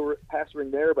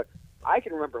pastoring there, but I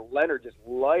can remember Leonard just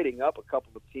lighting up a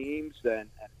couple of teams and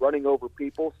running over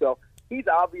people. So he's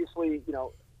obviously,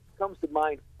 comes to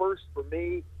mind first for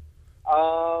me.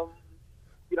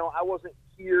 I wasn't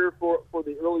here for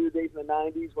the earlier days in the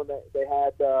 90s when they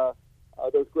had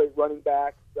those great running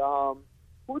backs.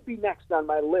 Who would be next on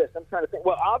my list? I'm trying to think.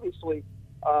 Well, obviously,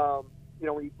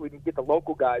 when you get the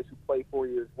local guys who play for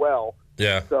you as well.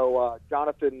 Yeah. So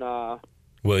Jonathan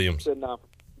Williams.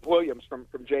 Williams from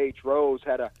J.H. Rose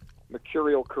had a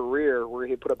mercurial career where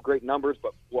he put up great numbers,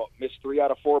 but missed 3 out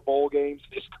of 4 bowl games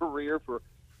in his career for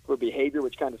behavior,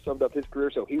 which kind of summed up his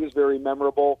career. So he was very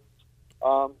memorable.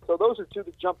 So those are two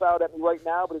that jump out at me right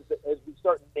now. But as we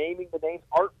start naming the names,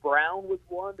 Art Brown was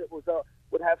one that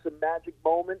would have some magic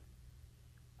moments.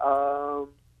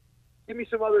 Give me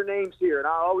some other names here, and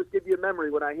I'll always give you a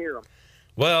memory when I hear them.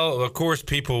 Well, of course,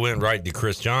 people went right to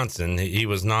Chris Johnson. He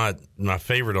was not my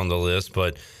favorite on the list,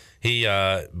 but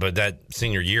but that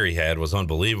senior year he had was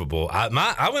unbelievable.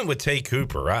 I went with Tay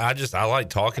Cooper. I like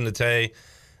talking to Tay,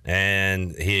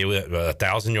 and he was a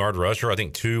 1,000-yard rusher. I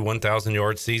think 2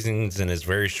 1,000-yard seasons in his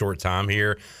very short time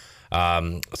here.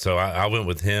 So I went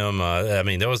with him.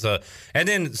 There was and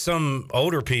then some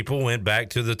older people went back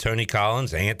to the Tony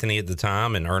Collins, Anthony at the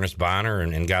time, and Ernest Biner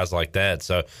and guys like that.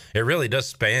 So it really does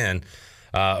span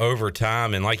over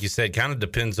time. And like you said, kind of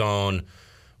depends on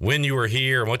when you were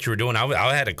here and what you were doing.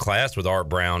 I had a class with Art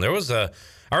Brown.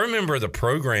 I remember the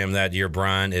program that year,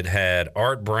 Brian. It had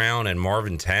Art Brown and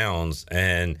Marvin Towns,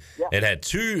 and it had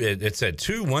it said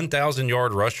 2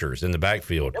 1,000-yard rushers in the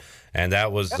backfield. Yep. And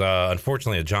that was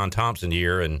unfortunately a John Thompson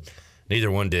year, and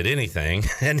neither one did anything.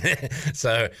 And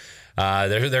so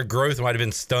their growth might have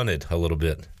been stunted a little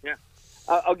bit. Yeah.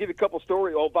 I'll give you a couple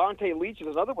stories. Vontae Leach is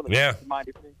another one that comes to mind,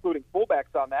 including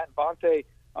fullbacks on that. And Vontae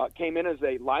came in as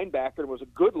a linebacker and was a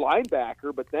good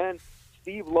linebacker, but then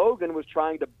Steve Logan was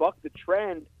trying to buck the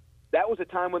trend. That was a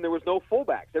time when there was no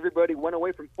fullbacks. Everybody went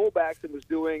away from fullbacks and was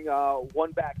doing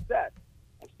one-back sets.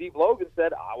 And Steve Logan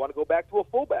said, I want to go back to a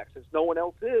fullback since no one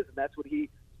else is. And that's when he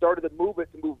started the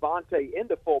movement to move Vontae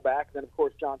into fullback. And then, of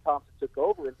course, John Thompson took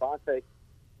over, and Vontae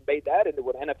made that into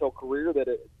an NFL career that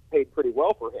it paid pretty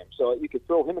well for him. So you could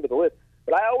throw him into the list.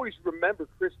 But I always remember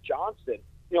Chris Johnson.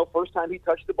 First time he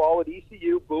touched the ball at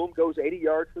ECU, boom, goes 80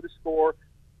 yards for the score.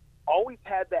 Always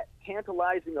had that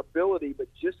tantalizing ability, but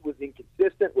just was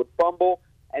inconsistent, would fumble.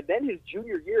 And then his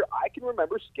junior year, I can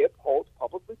remember Skip Holtz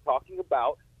publicly talking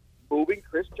about moving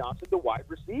Chris Johnson to wide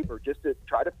receiver just to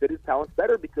try to fit his talents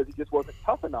better because he just wasn't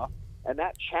tough enough. And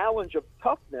that challenge of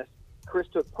toughness, Chris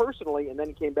took personally, and then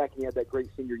he came back and he had that great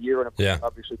senior year and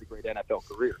obviously the great NFL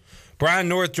career. Brian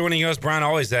North joining us. Brian, I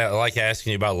always like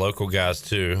asking you about local guys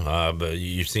too, but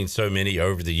you've seen so many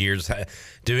over the years.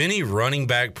 Do any running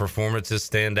back performances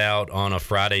stand out on a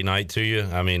Friday night to you?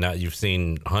 I mean, you've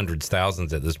seen hundreds,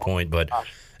 thousands at this point, but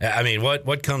I mean,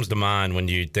 what comes to mind when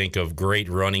you think of great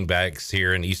running backs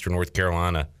here in Eastern North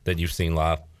Carolina that you've seen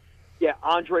live? Yeah,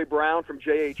 Andre Brown from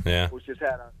J.H. Yeah. was just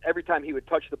every time he would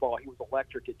touch the ball, he was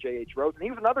electric at J.H. Rose. And he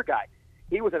was another guy.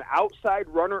 He was an outside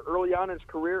runner early on in his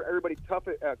career. Everybody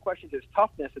questioned his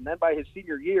toughness, and then by his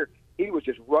senior year, he was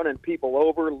just running people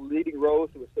over, leading Rose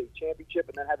to a state championship,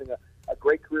 and then having a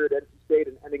great career at NC State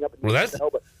and ending up in the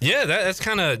NFL. That's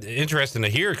kind of interesting to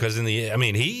hear because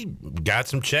he got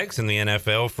some checks in the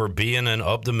NFL for being an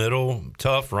up the middle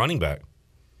tough running back.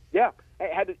 Yeah,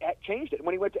 had changed it.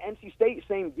 When he went to NC State,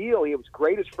 same deal. He was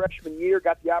great his freshman year,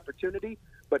 got the opportunity,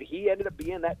 but he ended up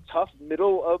being that tough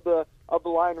middle of the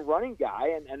line running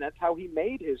guy, and that's how he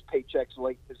made his paychecks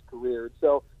late in his career.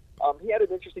 So he had an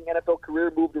interesting NFL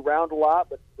career, moved around a lot,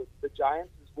 but the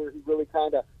Giants is where he really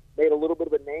kind of made a little bit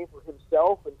of a name for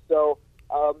himself. And so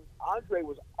Andre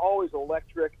was always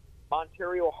electric.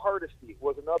 Montario Hardesty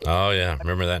was another. Oh, yeah.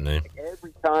 Remember that name.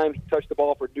 Every time he touched the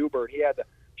ball for New Bern, he had the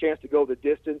chance to go the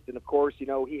distance. And, of course, he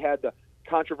had the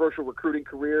controversial recruiting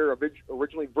career,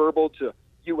 originally verbal to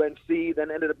UNC,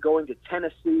 then ended up going to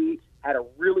Tennessee, had a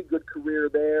really good career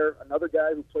there. Another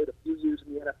guy who played a few years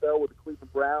in the NFL with the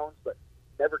Cleveland Browns, but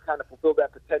never kind of fulfilled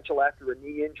that potential after a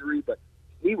knee injury. But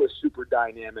he was super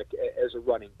dynamic as a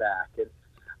running back. And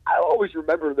I always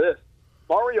remember this.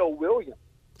 Mario Williams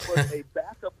was a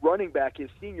backup running back his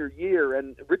senior year,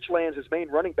 and Richlands, his main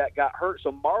running back, got hurt.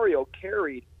 So Mario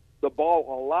carried the ball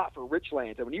a lot for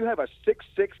Richlands. And when you have a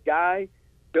 6'6" guy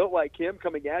built like him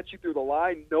coming at you through the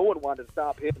line, no one wanted to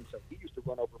stop him. So he used to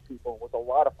run over people and was a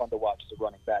lot of fun to watch as a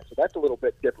running back. So that's a little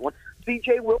bit different one.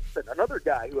 C.J. Wilson, another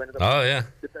guy who ended up on the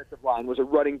defensive line, was a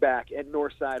running back at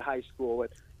Northside High School.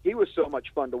 And he was so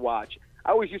much fun to watch.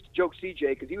 I always used to joke C.J.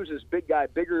 because he was this big guy,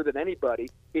 bigger than anybody.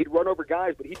 He'd run over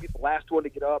guys, but he'd be the last one to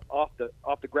get up off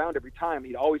the ground every time.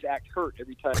 He'd always act hurt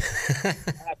every time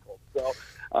he tackled. So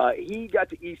he got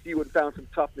to ECU and found some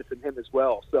toughness in him as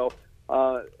well. So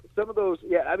some of those,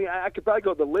 I could probably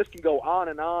go. The list can go on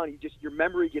and on. Your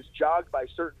memory gets jogged by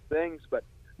certain things, but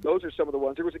those are some of the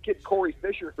ones. There was a kid, Corey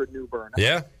Fisher, for New Bern.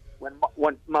 Yeah.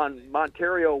 When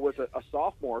Montario was a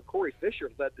sophomore, Corey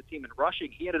Fisher led the team in rushing.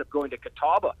 He ended up going to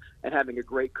Catawba and having a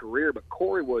great career. But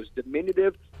Corey was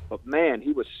diminutive, but man,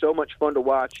 he was so much fun to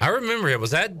watch. I remember it.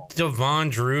 Was that Devon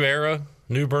Drew era,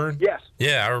 New Bern? Yes.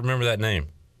 Yeah, I remember that name.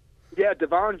 Yeah,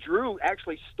 Devon Drew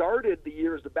actually started the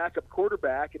year as the backup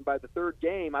quarterback, and by the third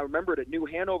game, I remember it at New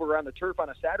Hanover on the turf on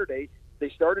a Saturday, they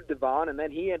started Devon, and then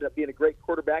he ended up being a great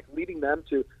quarterback, leading them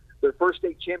to their first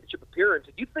state championship appearance.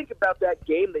 If you think about that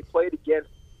game they played against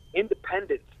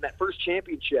Independence in that first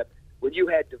championship, when you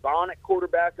had Devon at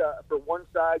quarterback for one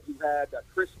side, you had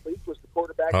Chris Leak was the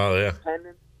quarterback for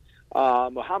Independence,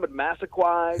 Muhammad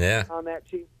Massaquoi on that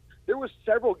team. There was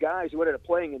several guys who ended up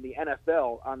playing in the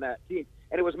NFL on that team.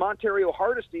 And it was Montario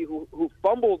Hardesty who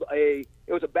fumbled it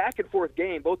was a back-and-forth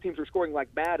game. Both teams were scoring like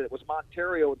mad. It was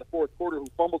Montario in the fourth quarter who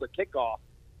fumbled a kickoff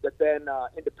that then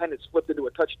Independence flipped into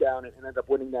a touchdown and ended up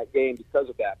winning that game because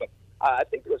of that. But I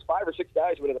think there was 5 or 6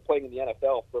 guys who ended up playing in the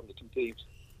NFL from the two teams.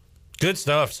 Good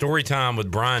stuff. Story time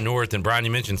with Brian North. And, Brian,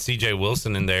 you mentioned C.J.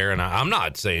 Wilson in there. And I'm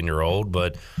not saying you're old,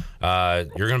 but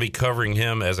you're going to be covering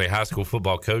him as a high school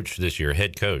football coach this year,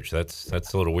 head coach. That's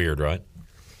a little weird, right?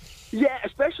 Yeah,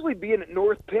 especially being at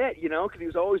North Pitt, because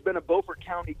he's always been a Beaufort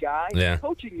County guy. Yeah.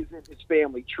 Coaching is in his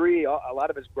family tree. A lot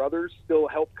of his brothers still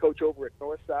help coach over at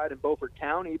Northside and Beaufort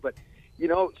County. But,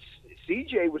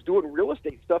 CJ was doing real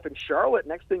estate stuff in Charlotte.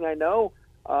 Next thing I know,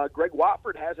 Greg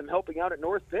Watford has him helping out at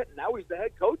North Pitt, and now he's the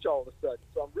head coach all of a sudden.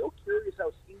 So I'm real curious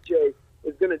how CJ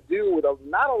is going to do with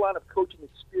not a lot of coaching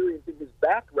experience in his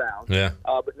background. Yeah.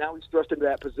 But now he's thrust into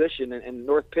that position, and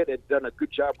North Pitt had done a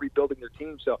good job rebuilding their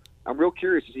team. So I'm real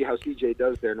curious to see how CJ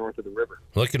does there north of the river.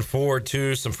 Looking forward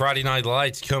to some Friday Night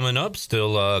Lights coming up.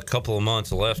 Still a couple of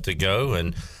months left to go,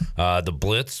 and the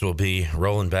Blitz will be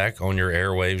rolling back on your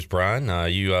airwaves, Brian.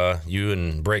 You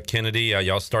and Brett Kennedy,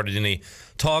 y'all started any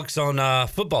talks on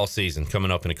football season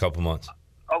coming up in a couple months?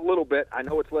 A little bit. I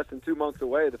know it's less than 2 months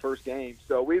away, the first game.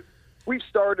 So we've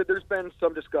started. There's been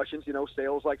some discussions.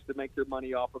 Sales likes to make their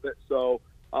money off of it. So,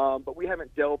 but we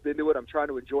haven't delved into it. I'm trying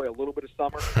to enjoy a little bit of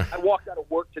summer. I walked out of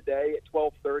work today at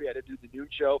 12:30. I did do the noon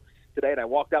show today, and I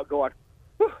walked out going,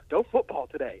 no football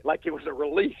today. Like it was a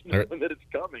relief knowing that it's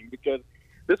coming, because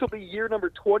this will be year number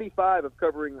 25 of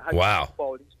covering high school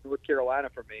football in East North Carolina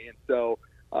for me. And so,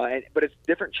 but it's a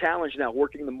different challenge now,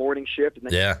 working the morning shift and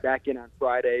then back in on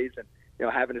Fridays and,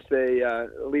 having to say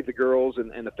leave the girls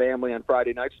and the family on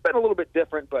Friday nights. It's been a little bit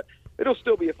different, but it'll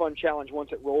still be a fun challenge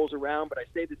once it rolls around. But I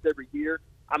say this every year.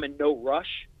 I'm in no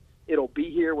rush. It'll be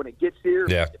here when it gets here.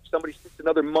 Yeah. If somebody sticks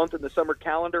another month in the summer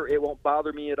calendar, it won't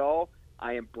bother me at all.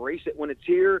 I embrace it when it's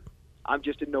here. I'm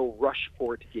just in no rush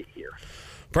for it to get here.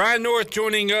 Brian North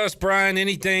joining us. Brian,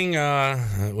 anything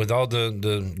with all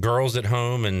the girls at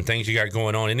home and things you got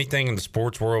going on, anything in the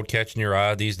sports world catching your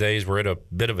eye these days? We're at a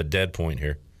bit of a dead point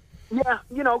here. Yeah,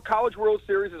 College World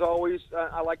Series is always,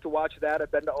 I like to watch that. I've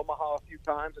been to Omaha a few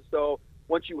times, and so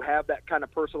once you have that kind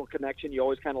of personal connection, you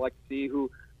always kind of like to see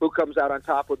who comes out on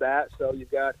top with that. So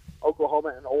you've got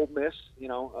Oklahoma and Ole Miss,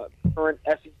 current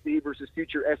SEC versus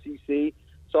future SEC.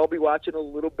 So I'll be watching a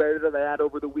little bit of that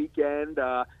over the weekend.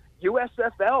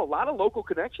 USFL, a lot of local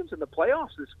connections in the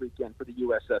playoffs this weekend for the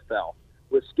USFL,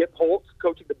 with Skip Holtz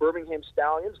coaching the Birmingham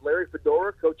Stallions, Larry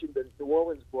Fedora coaching the New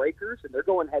Orleans Breakers, and they're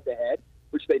going head-to-head,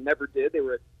 which they never did. They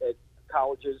were at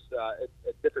colleges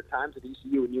at different times at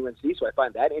ECU and UNC, so I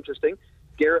find that interesting.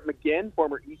 Garrett McGinn,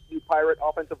 former ECU Pirate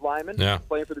offensive lineman,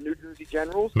 playing for the New Jersey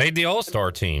Generals. Made the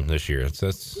All-Star team this year.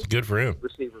 That's good for him.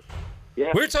 Receiver.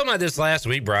 Yeah. We were talking about this last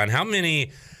week, Brian. How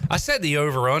many – I said the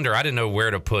over-under. I didn't know where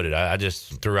to put it. I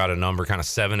just threw out a number, kind of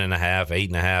 7.5,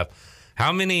 8.5.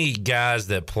 How many guys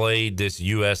that played this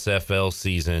USFL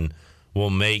season will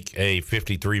make a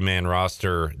 53-man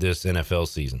roster this NFL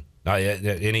season?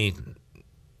 Any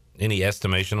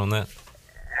estimation on that?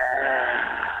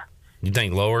 You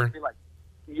think lower?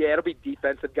 Yeah, it'll be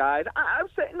defensive guys.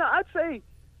 I'd say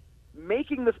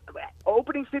making the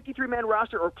opening 53-man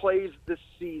roster or plays this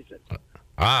season.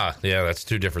 Yeah, that's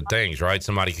two different things, right?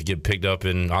 Somebody could get picked up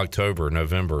in October,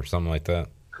 November, something like that.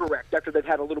 Correct, after they've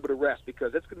had a little bit of rest,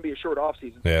 because it's going to be a short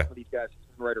offseason for some of these guys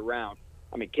right around.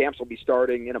 I mean, camps will be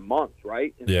starting in a month,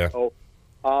 right? And so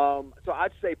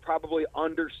I'd say probably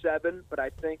under 7, but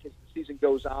I think as the season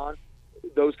goes on,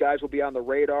 those guys will be on the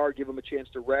radar, give them a chance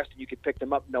to rest, and you can pick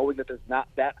them up knowing that they're not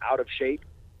that out of shape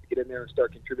to get in there and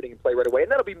start contributing and play right away. And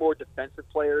that'll be more defensive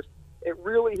players. It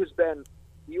really has been –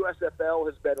 USFL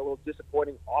has been a little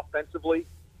disappointing offensively.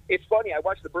 It's funny, I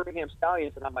watch the Birmingham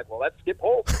Stallions, and I'm like, well, that's Skip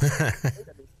Holtz.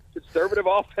 Conservative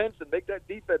offense and make that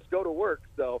defense go to work.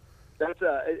 So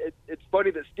it's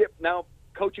funny that Skip, now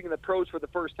coaching in the pros for the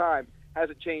first time,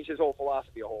 hasn't changed his whole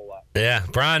philosophy a whole lot. Yeah,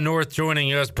 Brian North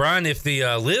joining us. Brian, if the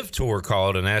Live Tour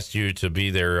called and asked you to be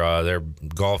their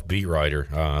golf beat writer,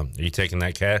 are you taking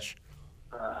that cash?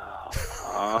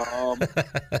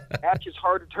 Cash is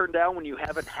hard to turn down when you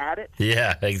haven't had it.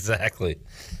 Yeah, exactly.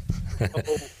 So,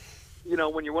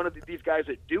 when you're one of these guys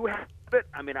that do have it,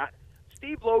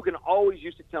 Steve Logan always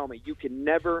used to tell me, you can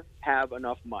never have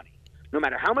enough money. No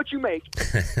matter how much you make,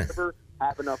 you can never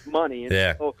have enough money.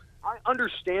 And so I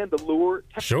understand the lure.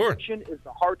 Temptation is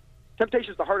the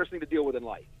hardest thing to deal with in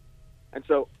life. And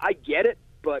so I get it,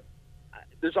 but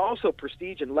there's also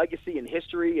prestige and legacy and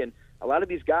history, and a lot of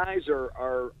these guys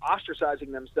are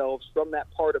ostracizing themselves from that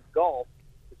part of golf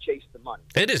to chase the money.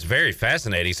 It is very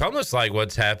fascinating. It's almost like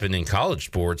what's happened in college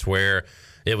sports, where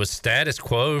it was status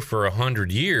quo for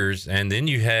 100 years, and then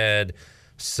you had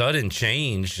sudden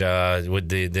change with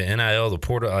the NIL, the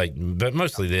portal, but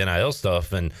mostly the NIL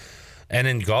stuff, and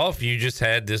in golf, you just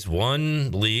had this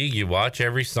one league you watch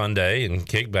every Sunday and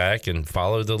kick back and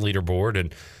follow the leaderboard,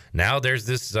 and now there's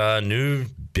this new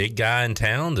big guy in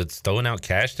town that's throwing out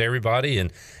cash to everybody,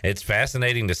 and it's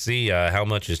fascinating to see how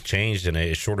much has changed in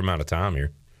a short amount of time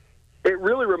here. It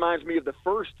really reminds me of the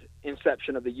first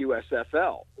inception of the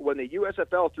USFL, when the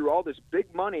USFL threw all this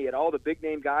big money at all the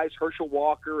big-name guys, Herschel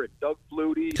Walker and Doug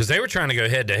Flutie. Because they were trying to go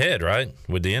head-to-head, right,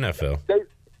 with the NFL.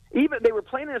 They were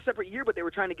playing in a separate year, but they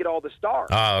were trying to get all the stars.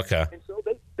 Oh, okay. And so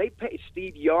they paid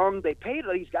Steve Young. They paid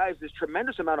these guys this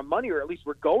tremendous amount of money, or at least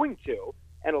were going to.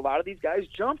 And a lot of these guys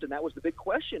jumped, and that was the big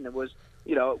question. It was,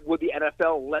 would the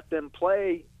NFL let them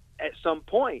play at some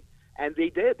point? And they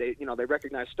did. They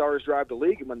recognized stars drive the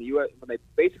league, and when they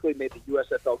basically made the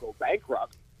USFL go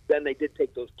bankrupt, then they did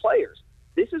take those players.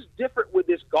 This is different with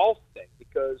this golf thing,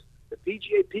 because the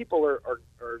PGA people are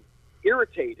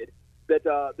irritated that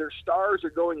their stars are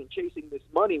going and chasing this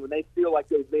money when they feel like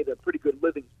they've made a pretty good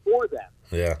living for them.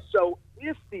 Yeah. So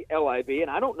if the LIV, and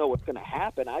I don't know what's going to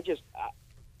happen,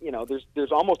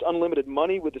 there's almost unlimited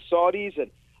money with the Saudis,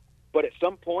 but at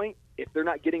some point, if they're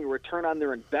not getting a return on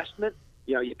their investment,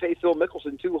 you pay Phil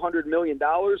Mickelson $200 million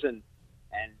and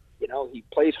he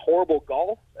plays horrible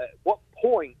golf. At what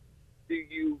point do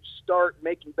you start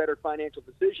making better financial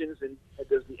decisions, and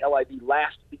does the LIV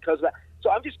last because of that? So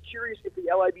I'm just curious, if the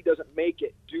LIV doesn't make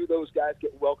it, do those guys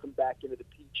get welcomed back into the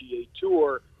PGA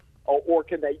Tour, or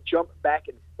can they jump back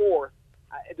and forth?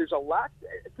 There's a lot.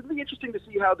 It's going to be interesting to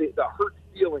see how the hurt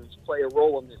feelings play a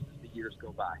role in this as the years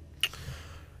go by.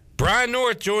 Brian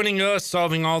North joining us,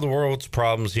 solving all the world's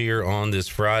problems here on this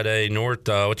Friday. North,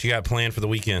 what you got planned for the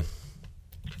weekend?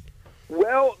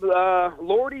 Well,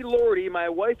 lordy, my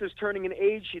wife is turning an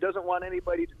age she doesn't want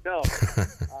anybody to know.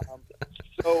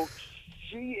 So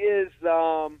she is,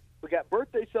 we got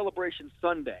birthday celebration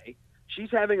Sunday.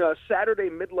 She's having a Saturday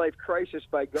midlife crisis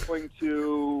by going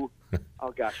to,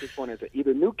 oh gosh, which one is it?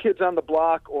 Either New Kids on the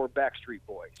Block or Backstreet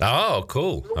Boys. Oh,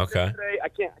 cool. Okay. Today, I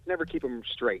can never keep them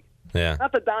straight. Yeah.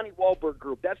 Not the Donnie Wahlberg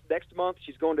group. That's next month.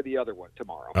 She's going to the other one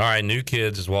tomorrow. All right, New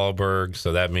Kids is Wahlberg,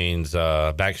 so that means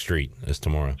Backstreet is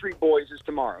tomorrow. Backstreet Boys is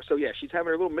tomorrow. So, yeah, she's having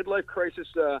her little midlife crisis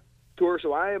tour.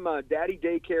 So I am daddy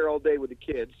daycare all day with the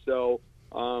kids. So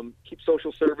keep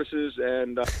social services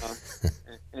and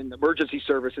emergency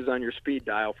services on your speed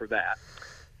dial for that.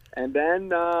 And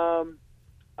then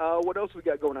what else we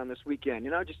got going on this weekend?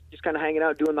 You know, just kind of hanging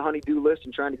out, doing the honey-do list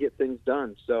and trying to get things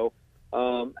done. So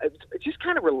it's just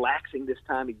kind of relaxing this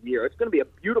time of year. It's going to be a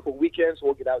beautiful weekend, so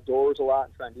we'll get outdoors a lot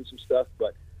and try and do some stuff.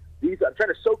 But I'm trying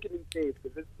to soak in these days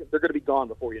because they're going to be gone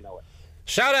before you know it.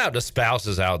 Shout out to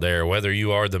spouses out there, whether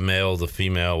you are the male, the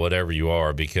female, whatever you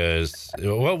are, because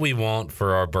what we want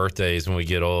for our birthdays when we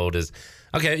get old is,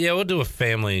 okay, yeah, we'll do a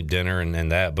family dinner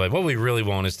and that, but what we really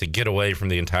want is to get away from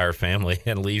the entire family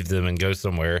and leave them and go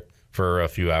somewhere for a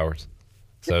few hours.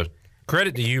 So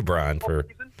credit to you, Brian, for...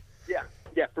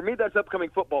 Yeah, for me, that's upcoming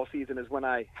football season is when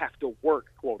I have to work,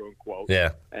 quote unquote.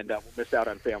 Yeah. And we'll miss out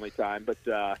on family time. But,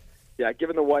 yeah,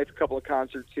 giving the wife a couple of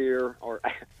concerts here, or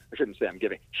I shouldn't say I'm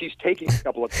giving. She's taking a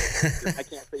couple of concerts. I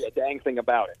can't say a dang thing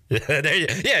about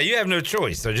it. Yeah, you have no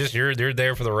choice. So just you're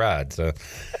there for the ride. So,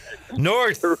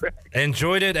 North,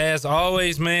 enjoyed it as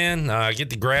always, man. Get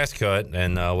the grass cut,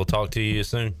 and we'll talk to you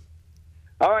soon.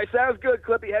 All right, sounds good,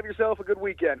 Clippy. Have yourself a good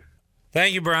weekend.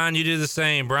 Thank you, Brian. You do the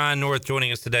same. Brian North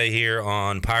joining us today here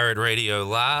on Pirate Radio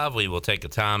Live. We will take a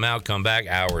timeout, come back,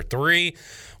 hour 3.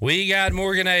 We got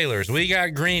Morgan Ehlers, we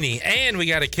got Greeny, and we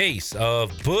got a case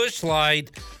of Busch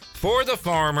Light for the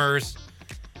farmers.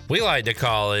 We like to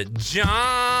call it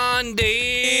John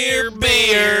Deere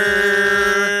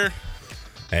Beer.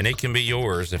 And it can be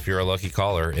yours if you're a lucky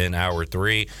caller in hour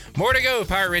 3. More to go.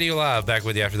 Pirate Radio Live. Back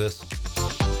with you after this.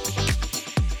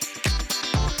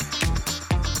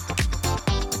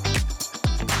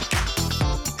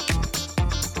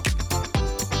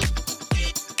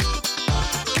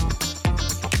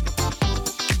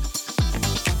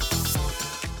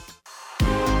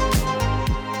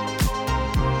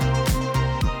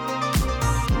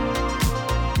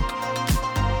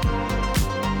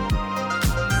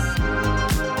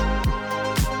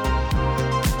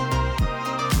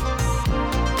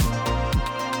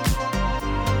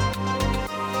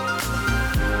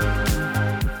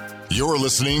 You're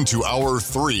listening to Hour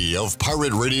 3 of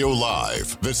Pirate Radio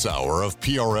Live. This hour of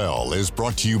PRL is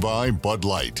brought to you by Bud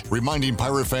Light, reminding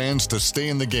Pirate fans to stay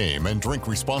in the game and drink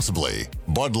responsibly.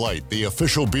 Bud Light, the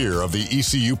official beer of the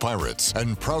ECU Pirates,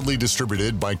 and proudly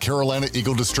distributed by Carolina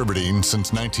Eagle Distributing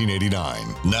since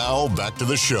 1989. Now, back to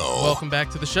the show. Welcome back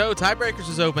to the show. Tiebreakers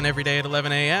is open every day at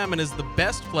 11 a.m. and is the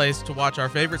best place to watch our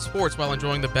favorite sports while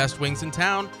enjoying the best wings in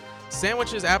town,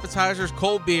 sandwiches, appetizers,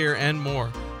 cold beer, and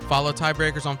more. Follow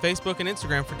Tiebreakers on Facebook and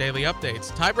Instagram for daily updates.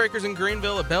 Tiebreakers in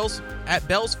Greenville at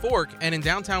Bell's Fork and in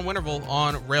downtown Winterville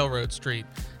on Railroad Street.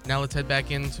 Now let's head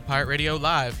back into Pirate Radio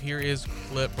Live. Here is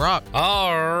Clip Brock.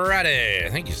 Alrighty.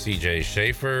 Thank you, CJ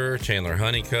Schaefer, Chandler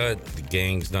Honeycutt. The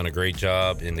gang's done a great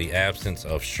job in the absence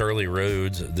of Shirley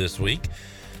Rhodes this week.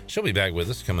 She'll be back with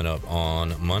us coming up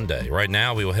on Monday. Right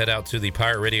now, we will head out to the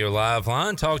Pirate Radio Live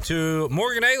line, talk to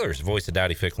Morgan Ehlers, voice of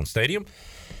Dowdy-Ficklin Stadium,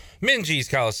 Minges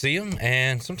Coliseum,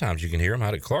 and sometimes you can hear him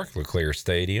out at Clark LeClaire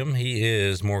Stadium. He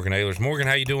is Morgan Ehlers. Morgan,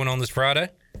 how you doing on this Friday?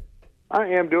 I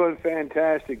am doing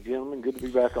fantastic, gentlemen. Good to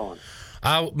be back on.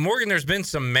 Morgan, there's been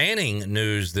some Manning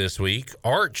news this week.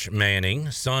 Arch Manning,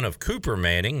 son of Cooper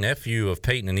Manning, nephew of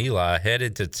Peyton and Eli,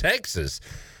 headed to Texas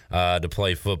to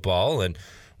play football. And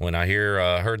when I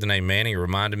heard the name Manning, it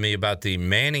reminded me about the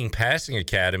Manning Passing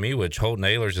Academy, which Holton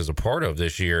Ehlers is a part of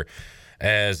this year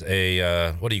as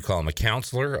a, what do you call him, a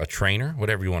counselor, a trainer,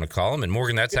 whatever you want to call him. And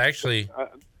Morgan, that's actually...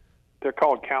 they're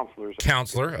called counselors.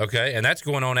 Counselor, okay. And that's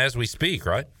going on as we speak,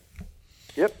 right?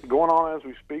 Yep, going on as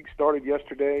we speak. Started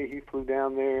yesterday. He flew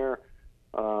down there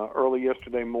early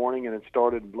yesterday morning, and it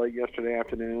started late yesterday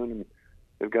afternoon. And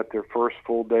they've got their first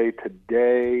full day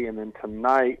today, and then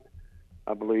tonight,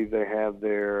 I believe they have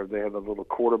a little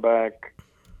quarterback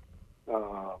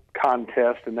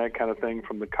contest and that kind of thing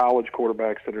from the college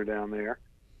quarterbacks that are down there.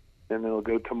 Then they'll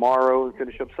go tomorrow and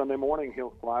finish up Sunday morning.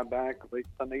 He'll fly back late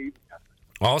Sunday evening.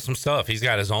 Awesome stuff. He's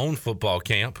got his own football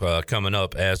camp coming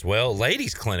up as well.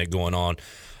 Ladies clinic going on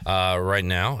right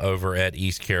now over at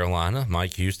East Carolina.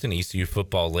 Mike Houston, ECU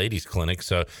Football Ladies Clinic.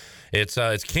 So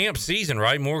it's camp season,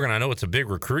 right, Morgan? I know it's a big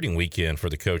recruiting weekend for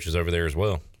the coaches over there as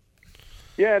well.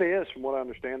 Yeah, it is. From what I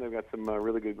understand, they've got some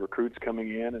really good recruits coming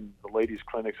in, and the ladies'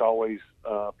 clinic's always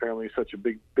apparently such a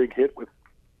big hit with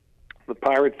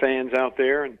Pirate fans out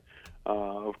there. And,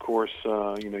 of course,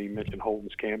 you mentioned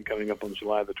Holton's Camp coming up on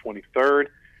July the 23rd.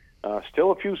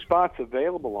 Still a few spots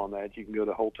available on that. You can go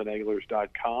to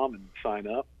HoltonAnglers.com and sign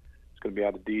up. It's going to be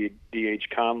out at D.H.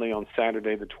 Conley on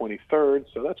Saturday the 23rd,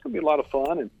 so that's going to be a lot of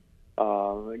fun. And,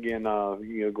 again,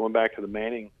 going back to the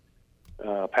Manning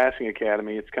Passing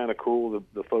Academy, it's kind of cool,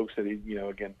 the folks that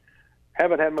again,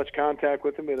 haven't had much contact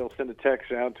with him, but he'll send a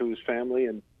text out to his family.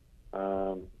 And,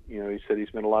 he said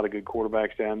he's met a lot of good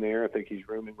quarterbacks down there. I think he's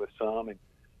rooming with some, and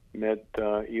met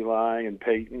Eli and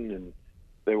Peyton, and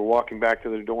they were walking back to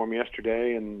their dorm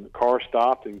yesterday, and the car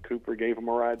stopped, and Cooper gave them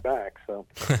a ride back. So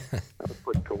that was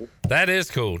pretty cool. That is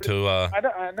cool.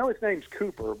 I know his name's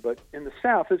Cooper, but in the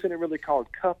South, isn't it really called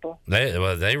Cuppa?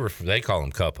 They call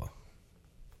him Cuppa.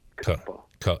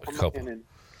 Cuppa.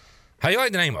 How do you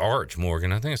like the name Arch,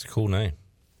 Morgan? I think it's a cool name.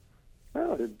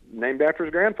 Well, it's named after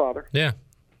his grandfather. Yeah.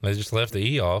 They just left the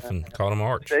E off and called him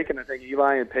Arch. I think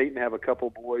Eli and Peyton have a couple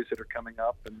boys that are coming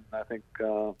up, and I think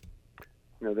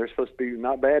they're supposed to be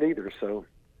not bad either. So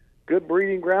good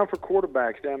breeding ground for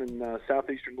quarterbacks down in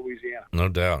southeastern Louisiana. No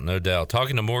doubt.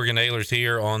 Talking to Morgan Ehlers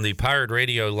here on the Pirate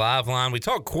Radio Live Line. We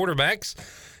talked quarterbacks,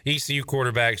 ECU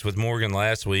quarterbacks with Morgan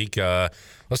last week.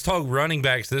 Let's talk running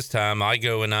backs this time.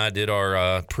 Igo and I did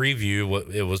our preview.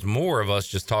 It was more of us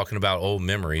just talking about old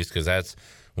memories, because that's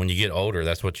when you get older,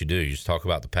 that's what you do. You just talk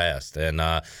about the past. And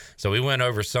so we went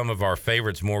over some of our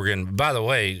favorites, Morgan. By the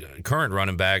way, current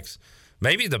running backs,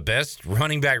 maybe the best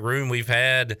running back room we've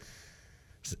had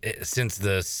since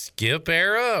the Skip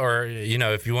era, or,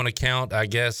 if you want to count, I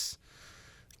guess,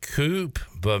 Coop.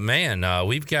 But, man,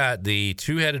 we've got the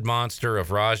two-headed monster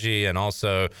of Raji and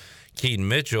also Keaton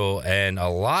Mitchell, and a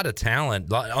lot of talent,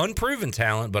 unproven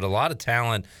talent, but a lot of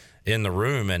talent in the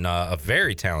room, and a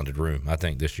very talented room, I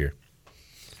think, this year.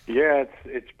 Yeah,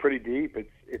 it's pretty deep. It's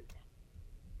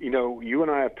you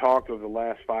and I have talked over the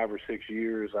last 5 or 6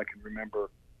 years. I can remember,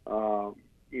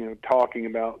 talking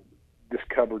about this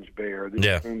cupboard's bare.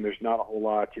 This room, there's not a whole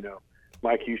lot.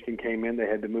 Mike Houston came in. They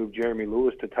had to move Jeremy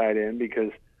Lewis to tight end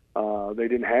because they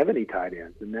didn't have any tight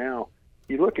ends. And now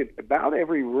you look at about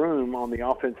every room on the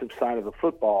offensive side of the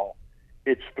football,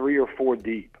 it's 3 or 4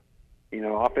 deep.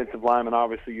 Offensive linemen,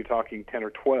 obviously, you're talking 10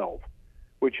 or 12,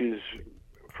 which is,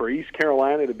 for East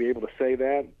Carolina to be able to say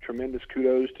that, tremendous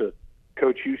kudos to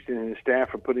Coach Houston and his staff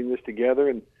for putting this together.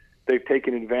 And they've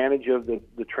taken advantage of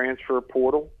the transfer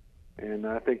portal. And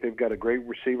I think they've got a great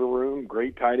receiver room,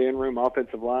 great tight end room,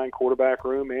 offensive line, quarterback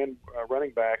room, and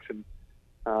running backs. And,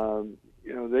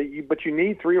 but you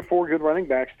need 3 or 4 good running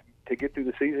backs to get through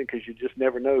the season, because you just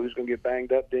never know who's going to get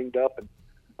banged up, dinged up.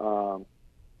 And,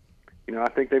 I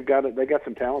think they got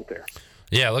some talent there.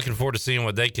 Yeah, looking forward to seeing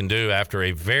what they can do after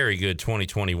a very good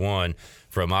 2021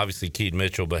 from obviously Keaton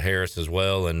Mitchell, but Harris as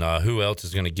well. And who else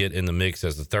is going to get in the mix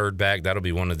as the third back? That'll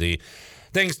be one of the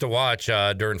things to watch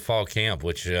during fall camp,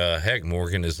 which,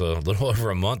 Morgan, is a little over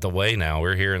a month away now.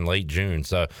 We're here in late June,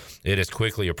 so it is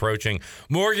quickly approaching.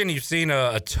 Morgan, you've seen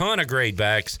a ton of great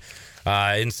backs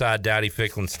inside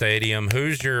Dowdy-Ficklin Stadium.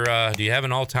 Who's your do you have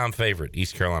an all-time favorite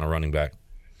East Carolina running back?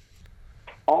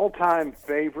 All-time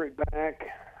favorite back?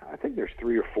 I think there's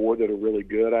 3 or 4 that are really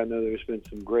good. I know there's been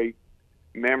some great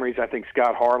memories. I think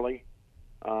Scott Harley,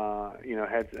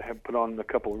 had put on a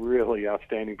couple of really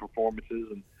outstanding performances,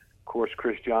 and of course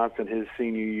Chris Johnson, his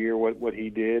senior year, what he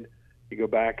did. You go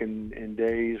back in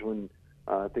days when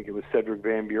I think it was Cedric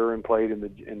Van Buren played in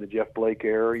the Jeff Blake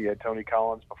era. You had Tony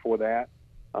Collins before that,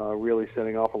 really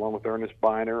setting off along with Ernest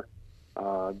Biner.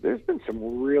 There's been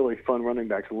some really fun running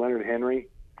backs. Leonard Henry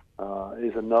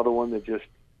is another one that just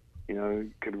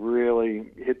could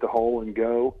really hit the hole and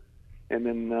go. And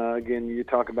then, again, you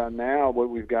talk about now what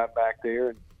we've got back there.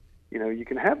 And, you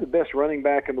can have the best running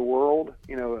back in the world.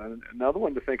 Another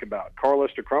one to think about, Carl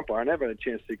Lester Crumpler. I never had a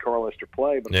chance to see Carl Lester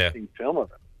play, but I've seen film of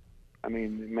him. I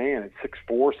mean, man, at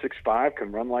 6'4", 6'5",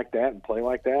 can run like that and play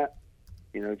like that.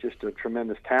 Just a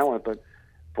tremendous talent. But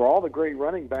for all the great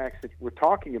running backs that we're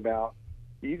talking about,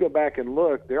 you go back and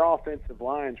look, their offensive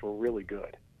lines were really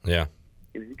good. Yeah.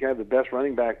 You can have the best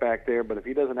running back there, but if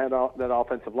he doesn't have that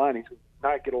offensive line, he's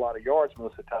not get a lot of yards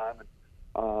most of the time.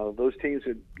 And those teams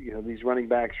that these running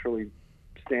backs really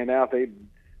stand out. They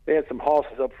had some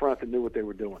hosses up front that knew what they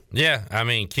were doing. Yeah, I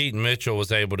mean, Keaton Mitchell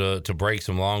was able to break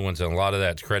some long ones, and a lot of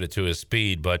that's credit to his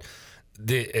speed. But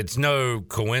it's no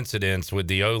coincidence with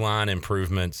the O-line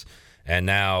improvements, and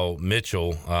now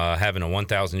Mitchell having a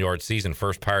 1,000-yard season,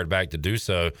 first Pirate back to do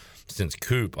so since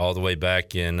Coop all the way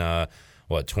back in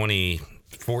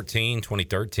 2014,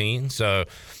 2013. So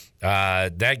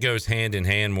That goes hand in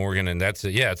hand, Morgan, and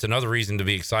it's another reason to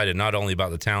be excited, not only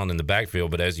about the talent in the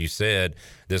backfield, but as you said,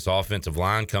 this offensive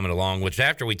line coming along, which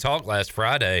after we talked last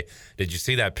Friday, did you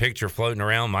see that picture floating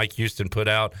around Mike Houston put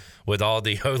out with all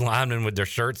the O-linemen with their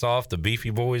shirts off, the beefy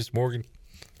boys, Morgan?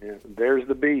 Yeah, there's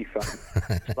the beef.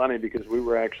 It's funny because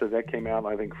that came out,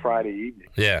 I think, Friday evening.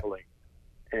 Yeah. Early.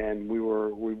 And we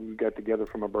got together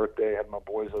for my birthday, had my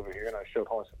boys over here, and I showed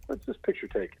Holly, I said, what's this picture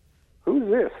taken? Who's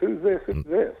this? Who's this? Who's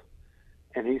this?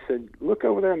 And he said, look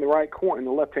over there in the right corner, in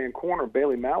the left-hand corner,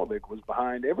 Bailey Malavik was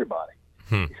behind everybody.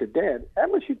 He said, Dad, how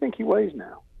much you think he weighs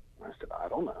now? I said, I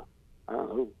don't know,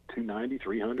 290,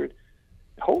 300.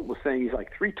 Holt was saying he's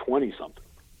like 320 something.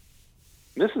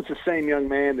 And this is the same young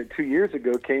man that 2 years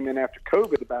ago came in after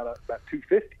COVID about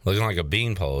 250. Looking like a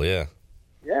beanpole, yeah.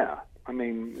 Yeah.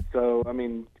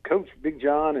 Coach Big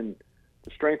John and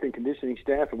the strength and conditioning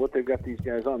staff and what they've got these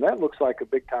guys on, that looks like a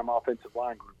big-time offensive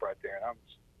line group right there. And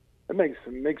that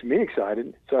makes me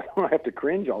excited, so I don't have to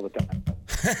cringe all the time.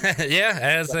 Yeah,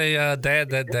 as a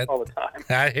dad, that all the time.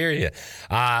 I hear you.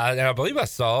 I believe I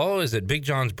saw, is it Big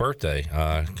John's birthday?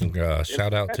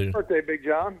 Shout out to birthday, Big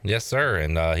John. Yes, sir,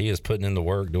 and he is putting in the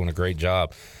work, doing a great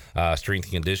job, strength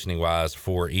and conditioning wise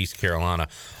for East Carolina.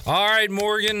 All right,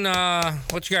 Morgan,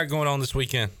 what you got going on this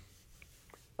weekend?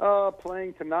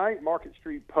 Playing tonight, Market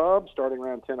Street Pub, starting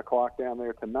around 10 o'clock down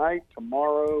there tonight.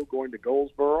 Tomorrow, going to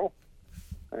Goldsboro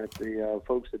at the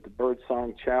folks at the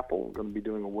Birdsong Chapel. We're going to be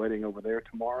doing a wedding over there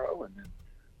tomorrow. And then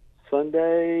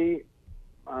Sunday,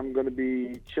 I'm going to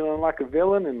be chilling like a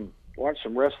villain and watch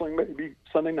some wrestling, maybe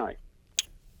Sunday night.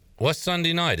 What's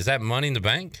Sunday night? Is that Money in the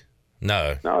Bank?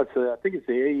 No. No, I think it's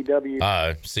the AEW.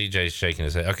 CJ's shaking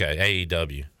his head. Okay,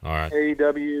 AEW. All right.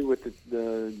 AEW with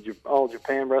the All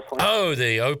Japan Wrestling. Oh,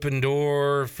 the Open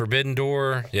Door, Forbidden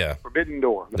Door. Yeah. Forbidden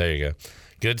Door. There you go.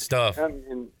 Good stuff.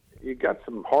 And you got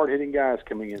some hard-hitting guys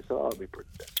coming in, so that'll be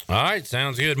pretty good. All right,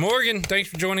 sounds good. Morgan, thanks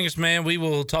for joining us, man. We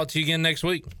will talk to you again next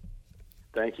week.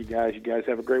 Thank you, guys. You guys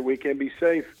have a great weekend. Be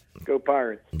safe. Go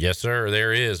Pirates. Yes, sir.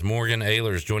 There is Morgan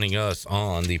Ehlers joining us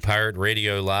on the Pirate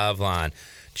Radio Live line.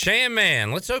 Chan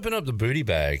Man, let's open up the booty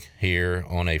bag here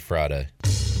on a Friday.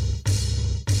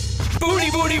 Booty,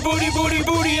 booty, booty, booty,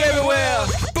 booty everywhere.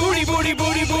 Booty, booty,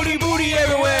 booty, booty, booty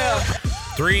everywhere.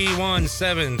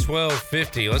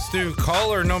 317-1250. Let's do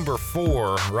caller number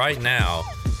 4 right now.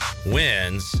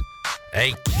 Wins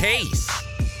a case.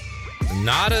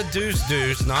 Not a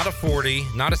deuce, not a 40,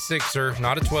 not a 6er,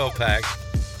 not a 12-pack,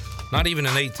 not even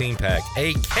an 18-pack.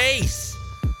 A case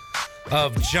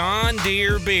of John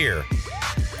Deere beer.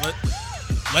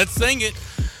 Let's sing it.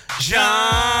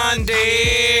 John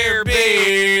Deere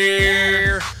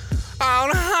beer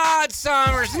on a hot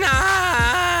summer's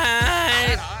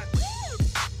night.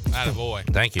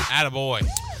 Attaboy. Thank you. Attaboy.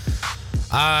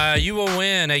 You will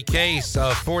win a case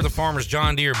of For the Farmers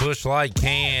John Deere Busch Light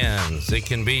cans. It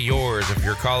can be yours if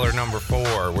you're caller number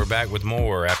 4. We're back with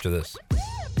more after this.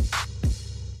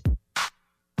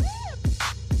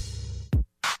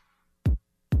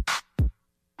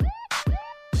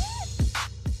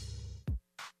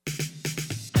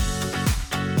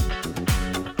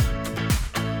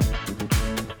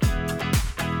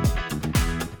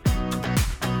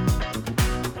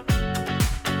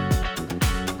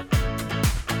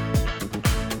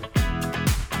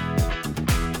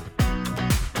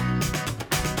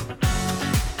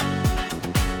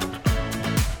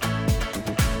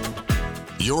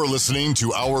 You're listening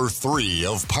to Hour 3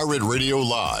 of Pirate Radio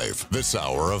Live. This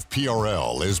hour of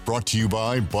PRL is brought to you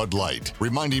by Bud Light,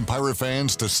 reminding Pirate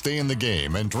fans to stay in the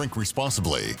game and drink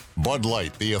responsibly. Bud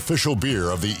Light, the official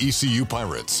beer of the ECU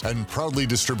Pirates, and proudly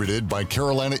distributed by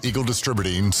Carolina Eagle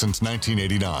Distributing since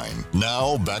 1989.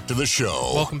 Now, back to the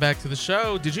show. Welcome back to the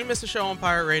show. Did you miss a show on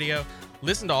Pirate Radio?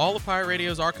 Listen to all of Pirate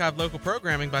Radio's archived local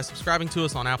programming by subscribing to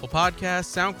us on Apple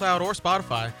Podcasts, SoundCloud, or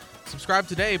Spotify. Subscribe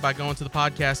today by going to the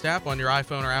podcast app on your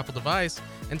iPhone or Apple device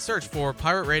and search for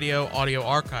Pirate Radio Audio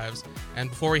Archives. And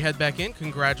before we head back in,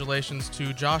 congratulations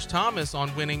to Josh Thomas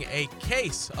on winning a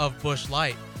case of Busch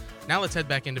Light. Now let's head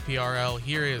back into PRL.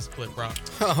 Here is Clip Rock.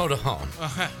 Hold on.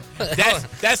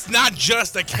 That's not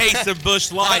just a case of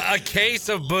Busch Light. A case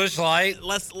of Busch Light?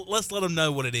 Let's let them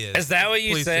know what it is. Is that what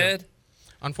you said? Do.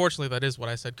 Unfortunately, that is what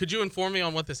I said. Could you inform me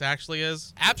on what this actually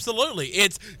is? Absolutely.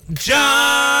 It's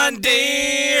John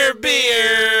Deere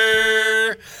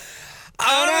beer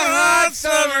on a hot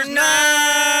summer's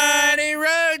night. He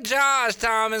wrote Josh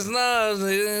Thomas loves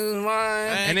his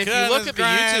wife. And if you look at the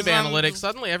YouTube analytics,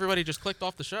 suddenly everybody just clicked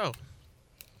off the show.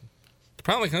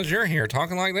 Probably because you're here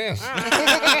talking like this.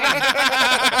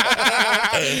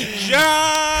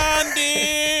 John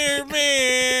Deere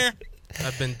beer.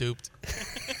 I've been duped.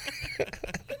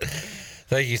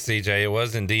 Thank you, CJ. It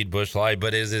was indeed Busch Light,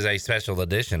 but it is a special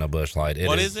edition of Busch Light.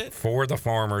 What is it? For the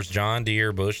farmers, John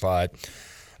Deere Busch Light.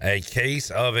 A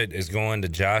case of it is going to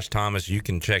Josh Thomas. You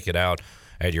can check it out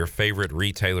at your favorite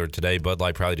retailer today. Bud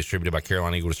Light, proudly distributed by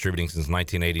Carolina Eagle Distributing since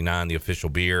 1989, the official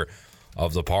beer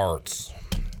of the parts.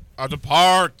 Of the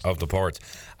parts.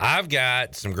 I've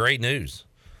got some great news.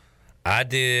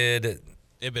 It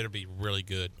better be really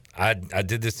good. I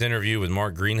did this interview with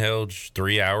Mark Greenhelge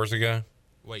 3 hours ago.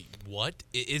 Wait, what?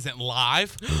 It isn't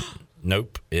live?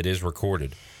 Nope, it is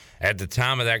recorded. At the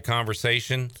time of that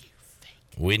conversation,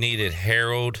 we needed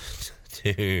Harold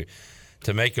to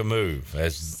make a move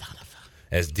as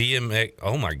DMX.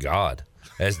 Oh my God!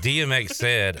 As DMX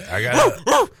said,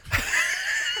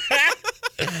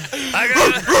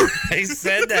 he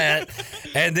said that,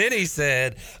 and then he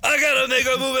said, I gotta make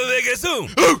a move and make it soon.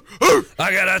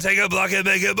 I gotta take a block and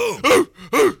make it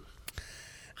boom.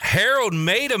 Harold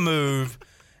made a move,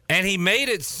 and he made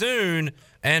it soon,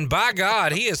 and by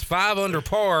God, he is 5 under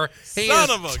par. He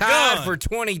is tied for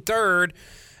 23rd,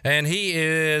 and he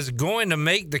is going to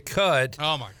make the cut.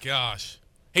 Oh my gosh.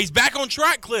 He's back on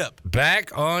track, Clip.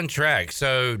 Back on track.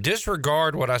 So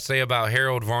disregard what I say about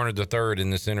Harold Varner III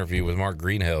in this interview with Mark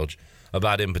Greenhelge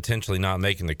about him potentially not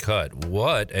making the cut.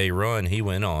 What a run he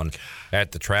went on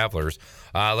at the Travelers.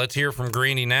 Let's hear from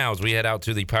Greeny now as we head out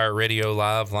to the Pirate Radio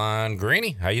Live line.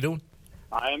 Greeny, how you doing?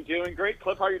 I am doing great.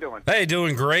 Clip, how are you doing? Hey,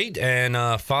 doing great.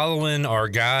 And following our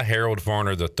guy, Harold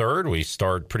Varner III, we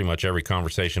start pretty much every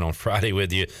conversation on Friday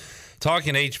with you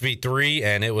talking HV3,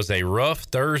 and it was a rough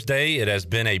Thursday. It has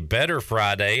been a better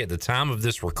Friday. At the time of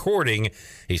this recording,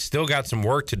 he's still got some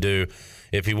work to do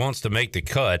if he wants to make the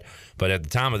cut. But at the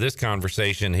time of this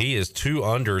conversation, he is 2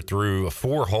 under through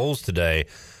 4 holes today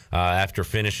after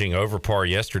finishing over par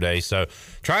yesterday. So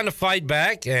trying to fight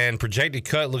back, and projected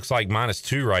cut looks like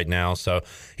 -2 right now. So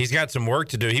he's got some work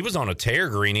to do. He was on a tear,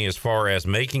 Greeny, as far as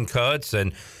making cuts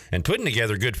and putting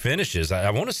together good finishes. I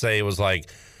want to say it was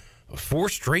like 4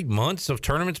 straight months of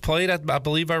tournaments played, I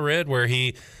believe I read, where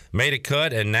he made a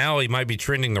cut, and now he might be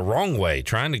trending the wrong way,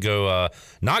 trying to go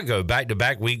not go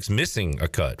back-to-back weeks missing a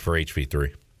cut for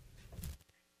HV3.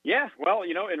 Yeah, well,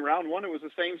 in round 1, it was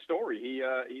the same story. He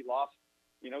lost,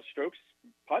 strokes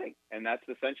putting, and that's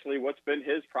essentially what's been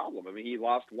his problem. I mean, he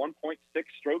lost 1.6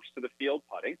 strokes to the field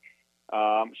putting,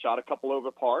 shot a couple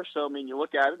over par. So, I mean, you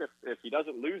look at it, if he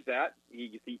doesn't lose that,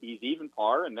 he's even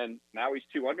par, and then now he's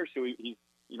 2 under, so he's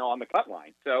on the cut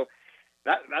line. So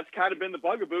that's kind of been the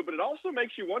bugaboo, but it also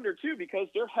makes you wonder too, because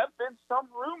there have been some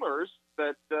rumors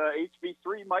that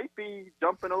HV3 might be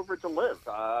jumping over to Live.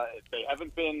 They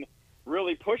haven't been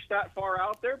really pushed that far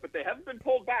out there, but they haven't been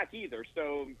pulled back either.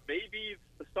 So maybe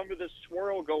some of this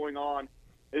swirl going on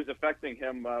is affecting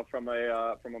him from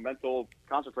a mental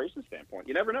concentration standpoint.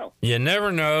 You never know. You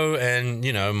never know, and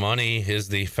money is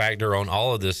the factor on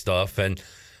all of this stuff. And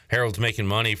Harold's making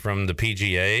money from the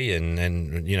PGA and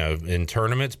in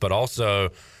tournaments, but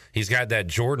also he's got that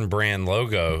Jordan brand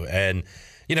logo, and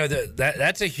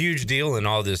that's a huge deal in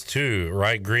all this too,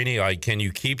 right, Greeny? Like, can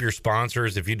you keep your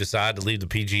sponsors if you decide to leave the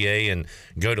PGA and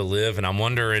go to Live? And I'm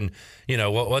wondering,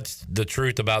 what's the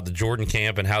truth about the Jordan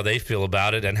camp and how they feel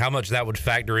about it, and how much that would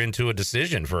factor into a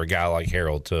decision for a guy like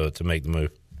Harold to make the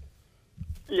move.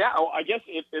 Yeah, I guess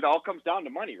it all comes down to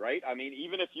money, right? I mean,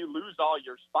 even if you lose all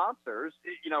your sponsors,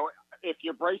 if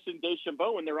you're Bryson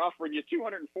DeChambeau and they're offering you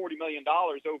 $240 million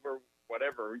over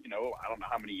whatever, I don't know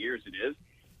how many years it is,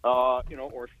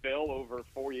 or Phil over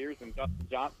 4 years and Dustin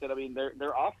Johnson, I mean,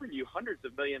 they're offering you hundreds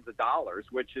of millions of dollars,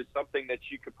 which is something that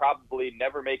you could probably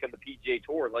never make on the PGA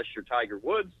Tour unless you're Tiger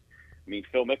Woods. I mean,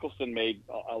 Phil Mickelson made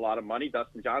a lot of money.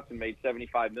 Dustin Johnson made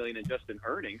 $75 million in just in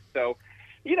earnings. So,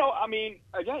 I mean,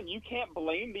 again, you can't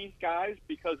blame these guys,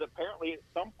 because apparently at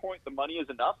some point the money is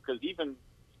enough, because even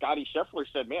Scotty Scheffler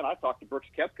said, man, I talked to Brooks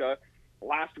Koepka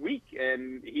last week,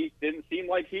 and he didn't seem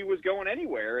like he was going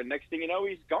anywhere, and next thing you know,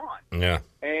 he's gone. Yeah.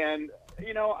 And,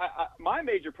 my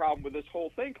major problem with this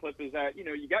whole thing, Clip, is that,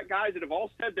 you got guys that have all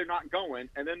said they're not going,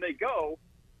 and then they go,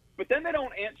 but then they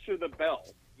don't answer the bell.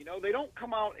 They don't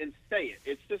come out and say it.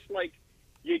 It's just like,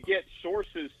 you get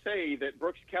sources say that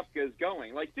Brooks Koepka is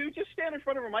going. Like, dude, just stand in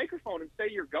front of a microphone and say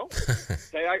you're going.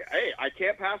 Say, I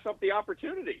can't pass up the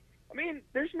opportunity. I mean,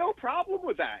 there's no problem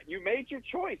with that. You made your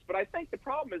choice. But I think the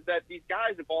problem is that these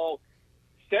guys have all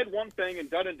said one thing and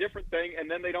done a different thing, and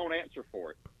then they don't answer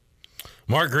for it.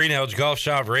 Mark Greenhelge, Golf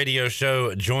Shop Radio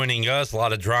Show, joining us. A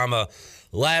lot of drama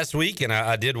last week, and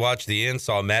I did watch the end,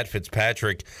 saw Matt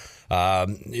Fitzpatrick.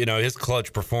 His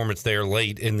clutch performance there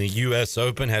late in the U.S.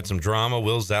 Open had some drama.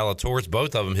 Will Zalatoris,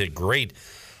 both of them hit great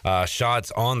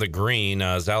shots on the green.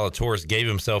 Zalatoris gave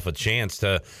himself a chance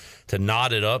to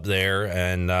knot it up there,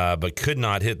 and but could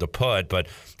not hit the putt. But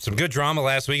some good drama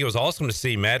last week. It was awesome to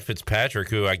see Matt Fitzpatrick,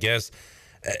 who I guess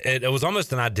it was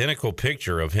almost an identical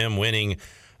picture of him winning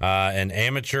an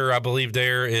amateur, I believe,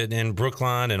 there in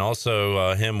Brookline, and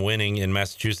also him winning in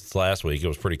Massachusetts last week. It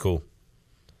was pretty cool.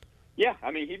 Yeah,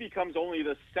 I mean, he becomes only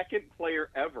the second player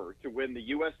ever to win the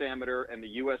U.S. Amateur and the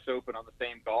U.S. Open on the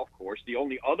same golf course. The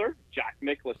only other, Jack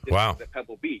Nicklaus, did at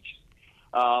Pebble Beach.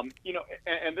 You know,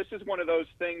 and this is one of those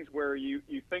things where you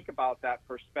think about that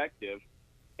perspective.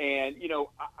 And, you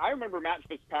know, I remember Matt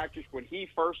Fitzpatrick when his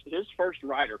first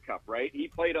Ryder Cup, right? He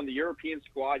played on the European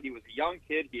squad. He was a young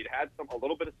kid. He had a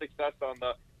little bit of success on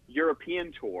the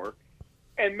European tour.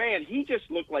 And, man, he just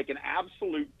looked like an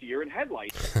absolute deer in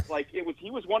headlights. Like,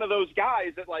 he was one of those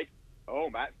guys that, like, oh,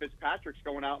 Matt Fitzpatrick's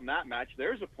going out in that match.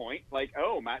 There's a point. Like,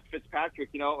 oh, Matt Fitzpatrick,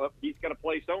 you know, he's going to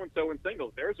play so-and-so in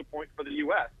singles. There's a point for the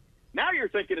U.S. Now you're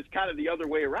thinking it's kind of the other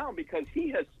way around because he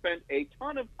has spent a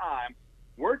ton of time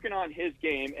working on his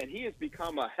game, and he has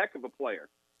become a heck of a player.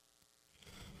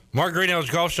 Mark Greenhill's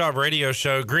Golf Shop Radio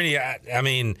Show. Greeny, I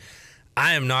mean,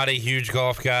 I am not a huge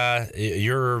golf guy.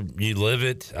 You live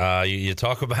it. You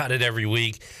talk about it every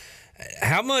week.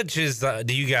 How much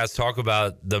do you guys talk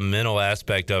about the mental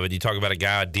aspect of it? You talk about a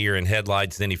guy, deer in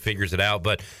headlights, then he figures it out.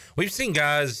 But we've seen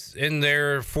guys in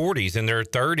their 40s, in their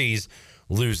 30s,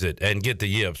 lose it and get the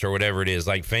yips or whatever it is.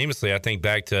 Like famously, I think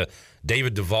back to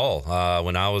David Duval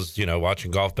when I was,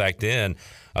 watching golf back then,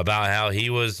 about how he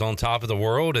was on top of the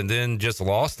world and then just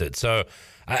lost it. So,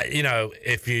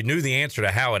 if you knew the answer to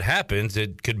how it happens,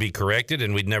 it could be corrected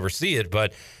and we'd never see it.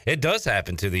 But it does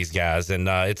happen to these guys, and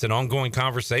it's an ongoing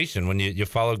conversation when you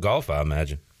follow golf, I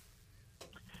imagine.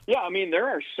 Yeah, I mean, there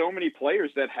are so many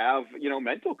players that have,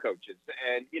 mental coaches.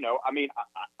 And,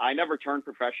 I never turned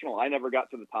professional. I never got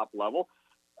to the top level.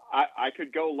 I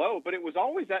could go low, but it was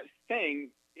always that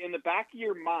thing in the back of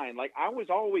your mind. Like, I was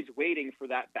always waiting for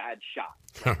that bad shot.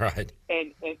 All right.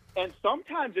 And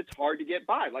sometimes it's hard to get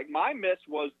by. Like, my miss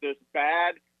was this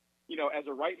bad, as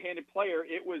a right-handed player,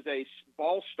 it was a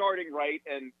ball starting right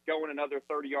and going another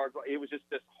 30 yards. It was just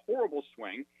this horrible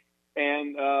swing.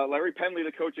 And Larry Penley,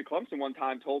 the coach at Clemson, one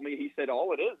time told me, he said,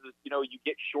 all it is, you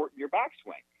get short in your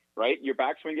backswing, right? Your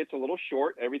backswing gets a little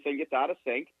short. Everything gets out of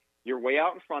sync. You're way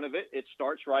out in front of it. It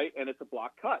starts right, and it's a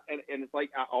block cut. And it's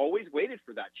like I always waited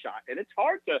for that shot. And it's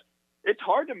hard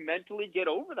to mentally get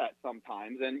over that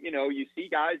sometimes. And, you see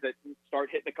guys that start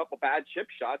hitting a couple bad chip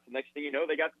shots. The next thing you know,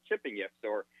 they got the chipping yips.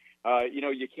 Or,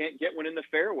 you can't get one in the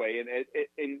fairway. And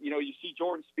you see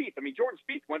Jordan Spieth. I mean, Jordan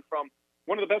Spieth went from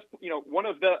one of the best,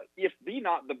 if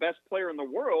not the best player in the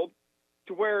world,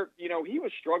 to where, he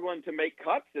was struggling to make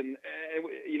cuts. And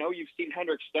you've seen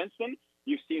Henrik Stenson.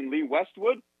 You've seen Lee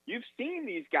Westwood. You've seen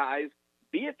these guys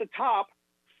be at the top,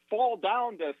 fall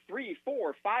down to 300,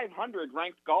 400, 500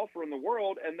 ranked golfer in the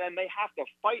world, and then they have to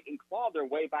fight and claw their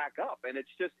way back up. And it's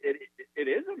just, it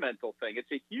is a mental thing.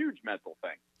 It's a huge mental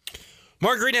thing.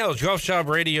 Mark Greenhill's Golf Shop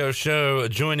Radio Show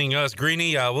joining us.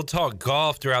 Greeny, we'll talk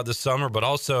golf throughout the summer, but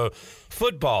also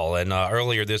football. And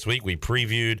earlier this week, we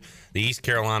previewed the East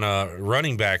Carolina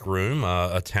running back room,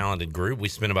 a talented group. We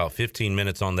spent about 15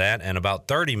 minutes on that and about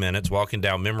 30 minutes walking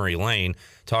down memory lane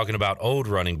talking about old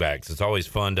running backs. It's always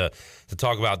fun to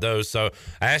talk about those. So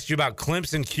I asked you about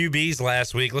Clemson QBs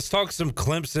last week. Let's talk some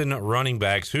Clemson running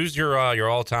backs. Who's your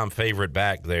all-time favorite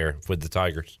back there with the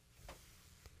Tigers?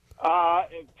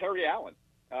 Terry Allen.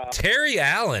 Terry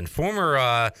Allen,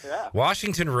 former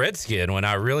Washington Redskin. When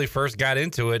I really first got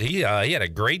into it, he had a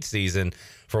great season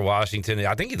for Washington.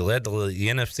 I think he led the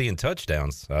NFC in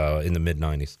touchdowns in the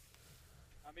mid-'90s.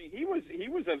 I mean, he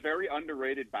was a very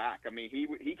underrated back. I mean,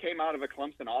 he came out of a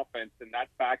Clemson offense, and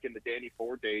that's back in the Danny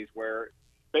Ford days where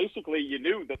basically you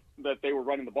knew that they were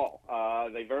running the ball.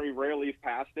 They very rarely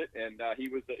passed it, and he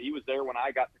was there when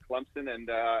I got to Clemson, and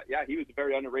he was a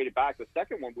very underrated back. The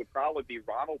second one would probably be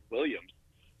Ronald Williams,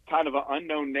 kind of an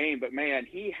unknown name, but man,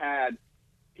 he had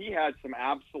some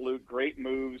absolute great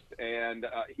moves, and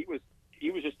he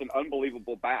was just an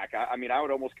unbelievable back. I mean, I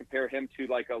would almost compare him to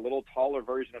like a little taller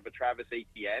version of a Travis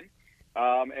Etienne,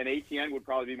 and Etienne would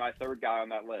probably be my third guy on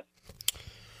that list.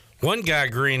 One guy,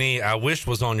 Greeny, I wish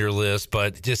was on your list,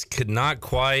 but just could not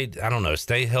quite,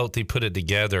 stay healthy, put it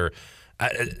together.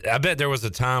 I bet there was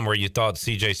a time where you thought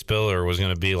C.J. Spiller was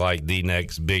going to be like the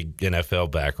next big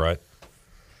NFL back, right?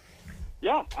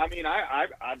 Yeah, I mean, I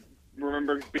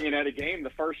remember being at a game, the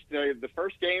first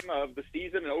game of the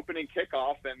season, an opening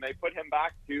kickoff, and they put him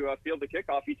back to field the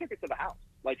kickoff. He took it to the house.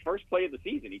 Like, first play of the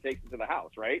season, he takes it to the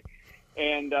house, right?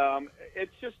 And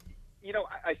it's just,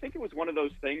 I think it was one of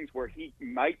those things where he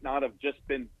might not have just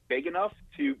been big enough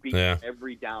to be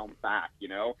every down back,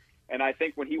 And I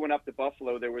think when he went up to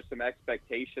Buffalo, there was some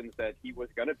expectations that he was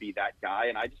going to be that guy,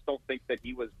 and I just don't think that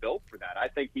he was built for that. I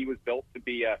think he was built to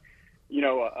be a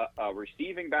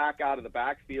receiving back out of the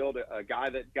backfield, a guy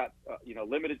that got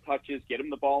limited touches, get him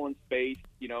the ball in space,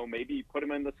 maybe put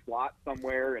him in the slot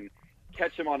somewhere and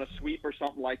catch him on a sweep or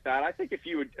something like that. I think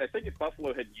if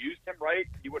Buffalo had used him right,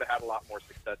 he would have had a lot more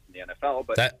success in the NFL.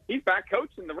 But he's back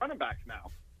coaching the running backs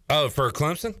now. Oh, for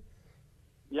Clemson?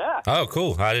 Yeah. Oh,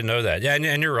 cool. I didn't know that. Yeah,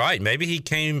 and you're right. Maybe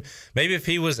if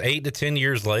he was 8 to 10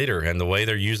 years later and the way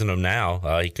they're using him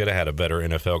now, he could have had a better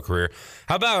NFL career.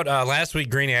 How about last week,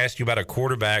 Greeny asked you about a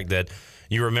quarterback that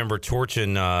you remember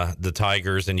torching the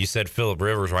Tigers, and you said Phillip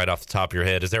Rivers right off the top of your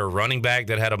head. Is there a running back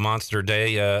that had a monster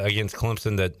day against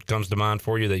Clemson that comes to mind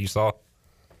for you that you saw?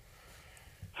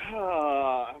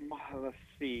 Let's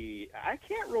see. I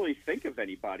can't really think of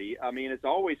anybody. I mean, it's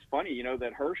always funny,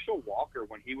 that Herschel Walker,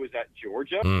 when he was at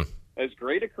Georgia, as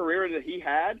great a career that he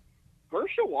had,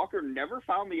 Herschel Walker never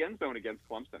found the end zone against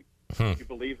Clemson. If you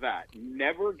believe that.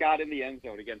 Never got in the end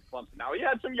zone against Clemson. Now, he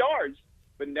had some yards,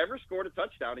 but never scored a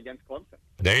touchdown against Clemson.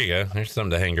 There you go. There's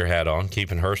something to hang your hat on,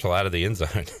 keeping Herschel out of the end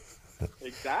zone.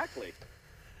 Exactly.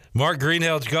 Mark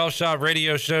Greenhill's Golf Shop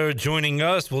Radio Show joining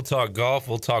us. We'll talk golf.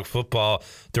 We'll talk football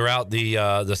throughout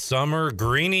the summer.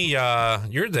 Greeny,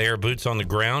 you're there, boots on the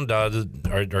ground.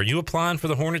 Are you applying for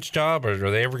the Hornets job, or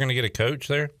are they ever going to get a coach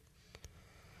there?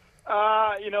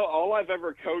 All I've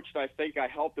ever coached, I think I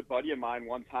helped a buddy of mine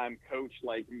one time coach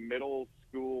middle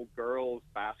school girls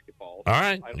basketball. All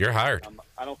right, you're hired.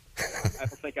 I don't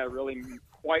think I really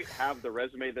quite have the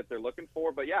resume that they're looking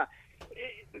for, but yeah.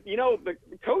 The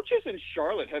coaches in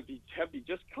Charlotte have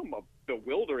just come a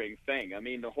bewildering thing. I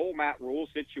mean, the whole Matt Rule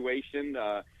situation,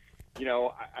 I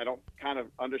don't kind of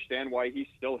understand why he's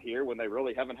still here when they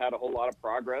really haven't had a whole lot of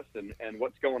progress and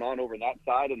what's going on over that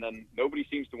side. And then nobody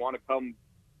seems to want to come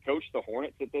coach the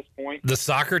Hornets at this point. The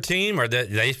soccer team, or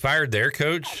they fired their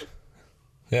coach?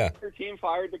 Yeah. The soccer team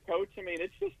fired the coach. I mean,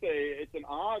 it's an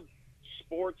odd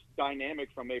sports dynamic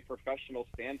from a professional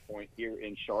standpoint here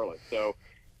in Charlotte. So,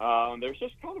 there's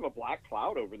just kind of a black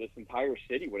cloud over this entire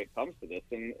city when it comes to this,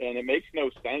 and it makes no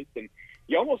sense. And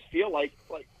you almost feel like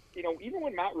even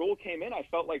when Matt Rule came in, I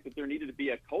felt like that there needed to be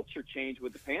a culture change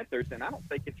with the Panthers, and I don't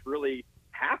think it's really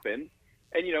happened.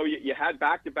 And you had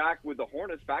back-to-back with the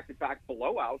Hornets, back-to-back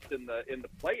blowouts in the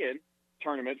play-in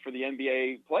tournament for the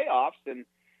NBA playoffs, and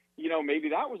maybe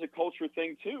that was a culture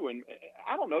thing too. And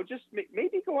I don't know, just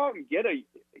maybe go out and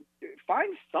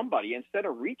find somebody instead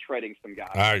of retreading some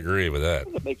guys. I agree with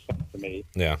that. That makes sense to me.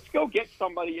 Yeah. Let's go get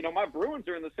somebody. My Bruins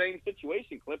are in the same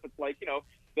situation, Clip. It's like,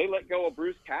 they let go of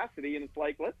Bruce Cassidy, and it's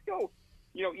like, let's go.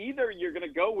 Either you're going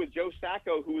to go with Joe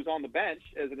Sacco, who was on the bench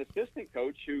as an assistant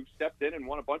coach who stepped in and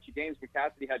won a bunch of games when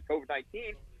Cassidy had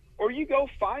COVID-19, or you go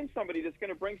find somebody that's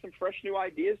going to bring some fresh new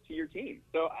ideas to your team.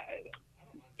 So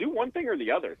do one thing or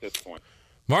the other at this point.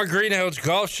 Mark Greenhill's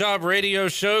Golf Shop Radio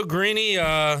Show. Greeny,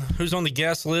 who's on the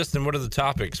guest list, and what are the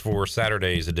topics for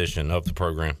Saturday's edition of the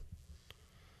program?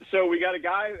 So we got a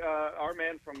guy, our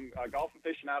man from Golf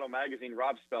Aficionado magazine,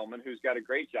 Rob Spellman, who's got a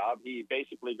great job. He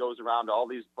basically goes around to all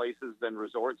these places and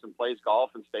resorts and plays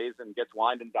golf and stays and gets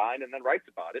wined and dined and then writes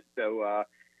about it. So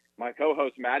my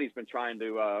co-host Maddie's been trying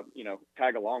to,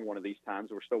 tag along one of these times.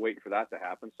 We're still waiting for that to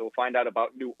happen. So we'll find out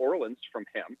about New Orleans from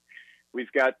him.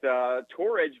 We've got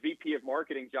Tour Edge VP of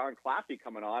Marketing John Claffey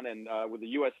coming on, and with the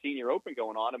U.S. Senior Open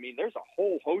going on, I mean, there's a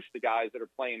whole host of guys that are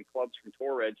playing clubs from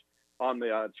Tour Edge on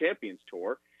the Champions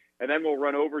Tour. And then we'll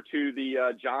run over to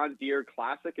the John Deere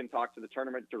Classic and talk to the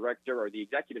tournament director or the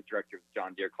executive director of the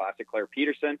John Deere Classic, Claire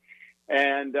Peterson.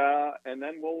 And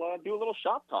then we'll do a little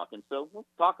shop talking. So we'll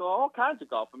talk all kinds of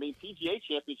golf. I mean, PGA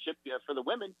Championship for the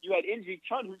women, you had In-Gee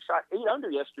Chun, who shot 8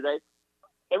 under yesterday.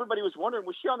 Everybody was wondering,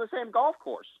 was she on the same golf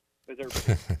course as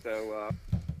everybody? So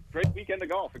great weekend of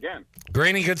golf again.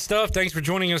 Greeny, good stuff. Thanks for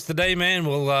joining us today, man.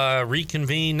 We'll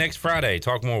reconvene next Friday.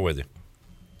 Talk more with you.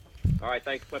 All right,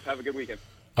 thanks, Cliff. Have a good weekend.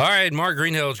 All right, Mark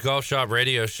Greenhill's Golf Shop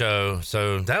Radio Show.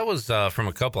 So that was from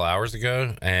a couple hours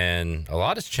ago, and a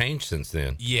lot has changed since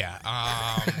then. Yeah.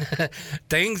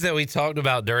 Things that we talked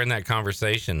about during that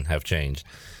conversation have changed,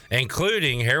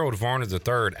 including Harold Varner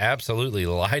III absolutely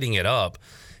lighting it up.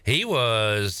 He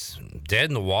was dead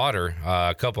in the water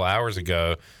a couple hours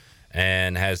ago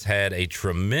and has had a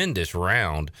tremendous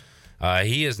round.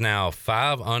 He is now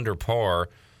 5 under par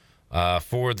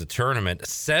for the tournament,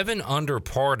 7 under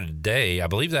par today. I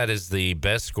believe that is the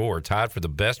best score, tied for the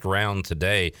best round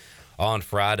today on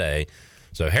Friday.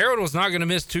 So Harold was not going to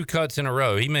miss 2 cuts in a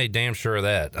row. He made damn sure of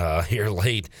that here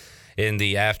late in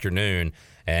the afternoon.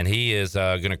 and he is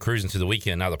going to cruise into the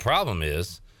weekend. Now, the problem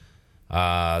is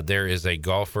there is a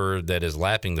golfer that is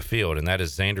lapping the field, and that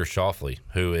is Xander Schauffele,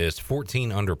 who is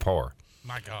 14 under par.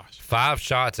 My gosh. 5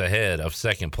 shots ahead of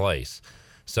second place.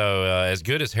 So as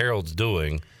good as Harold's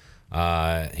doing,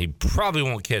 he probably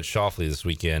won't catch Schauffele this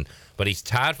weekend, but he's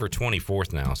tied for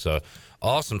 24th now. So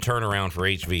awesome turnaround for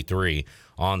HV3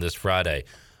 on this Friday.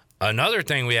 Another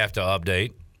thing we have to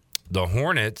update, the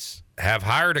Hornets have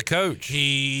hired a coach.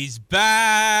 He's back.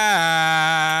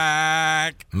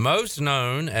 Most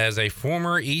known as a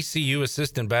former ECU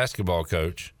assistant basketball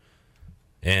coach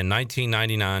in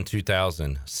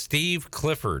 1999-2000, Steve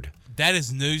Clifford. That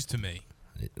is news to me.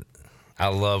 I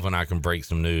love when I can break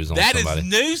some news on that somebody. That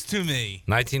is news to me.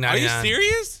 1999. Are you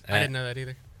serious? I didn't know that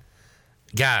either.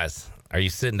 Guys, are you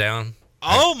sitting down?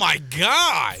 Oh, my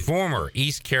God. Former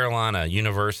East Carolina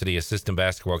University assistant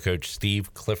basketball coach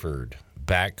Steve Clifford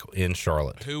back in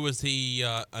Charlotte. Who was he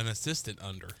an assistant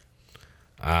under?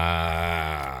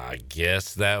 I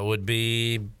guess that would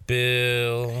be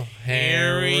Bill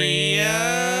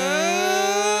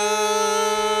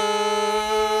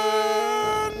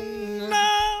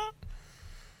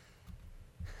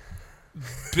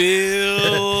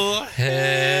Bill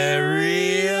Harrier.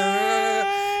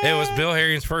 It was Bill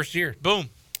Harrion's first year. Boom.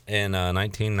 In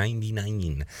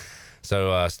 1999.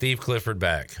 So Steve Clifford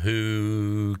back.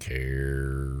 Who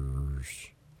cares?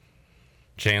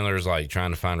 Chandler's like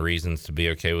trying to find reasons to be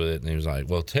okay with it. And he was like,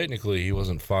 well, technically he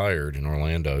wasn't fired in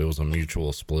Orlando. It was a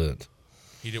mutual split.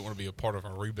 He didn't want to be a part of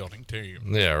our rebuilding team.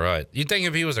 Yeah, right. You'd think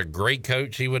if he was a great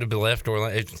coach, he would have been left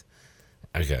Orlando.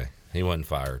 Okay. He wasn't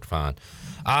fired. Fine.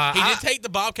 He did take the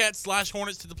Bobcats /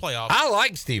 Hornets to the playoffs. I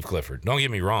like Steve Clifford. Don't get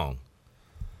me wrong.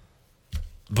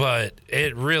 But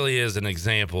it really is an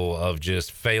example of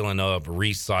just failing up,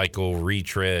 recycle,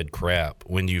 retread crap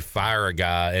when you fire a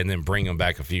guy and then bring him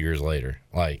back a few years later.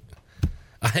 Like,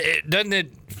 doesn't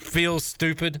it feel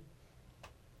stupid?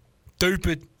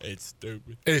 Stupid. It's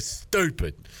stupid. It's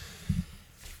stupid.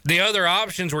 The other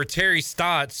options were Terry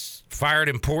Stotts, fired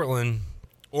in Portland.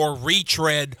 Or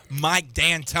retread Mike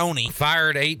D'Antoni.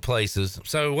 Fired 8 places.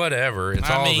 So whatever. It's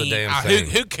all the damn same.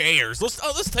 Who cares?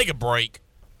 Let's take a break.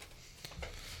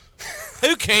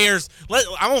 Who cares?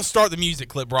 I'm going to start the music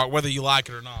clip, Brock, whether you like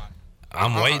it or not.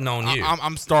 I'm waiting on you.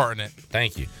 I'm starting it.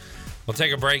 Thank you. We'll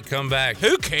take a break, come back.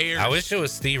 Who cares? I wish it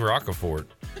was Steve Rockefort.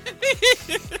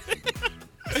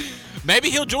 Maybe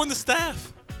he'll join the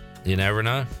staff. You never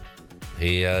know.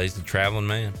 He's a traveling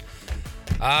man.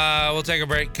 We'll take a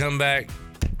break, come back.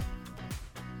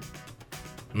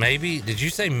 Maybe, did you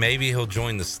say maybe he'll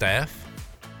join the staff?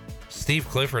 Steve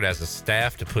Clifford has a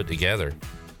staff to put together.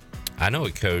 I know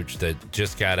a coach that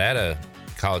just got out of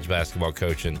college basketball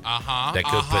coaching that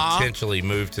could potentially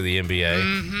move to the NBA.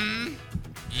 Mm-hmm.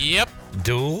 Yep.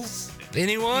 Duels?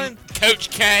 Anyone? Coach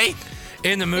K.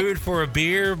 In the mood for a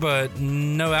beer, but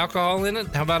no alcohol in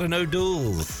it? How about a no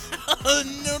duels?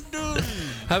 No duels.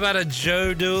 How about a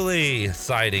Joe Dooley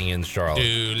sighting in Charlotte?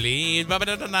 Dooley.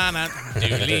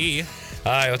 Dooley.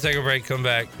 All right, we'll take a break, come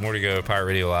back. More to go. Pirate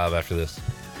Radio Live after this.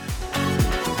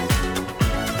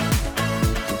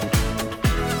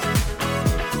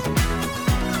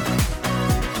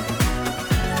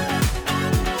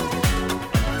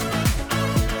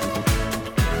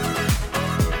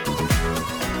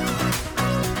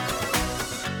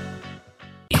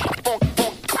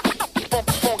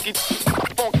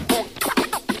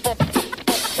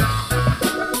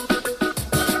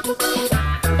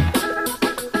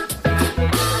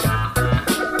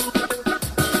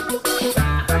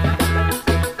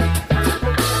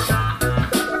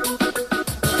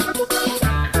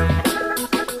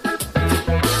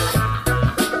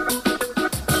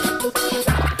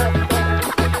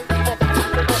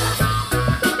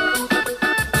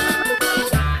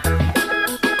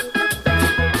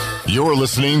 You're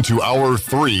listening to Hour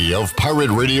 3 of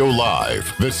Pirate Radio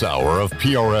Live. This hour of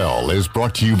PRL is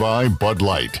brought to you by Bud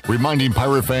Light, reminding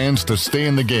Pirate fans to stay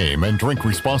in the game and drink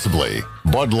responsibly.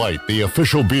 Bud Light, the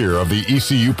official beer of the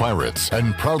ECU Pirates,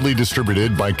 and proudly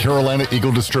distributed by Carolina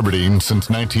Eagle Distributing since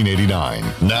 1989.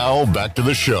 Now, back to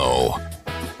the show.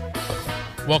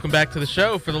 Welcome back to the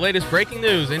show. For the latest breaking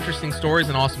news, interesting stories,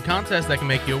 and awesome contests that can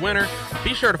make you a winner,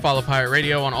 be sure to follow Pirate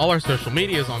Radio on all our social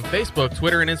medias on Facebook,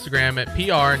 Twitter, and Instagram at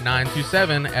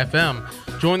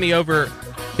PR927FM. Join the over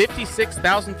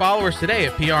 56,000 followers today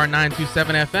at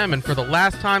PR927FM. And for the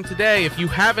last time today, if you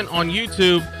haven't on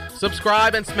YouTube,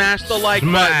 subscribe and smash the like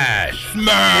button. Smash!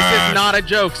 This is not a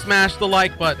joke. Smash the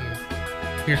like button.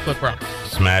 Here's Cliff Rock.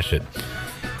 Smash it.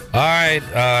 All right,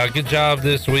 good job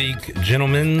this week,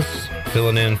 gentlemen.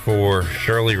 Filling in for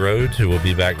Shirley Rhodes, who will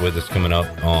be back with us coming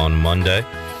up on Monday.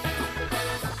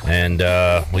 And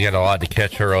we got a lot to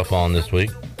catch her up on this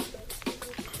week.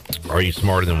 Are You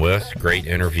Smarter Than Wes? Great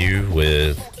interview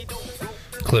with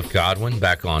Cliff Godwin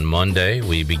back on Monday.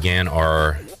 We began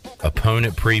our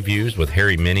opponent previews with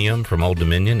Harry Minium from Old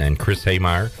Dominion and Chris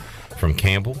Haymeyer from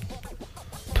Campbell.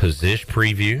 Position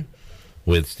preview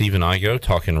with Stephen Igo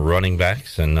talking running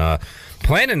backs, and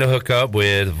planning to hook up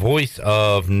with voice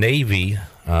of Navy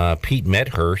Pete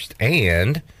Medhurst,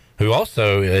 and who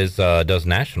also does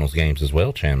Nationals games as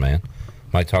well. Chan Man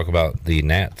might talk about the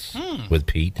Nats with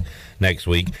Pete next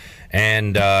week,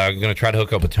 and going to try to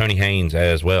hook up with Tony Haynes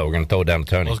as well. We're going to throw it down to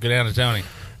Tony. Let's get down to Tony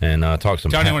and talk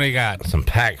some Tony. What do you got? Some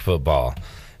pack football,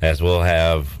 as we'll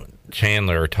have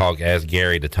Chandler talk as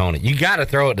Gary to Tony. You got to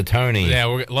throw it to Tony.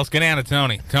 Yeah, let's get down to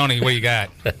Tony. Tony, what you got?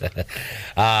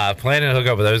 Planning to hook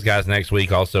up with those guys next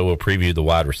week. Also, we'll preview the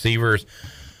wide receivers.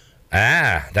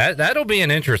 That'll be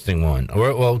an interesting one.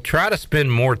 We'll try to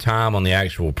spend more time on the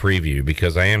actual preview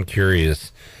because I am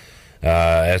curious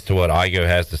as to what Igo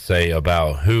has to say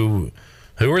about who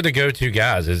are the go-to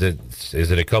guys. Is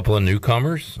it a couple of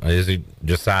newcomers? Is it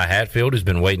Josiah Hatfield, who's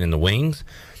been waiting in the wings?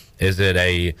 Is it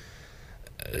a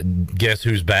guess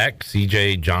who's back,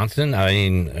 C.J. Johnson? I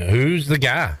mean, who's the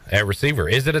guy at receiver?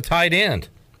 Is it a tight end?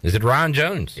 Is it Ryan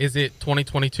Jones? Is it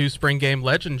 2022 spring game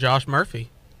legend Josh Murphy?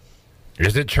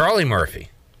 Is it Charlie Murphy?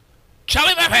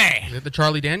 Charlie Murphy! Is it the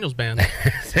Charlie Daniels Band?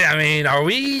 I mean, are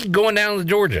we going down to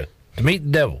Georgia to meet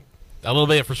the devil? A little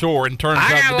bit for sure in terms of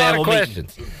the devil. I got a lot of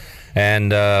questions.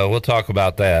 And we'll talk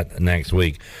about that next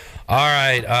week. All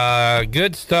right,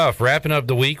 good stuff. Wrapping up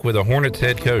the week with a Hornets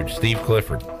head coach, Steve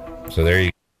Clifford. So there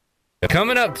you go.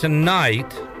 Coming up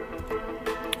tonight,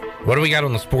 what do we got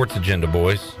on the sports agenda,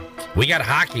 boys? We got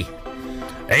hockey.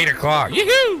 8 o'clock.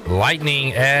 Yoo-hoo!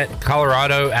 Lightning at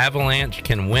Colorado. Avalanche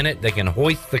can win it. They can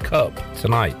hoist the cup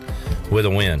tonight with a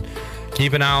win.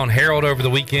 Keep an eye on Harold over the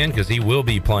weekend because he will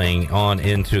be playing on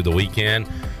into the weekend.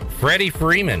 Freddie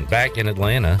Freeman back in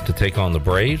Atlanta to take on the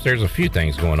Braves. There's a few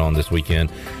things going on this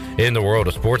weekend in the world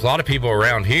of sports. A lot of people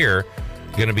around here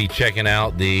going to be checking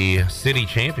out the city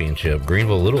championship,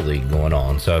 Greenville Little League going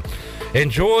on. So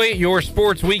enjoy your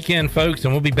sports weekend, folks,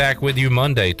 and we'll be back with you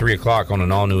Monday, 3 o'clock on an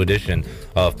all-new edition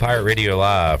of Pirate Radio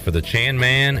Live. For the Chan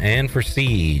Man and for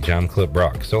Siege, I'm Clip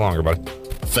Brock. So long, everybody.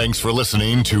 Thanks for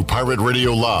listening to Pirate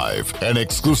Radio Live, an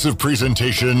exclusive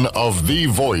presentation of the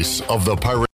voice of the Pirate